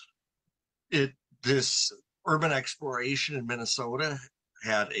 This urban exploration in Minnesota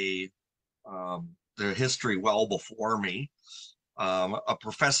had their history well before me. A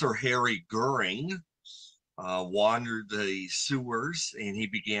Professor Harry Goering wandered the sewers, and he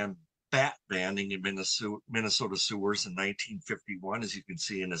began banning in Minnesota sewers in 1951, as you can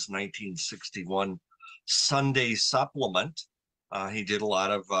see in his 1961 Sunday supplement. He did a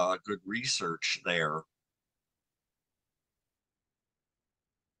lot of good research there.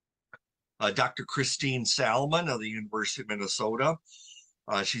 Dr. Christine Salmon of the University of Minnesota.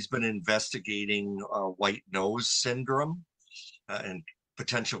 She's been investigating white nose syndrome and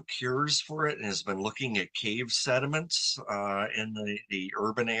potential cures for it, and has been looking at cave sediments in the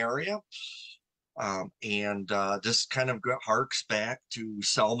urban area. This kind of harks back to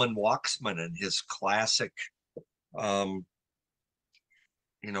Selman Waksman and his classic,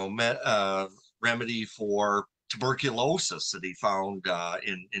 remedy for tuberculosis that he found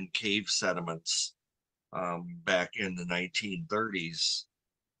in cave sediments back in the 1930s.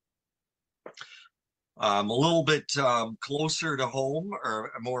 A little bit closer to home,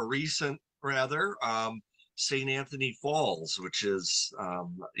 or more recent rather, St. Anthony Falls, which is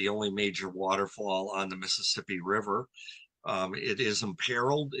the only major waterfall on the Mississippi River. It is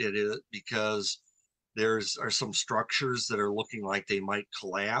imperiled. It is because are some structures that are looking like they might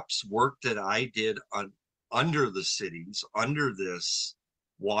collapse. Work that I did under the cities, under this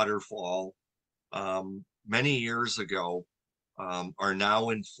waterfall many years ago, are now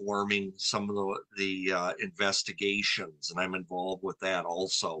informing some of the investigations, and I'm involved with that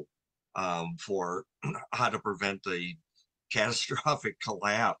also, for how to prevent the catastrophic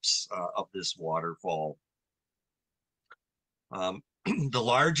collapse of this waterfall. The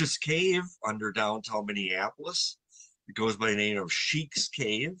largest cave under downtown Minneapolis, it goes by the name of Sheik's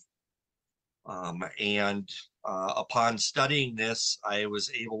Cave. Upon studying this, I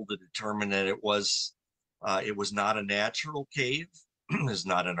was able to determine that it was not a natural cave, is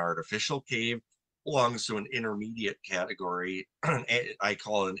not an artificial cave, belongs to an intermediate category. I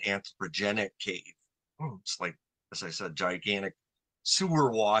call it an anthropogenic cave. It's like, as I said, gigantic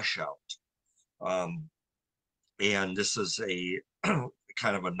sewer washout. And this is a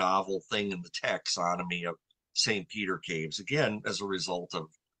kind of a novel thing in the taxonomy of St. Peter caves, again, as a result of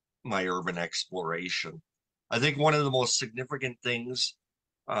my urban exploration. I think one of the most significant things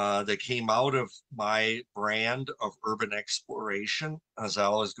that came out of my brand of urban exploration, as I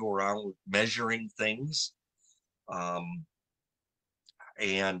always go around with measuring things. I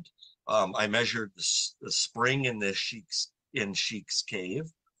measured the spring in Sheik's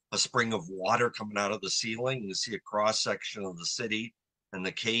Cave, a spring of water coming out of the ceiling. You see a cross section of the city and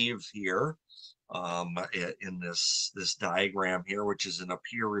the cave here in this diagram here, which is in a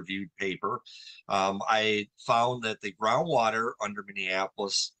peer-reviewed paper. I found that the groundwater under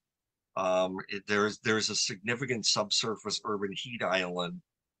Minneapolis, there's a significant subsurface urban heat island,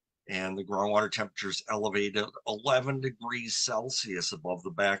 and the groundwater temperature is elevated 11 degrees Celsius above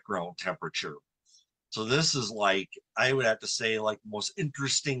the background temperature. So this is, like, I would have to say, like, the most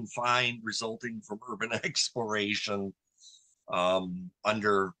interesting find resulting from urban exploration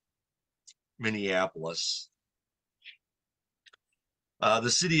under Minneapolis. The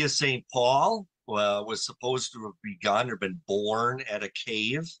city of St. Paul was supposed to have begun or been born at a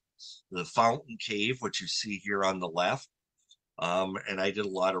cave, the Fountain Cave, which you see here on the left. And I did a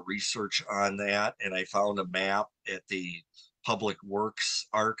lot of research on that, and I found a map at the Public Works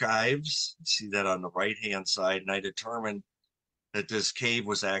Archives. You see that on the right-hand side, and I determined that this cave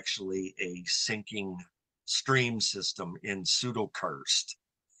was actually a sinking stream system in pseudokarst.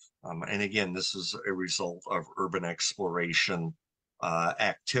 And again, this is a result of urban exploration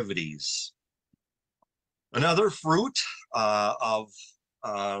activities. Another fruit of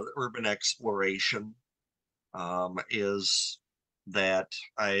urban exploration is that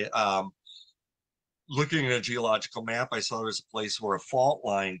looking at a geological map, I saw there was a place where a fault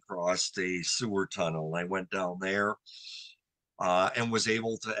line crossed a sewer tunnel. I went down there and was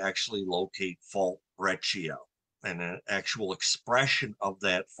able to actually locate fault breccia and an actual expression of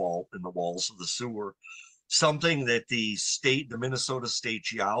that fault in the walls of the sewer. Something that the Minnesota state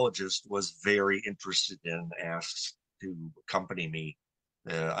geologist was very interested in, asked to accompany me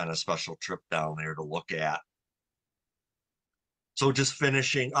on a special trip down there to look at. So just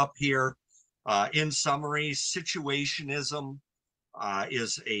finishing up here, in summary, situationism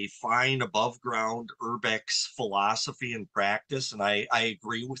is a fine above ground urbex philosophy and practice, and I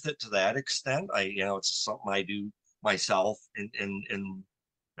agree with it to that extent. It's something I do myself in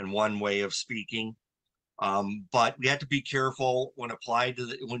one way of speaking. But we have to be careful when applied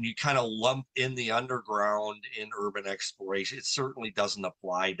to when you kind of lump in the underground in urban exploration. It certainly doesn't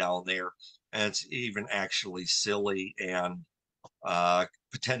apply down there, and it's even actually silly and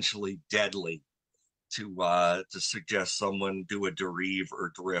potentially deadly to suggest someone do a derive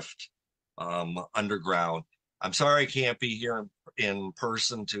or drift underground. I'm sorry I can't be here in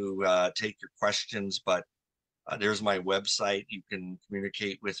person to take your questions, but there's my website. You can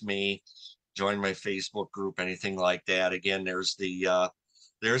communicate with me, join my Facebook group, anything like that. Again, there's the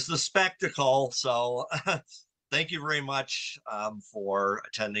spectacle. So thank you very much for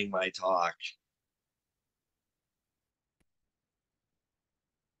attending my talk.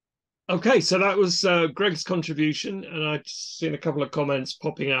 Okay, so that was Greg's contribution, and I've seen a couple of comments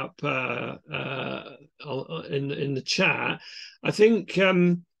popping up in the chat. I think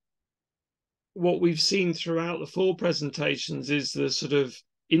what we've seen throughout the 4 presentations is the sort of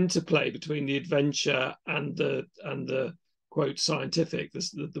interplay between the adventure and the quote scientific,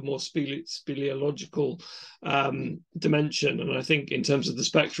 the more speleological dimension. And I think in terms of the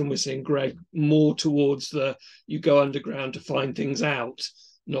spectrum, we're seeing Greg more towards the you go underground to find things out,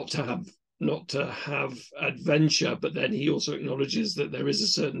 not to have adventure, but then he also acknowledges that there is a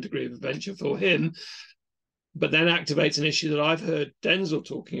certain degree of adventure for him, but then activates an issue that I've heard Denzil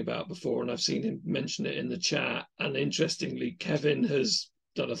talking about before, and I've seen him mention it in the chat. And interestingly, Kevin has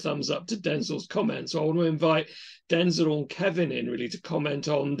done a thumbs up to Denzil's comment. So I want to invite Denzil and Kevin in really to comment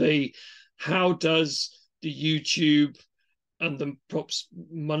on how does the YouTube and the props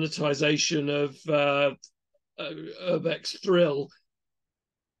monetization of Urbex Thrill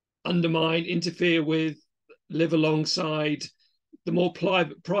interfere with, live alongside the more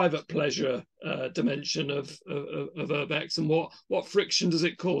private pleasure dimension of Urbex, and what friction does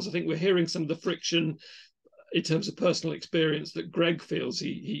it cause? I think we're hearing some of the friction in terms of personal experience that Greg feels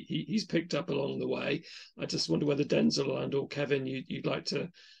he's picked up along the way. I just wonder whether Denzil and or Kevin you'd like to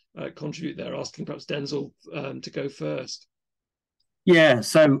contribute there, asking perhaps Denzil to go first. Yeah,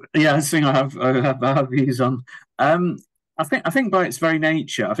 so yeah, this thing I have views on. I think by its very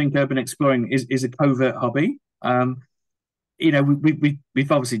nature, I think urban exploring is a covert hobby. You know,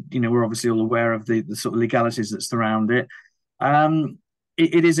 we've obviously, you know, we're obviously all aware of the sort of legalities that surround it.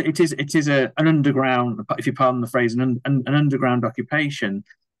 It is an underground, if you pardon the phrase, an underground occupation.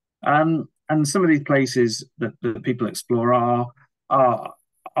 And some of these places that people explore are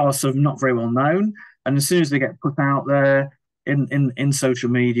sort of not very well known. And as soon as they get put out there in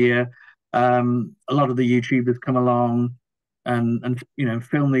social media, a lot of the YouTubers come along and you know,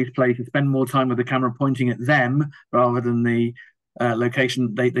 film these places, spend more time with the camera pointing at them rather than the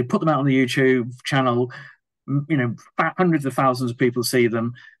location. They put them out on the YouTube channel. You know, hundreds of thousands of people see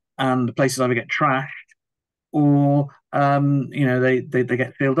them, and the places either get trashed or you know, they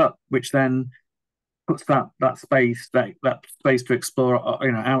get filled up, which then puts that space to explore,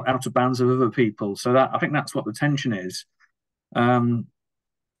 you know, out of bounds of other people. So that, I think that's what the tension is.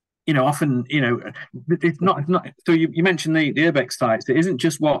 You know, often, you know, it's not. So you mentioned the Urbex sites. It isn't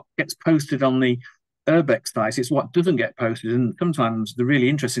just what gets posted on the Urbex sites; it's what doesn't get posted. And sometimes the really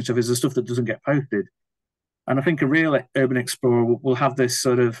interesting stuff is the stuff that doesn't get posted. And I think a real urban explorer will have this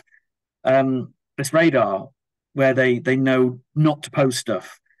sort of this radar where they know not to post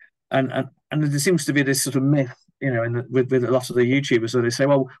stuff, and there seems to be this sort of myth, you know, with a lot of the YouTubers, so they say,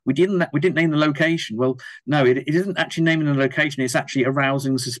 well, we didn't name the location. Well, no, it isn't actually naming the location. It's actually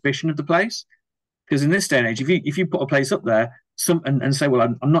arousing suspicion of the place, because in this day and age, if you put a place up there, and say,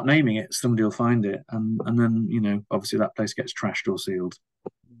 well, I'm not naming it, somebody will find it, and then, you know, obviously that place gets trashed or sealed.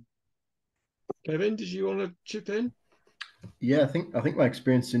 Kevin, did you want to chip in? Yeah, I think my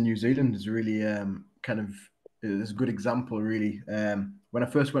experience in New Zealand is really is a good example, really. When I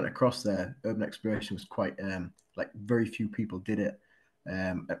first went across there, urban exploration was quite like very few people did it,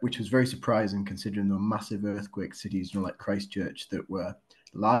 which was very surprising considering there were massive earthquake cities, you know, like Christchurch, that were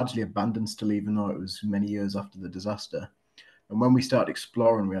largely abandoned still, even though it was many years after the disaster. And when we started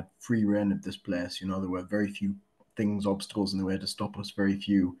exploring, we had free reign of this place. You know, there were very few obstacles in the way to stop us, very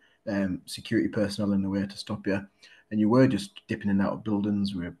few security personnel in the way to stop you. And you were just dipping in and out of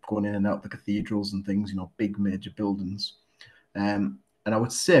buildings. We were going in and out of the cathedrals and things, you know, big major buildings. And I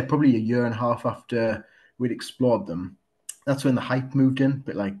would say probably a year and a half after we'd explored them, that's when the hype moved in.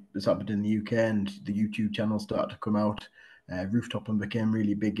 But like this happened in the UK, and the YouTube channels started to come out. Rooftoping became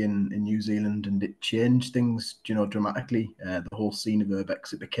really big in New Zealand, and it changed things, you know, dramatically. The whole scene of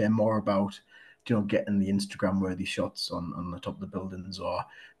Urbex, it became more about, you know, getting the Instagram-worthy shots on the top of the buildings, or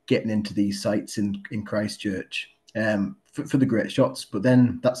getting into these sites in Christchurch for the great shots. But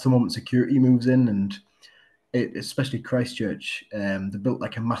then that's the moment security moves in, and especially Christchurch, they built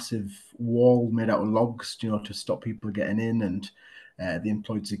like a massive wall made out of logs, you know, to stop people getting in, and they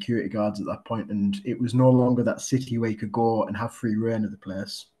employed security guards at that point, and it was no longer that city where you could go and have free reign of the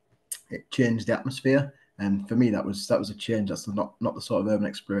place. It changed the atmosphere, and for me, that was a change. That's not the sort of urban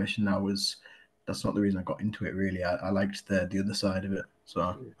exploration that's not the reason I got into it, really. I liked the other side of it,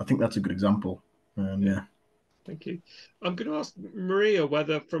 so I think that's a good example. Yeah. Thank you. I'm going to ask Maria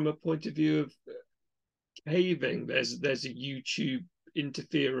whether, from a point of view of caving, there's a YouTube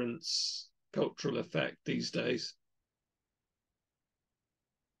interference cultural effect these days.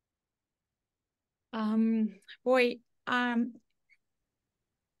 Boy,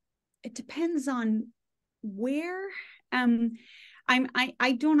 it depends on where.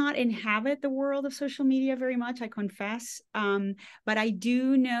 I do not inhabit the world of social media very much, I confess. But I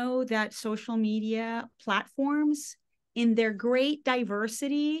do know that social media platforms, in their great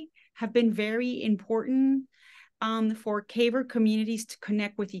diversity, have been very important for caver communities to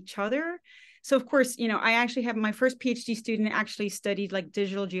connect with each other. So of course, I actually have my first PhD student actually studied like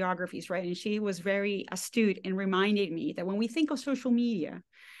digital geographies, right? And she was very astute in reminding me that when we think of social media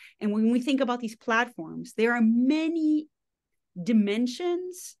and when we think about these platforms, there are many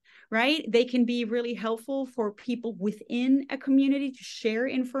dimensions, right? They can be really helpful for people within a community to share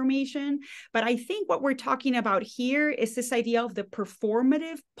information. But I think what we're talking about here is this idea of the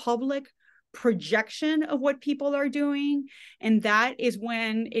performative public projection of what people are doing, and that is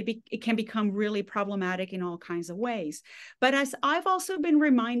when it can become really problematic in all kinds of ways. But as I've also been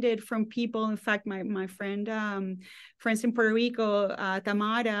reminded from people, in fact, my friends in Puerto Rico,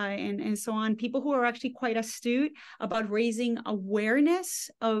 Tamara and so on, people who are actually quite astute about raising awareness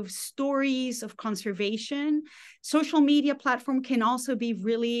of stories of conservation. Social media platform can also be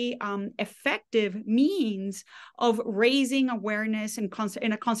really effective means of raising awareness and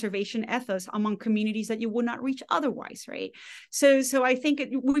in a conservation ethos among communities that you would not reach otherwise, right? So I think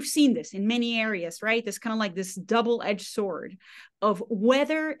we've seen this in many areas, right? This kind of like this double-edged sword of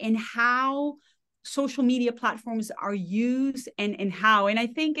whether and how social media platforms are used and how. And I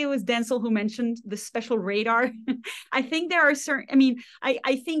think it was Denzil who mentioned the special radar. I think there are certain,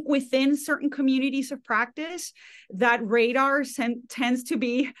 I think within certain communities of practice, that radar tends to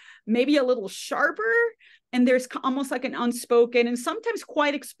be maybe a little sharper. And there's almost like an unspoken and sometimes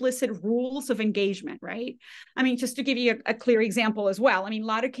quite explicit rules of engagement, right? Just to give you a clear example as well.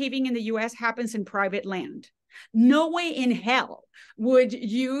 Ladder caving in the US happens in private land. No way in hell would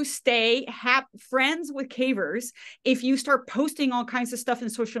you stay friends with cavers if you start posting all kinds of stuff in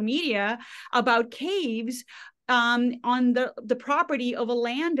social media about caves on the property of a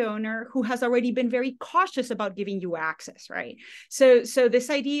landowner who has already been very cautious about giving you access, right? So this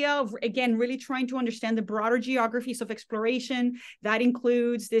idea of, again, really trying to understand the broader geographies of exploration, that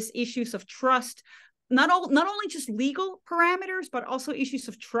includes these issues of trust, not only just legal parameters, but also issues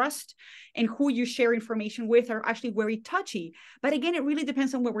of trust and who you share information with are actually very touchy. But again, it really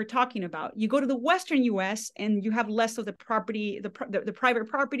depends on what we're talking about. You go to the Western US and you have less of the property, the private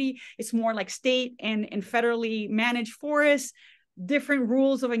property. It's more like state and federally managed forests. Different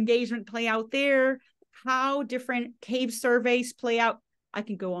rules of engagement play out there. How different cave surveys play out. I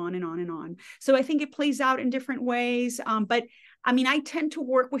can go on and on and on. So I think it plays out in different ways. But I tend to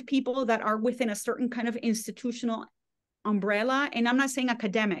work with people that are within a certain kind of institutional umbrella. And I'm not saying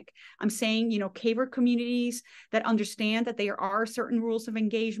academic. I'm saying, caver communities that understand that there are certain rules of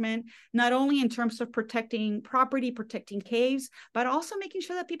engagement, not only in terms of protecting property, protecting caves, but also making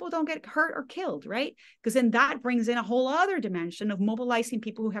sure that people don't get hurt or killed, right? Because then that brings in a whole other dimension of mobilizing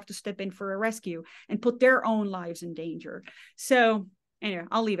people who have to step in for a rescue and put their own lives in danger. So anyway,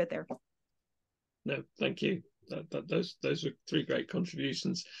 I'll leave it there. No, thank you. Those are three great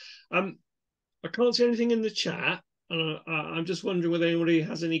contributions. I can't see anything in the chat. I'm just wondering whether anybody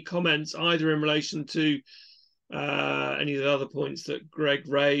has any comments either in relation to any of the other points that Greg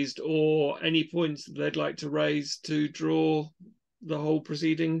raised, or any points that they'd like to raise to draw the whole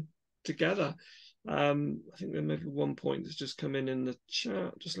proceeding together. I think there may be one point that's just come in the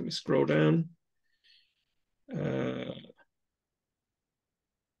chat. Just let me scroll down.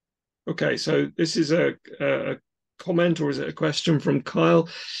 Okay, so this is a comment, or is it a question from Kyle?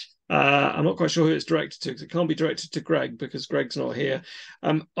 I'm not quite sure who it's directed to, because it can't be directed to Greg because Greg's not here.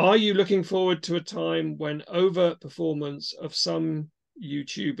 Are you looking forward to a time when over-performance of some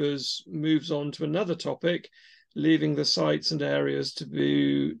YouTubers moves on to another topic, leaving the sites and areas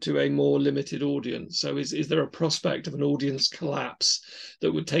to a more limited audience? So is there a prospect of an audience collapse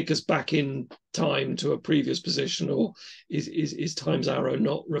that would take us back in time to a previous position, or is time's arrow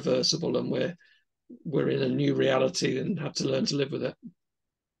not reversible and we're in a new reality and have to learn to live with it?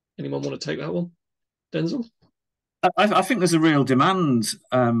 Anyone want to take that one? Denzil? I think there's a real demand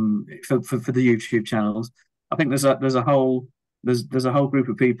for the YouTube channels. I think there's a whole group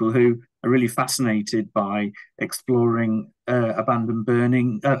of people who are really fascinated by exploring abandoned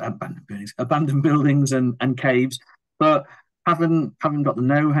buildings and caves, but haven't got the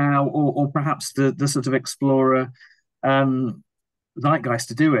know-how or perhaps the sort of explorer zeitgeist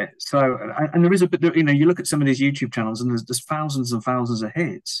to do it. So, and there is a bit, you know, you look at some of these YouTube channels and there's thousands and thousands of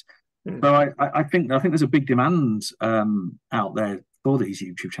hits. So I think there's a big demand out there for these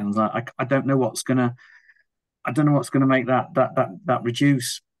YouTube channels. I don't know what's gonna make that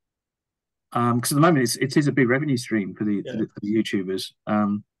reduce. Because at the moment it is a big revenue stream for the YouTubers.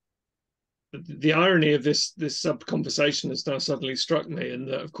 The irony of this sub conversation has now suddenly struck me, and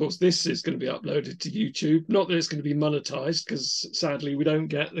that of course this is going to be uploaded to YouTube. Not that it's going to be monetized, because sadly we don't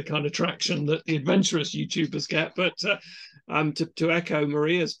get the kind of traction that the adventurous YouTubers get. But to echo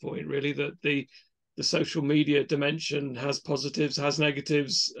Maria's point, really, that the social media dimension has positives, has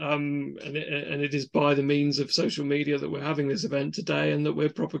negatives, and it is by the means of social media that we're having this event today, and that we're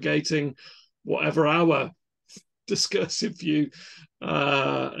propagating whatever our discursive view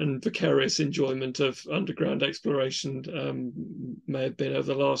and vicarious enjoyment of underground exploration may have been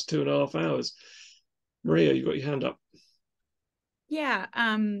over the last 2.5 hours. Maria, you got your hand up. Yeah.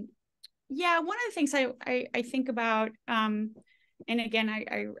 One of the things I think about, and again,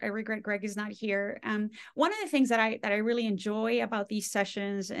 I regret Greg is not here. One of the things that I really enjoy about these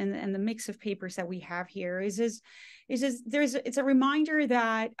sessions and the mix of papers that we have here is it's a reminder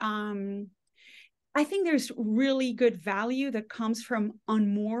that I think there's really good value that comes from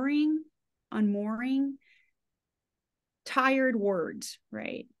unmooring tired words,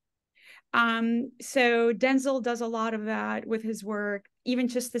 right? So Denzil does a lot of that with his work, even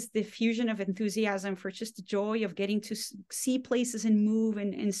just this diffusion of enthusiasm for just the joy of getting to see places and move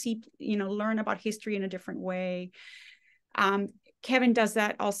and see, you know, learn about history in a different way. Kevin does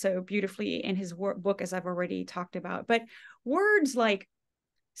that also beautifully in his book, as I've already talked about. But words like,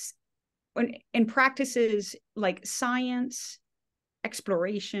 and practices like science,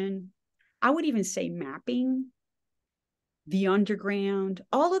 exploration, I would even say mapping, the underground,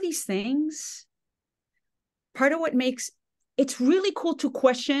 all of these things, part of what makes it's really cool to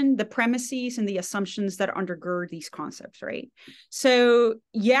question the premises and the assumptions that undergird these concepts, right? So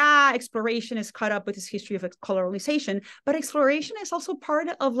yeah, exploration is caught up with this history of colonization, but exploration is also part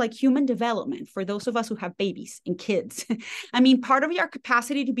of like human development for those of us who have babies and kids. I mean, part of our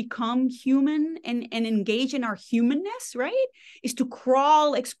capacity to become human and engage in our humanness, right, is to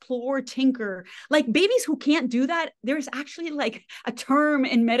crawl, explore, tinker. Like babies who can't do that, there's actually like a term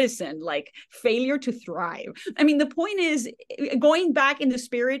in medicine, like failure to thrive. I mean, the point is, going back in the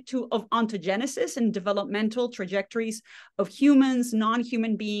spirit of ontogenesis and developmental trajectories of humans,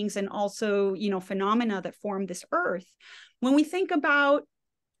 non-human beings, and also, you know, phenomena that form this earth. When we think about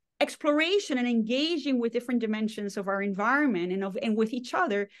exploration and engaging with different dimensions of our environment and with each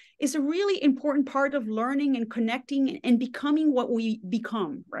other is a really important part of learning and connecting and becoming what we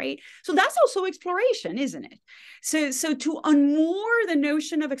become, right? So that's also exploration, isn't it? So to unmoor the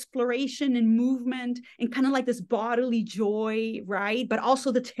notion of exploration and movement and kind of like this bodily joy, right? But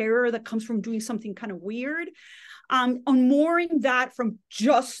also the terror that comes from doing something kind of weird, unmooring that from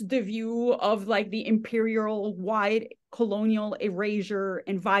just the view of like the imperial wide colonial erasure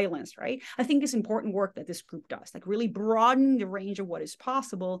and violence, right? I think it's important work that this group does, like really broaden the range of what is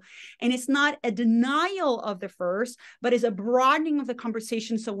possible. And it's not a denial of the first, but it's a broadening of the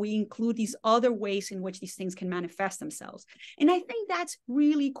conversation so we include these other ways in which these things can manifest themselves. And I think that's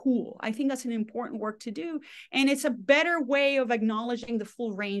really cool. I think that's an important work to do. And it's a better way of acknowledging the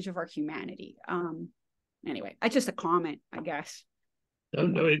full range of our humanity. Anyway, that's just a comment, I guess.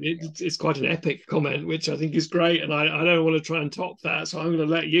 No, it's quite an epic comment, which I think is great, and I don't want to try and top that, so I'm going to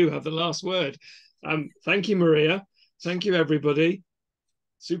let you have the last word. Thank you, Maria. Thank you, everybody.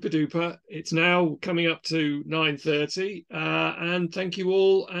 Super duper. It's now coming up to 9:30, and thank you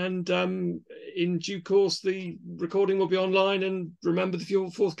all. And in due course, the recording will be online. And remember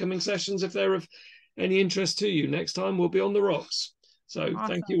the forthcoming sessions if they're of any interest to you. Next time we'll be on the rocks. So awesome.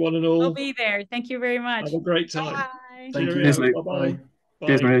 Thank you, one and all. We'll be there. Thank you very much. Have a great time. Bye. Thank you. Bye-bye.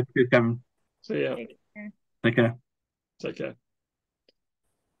 Cheers, Maria. Cheers, Kevin. See ya. Take care. Take care.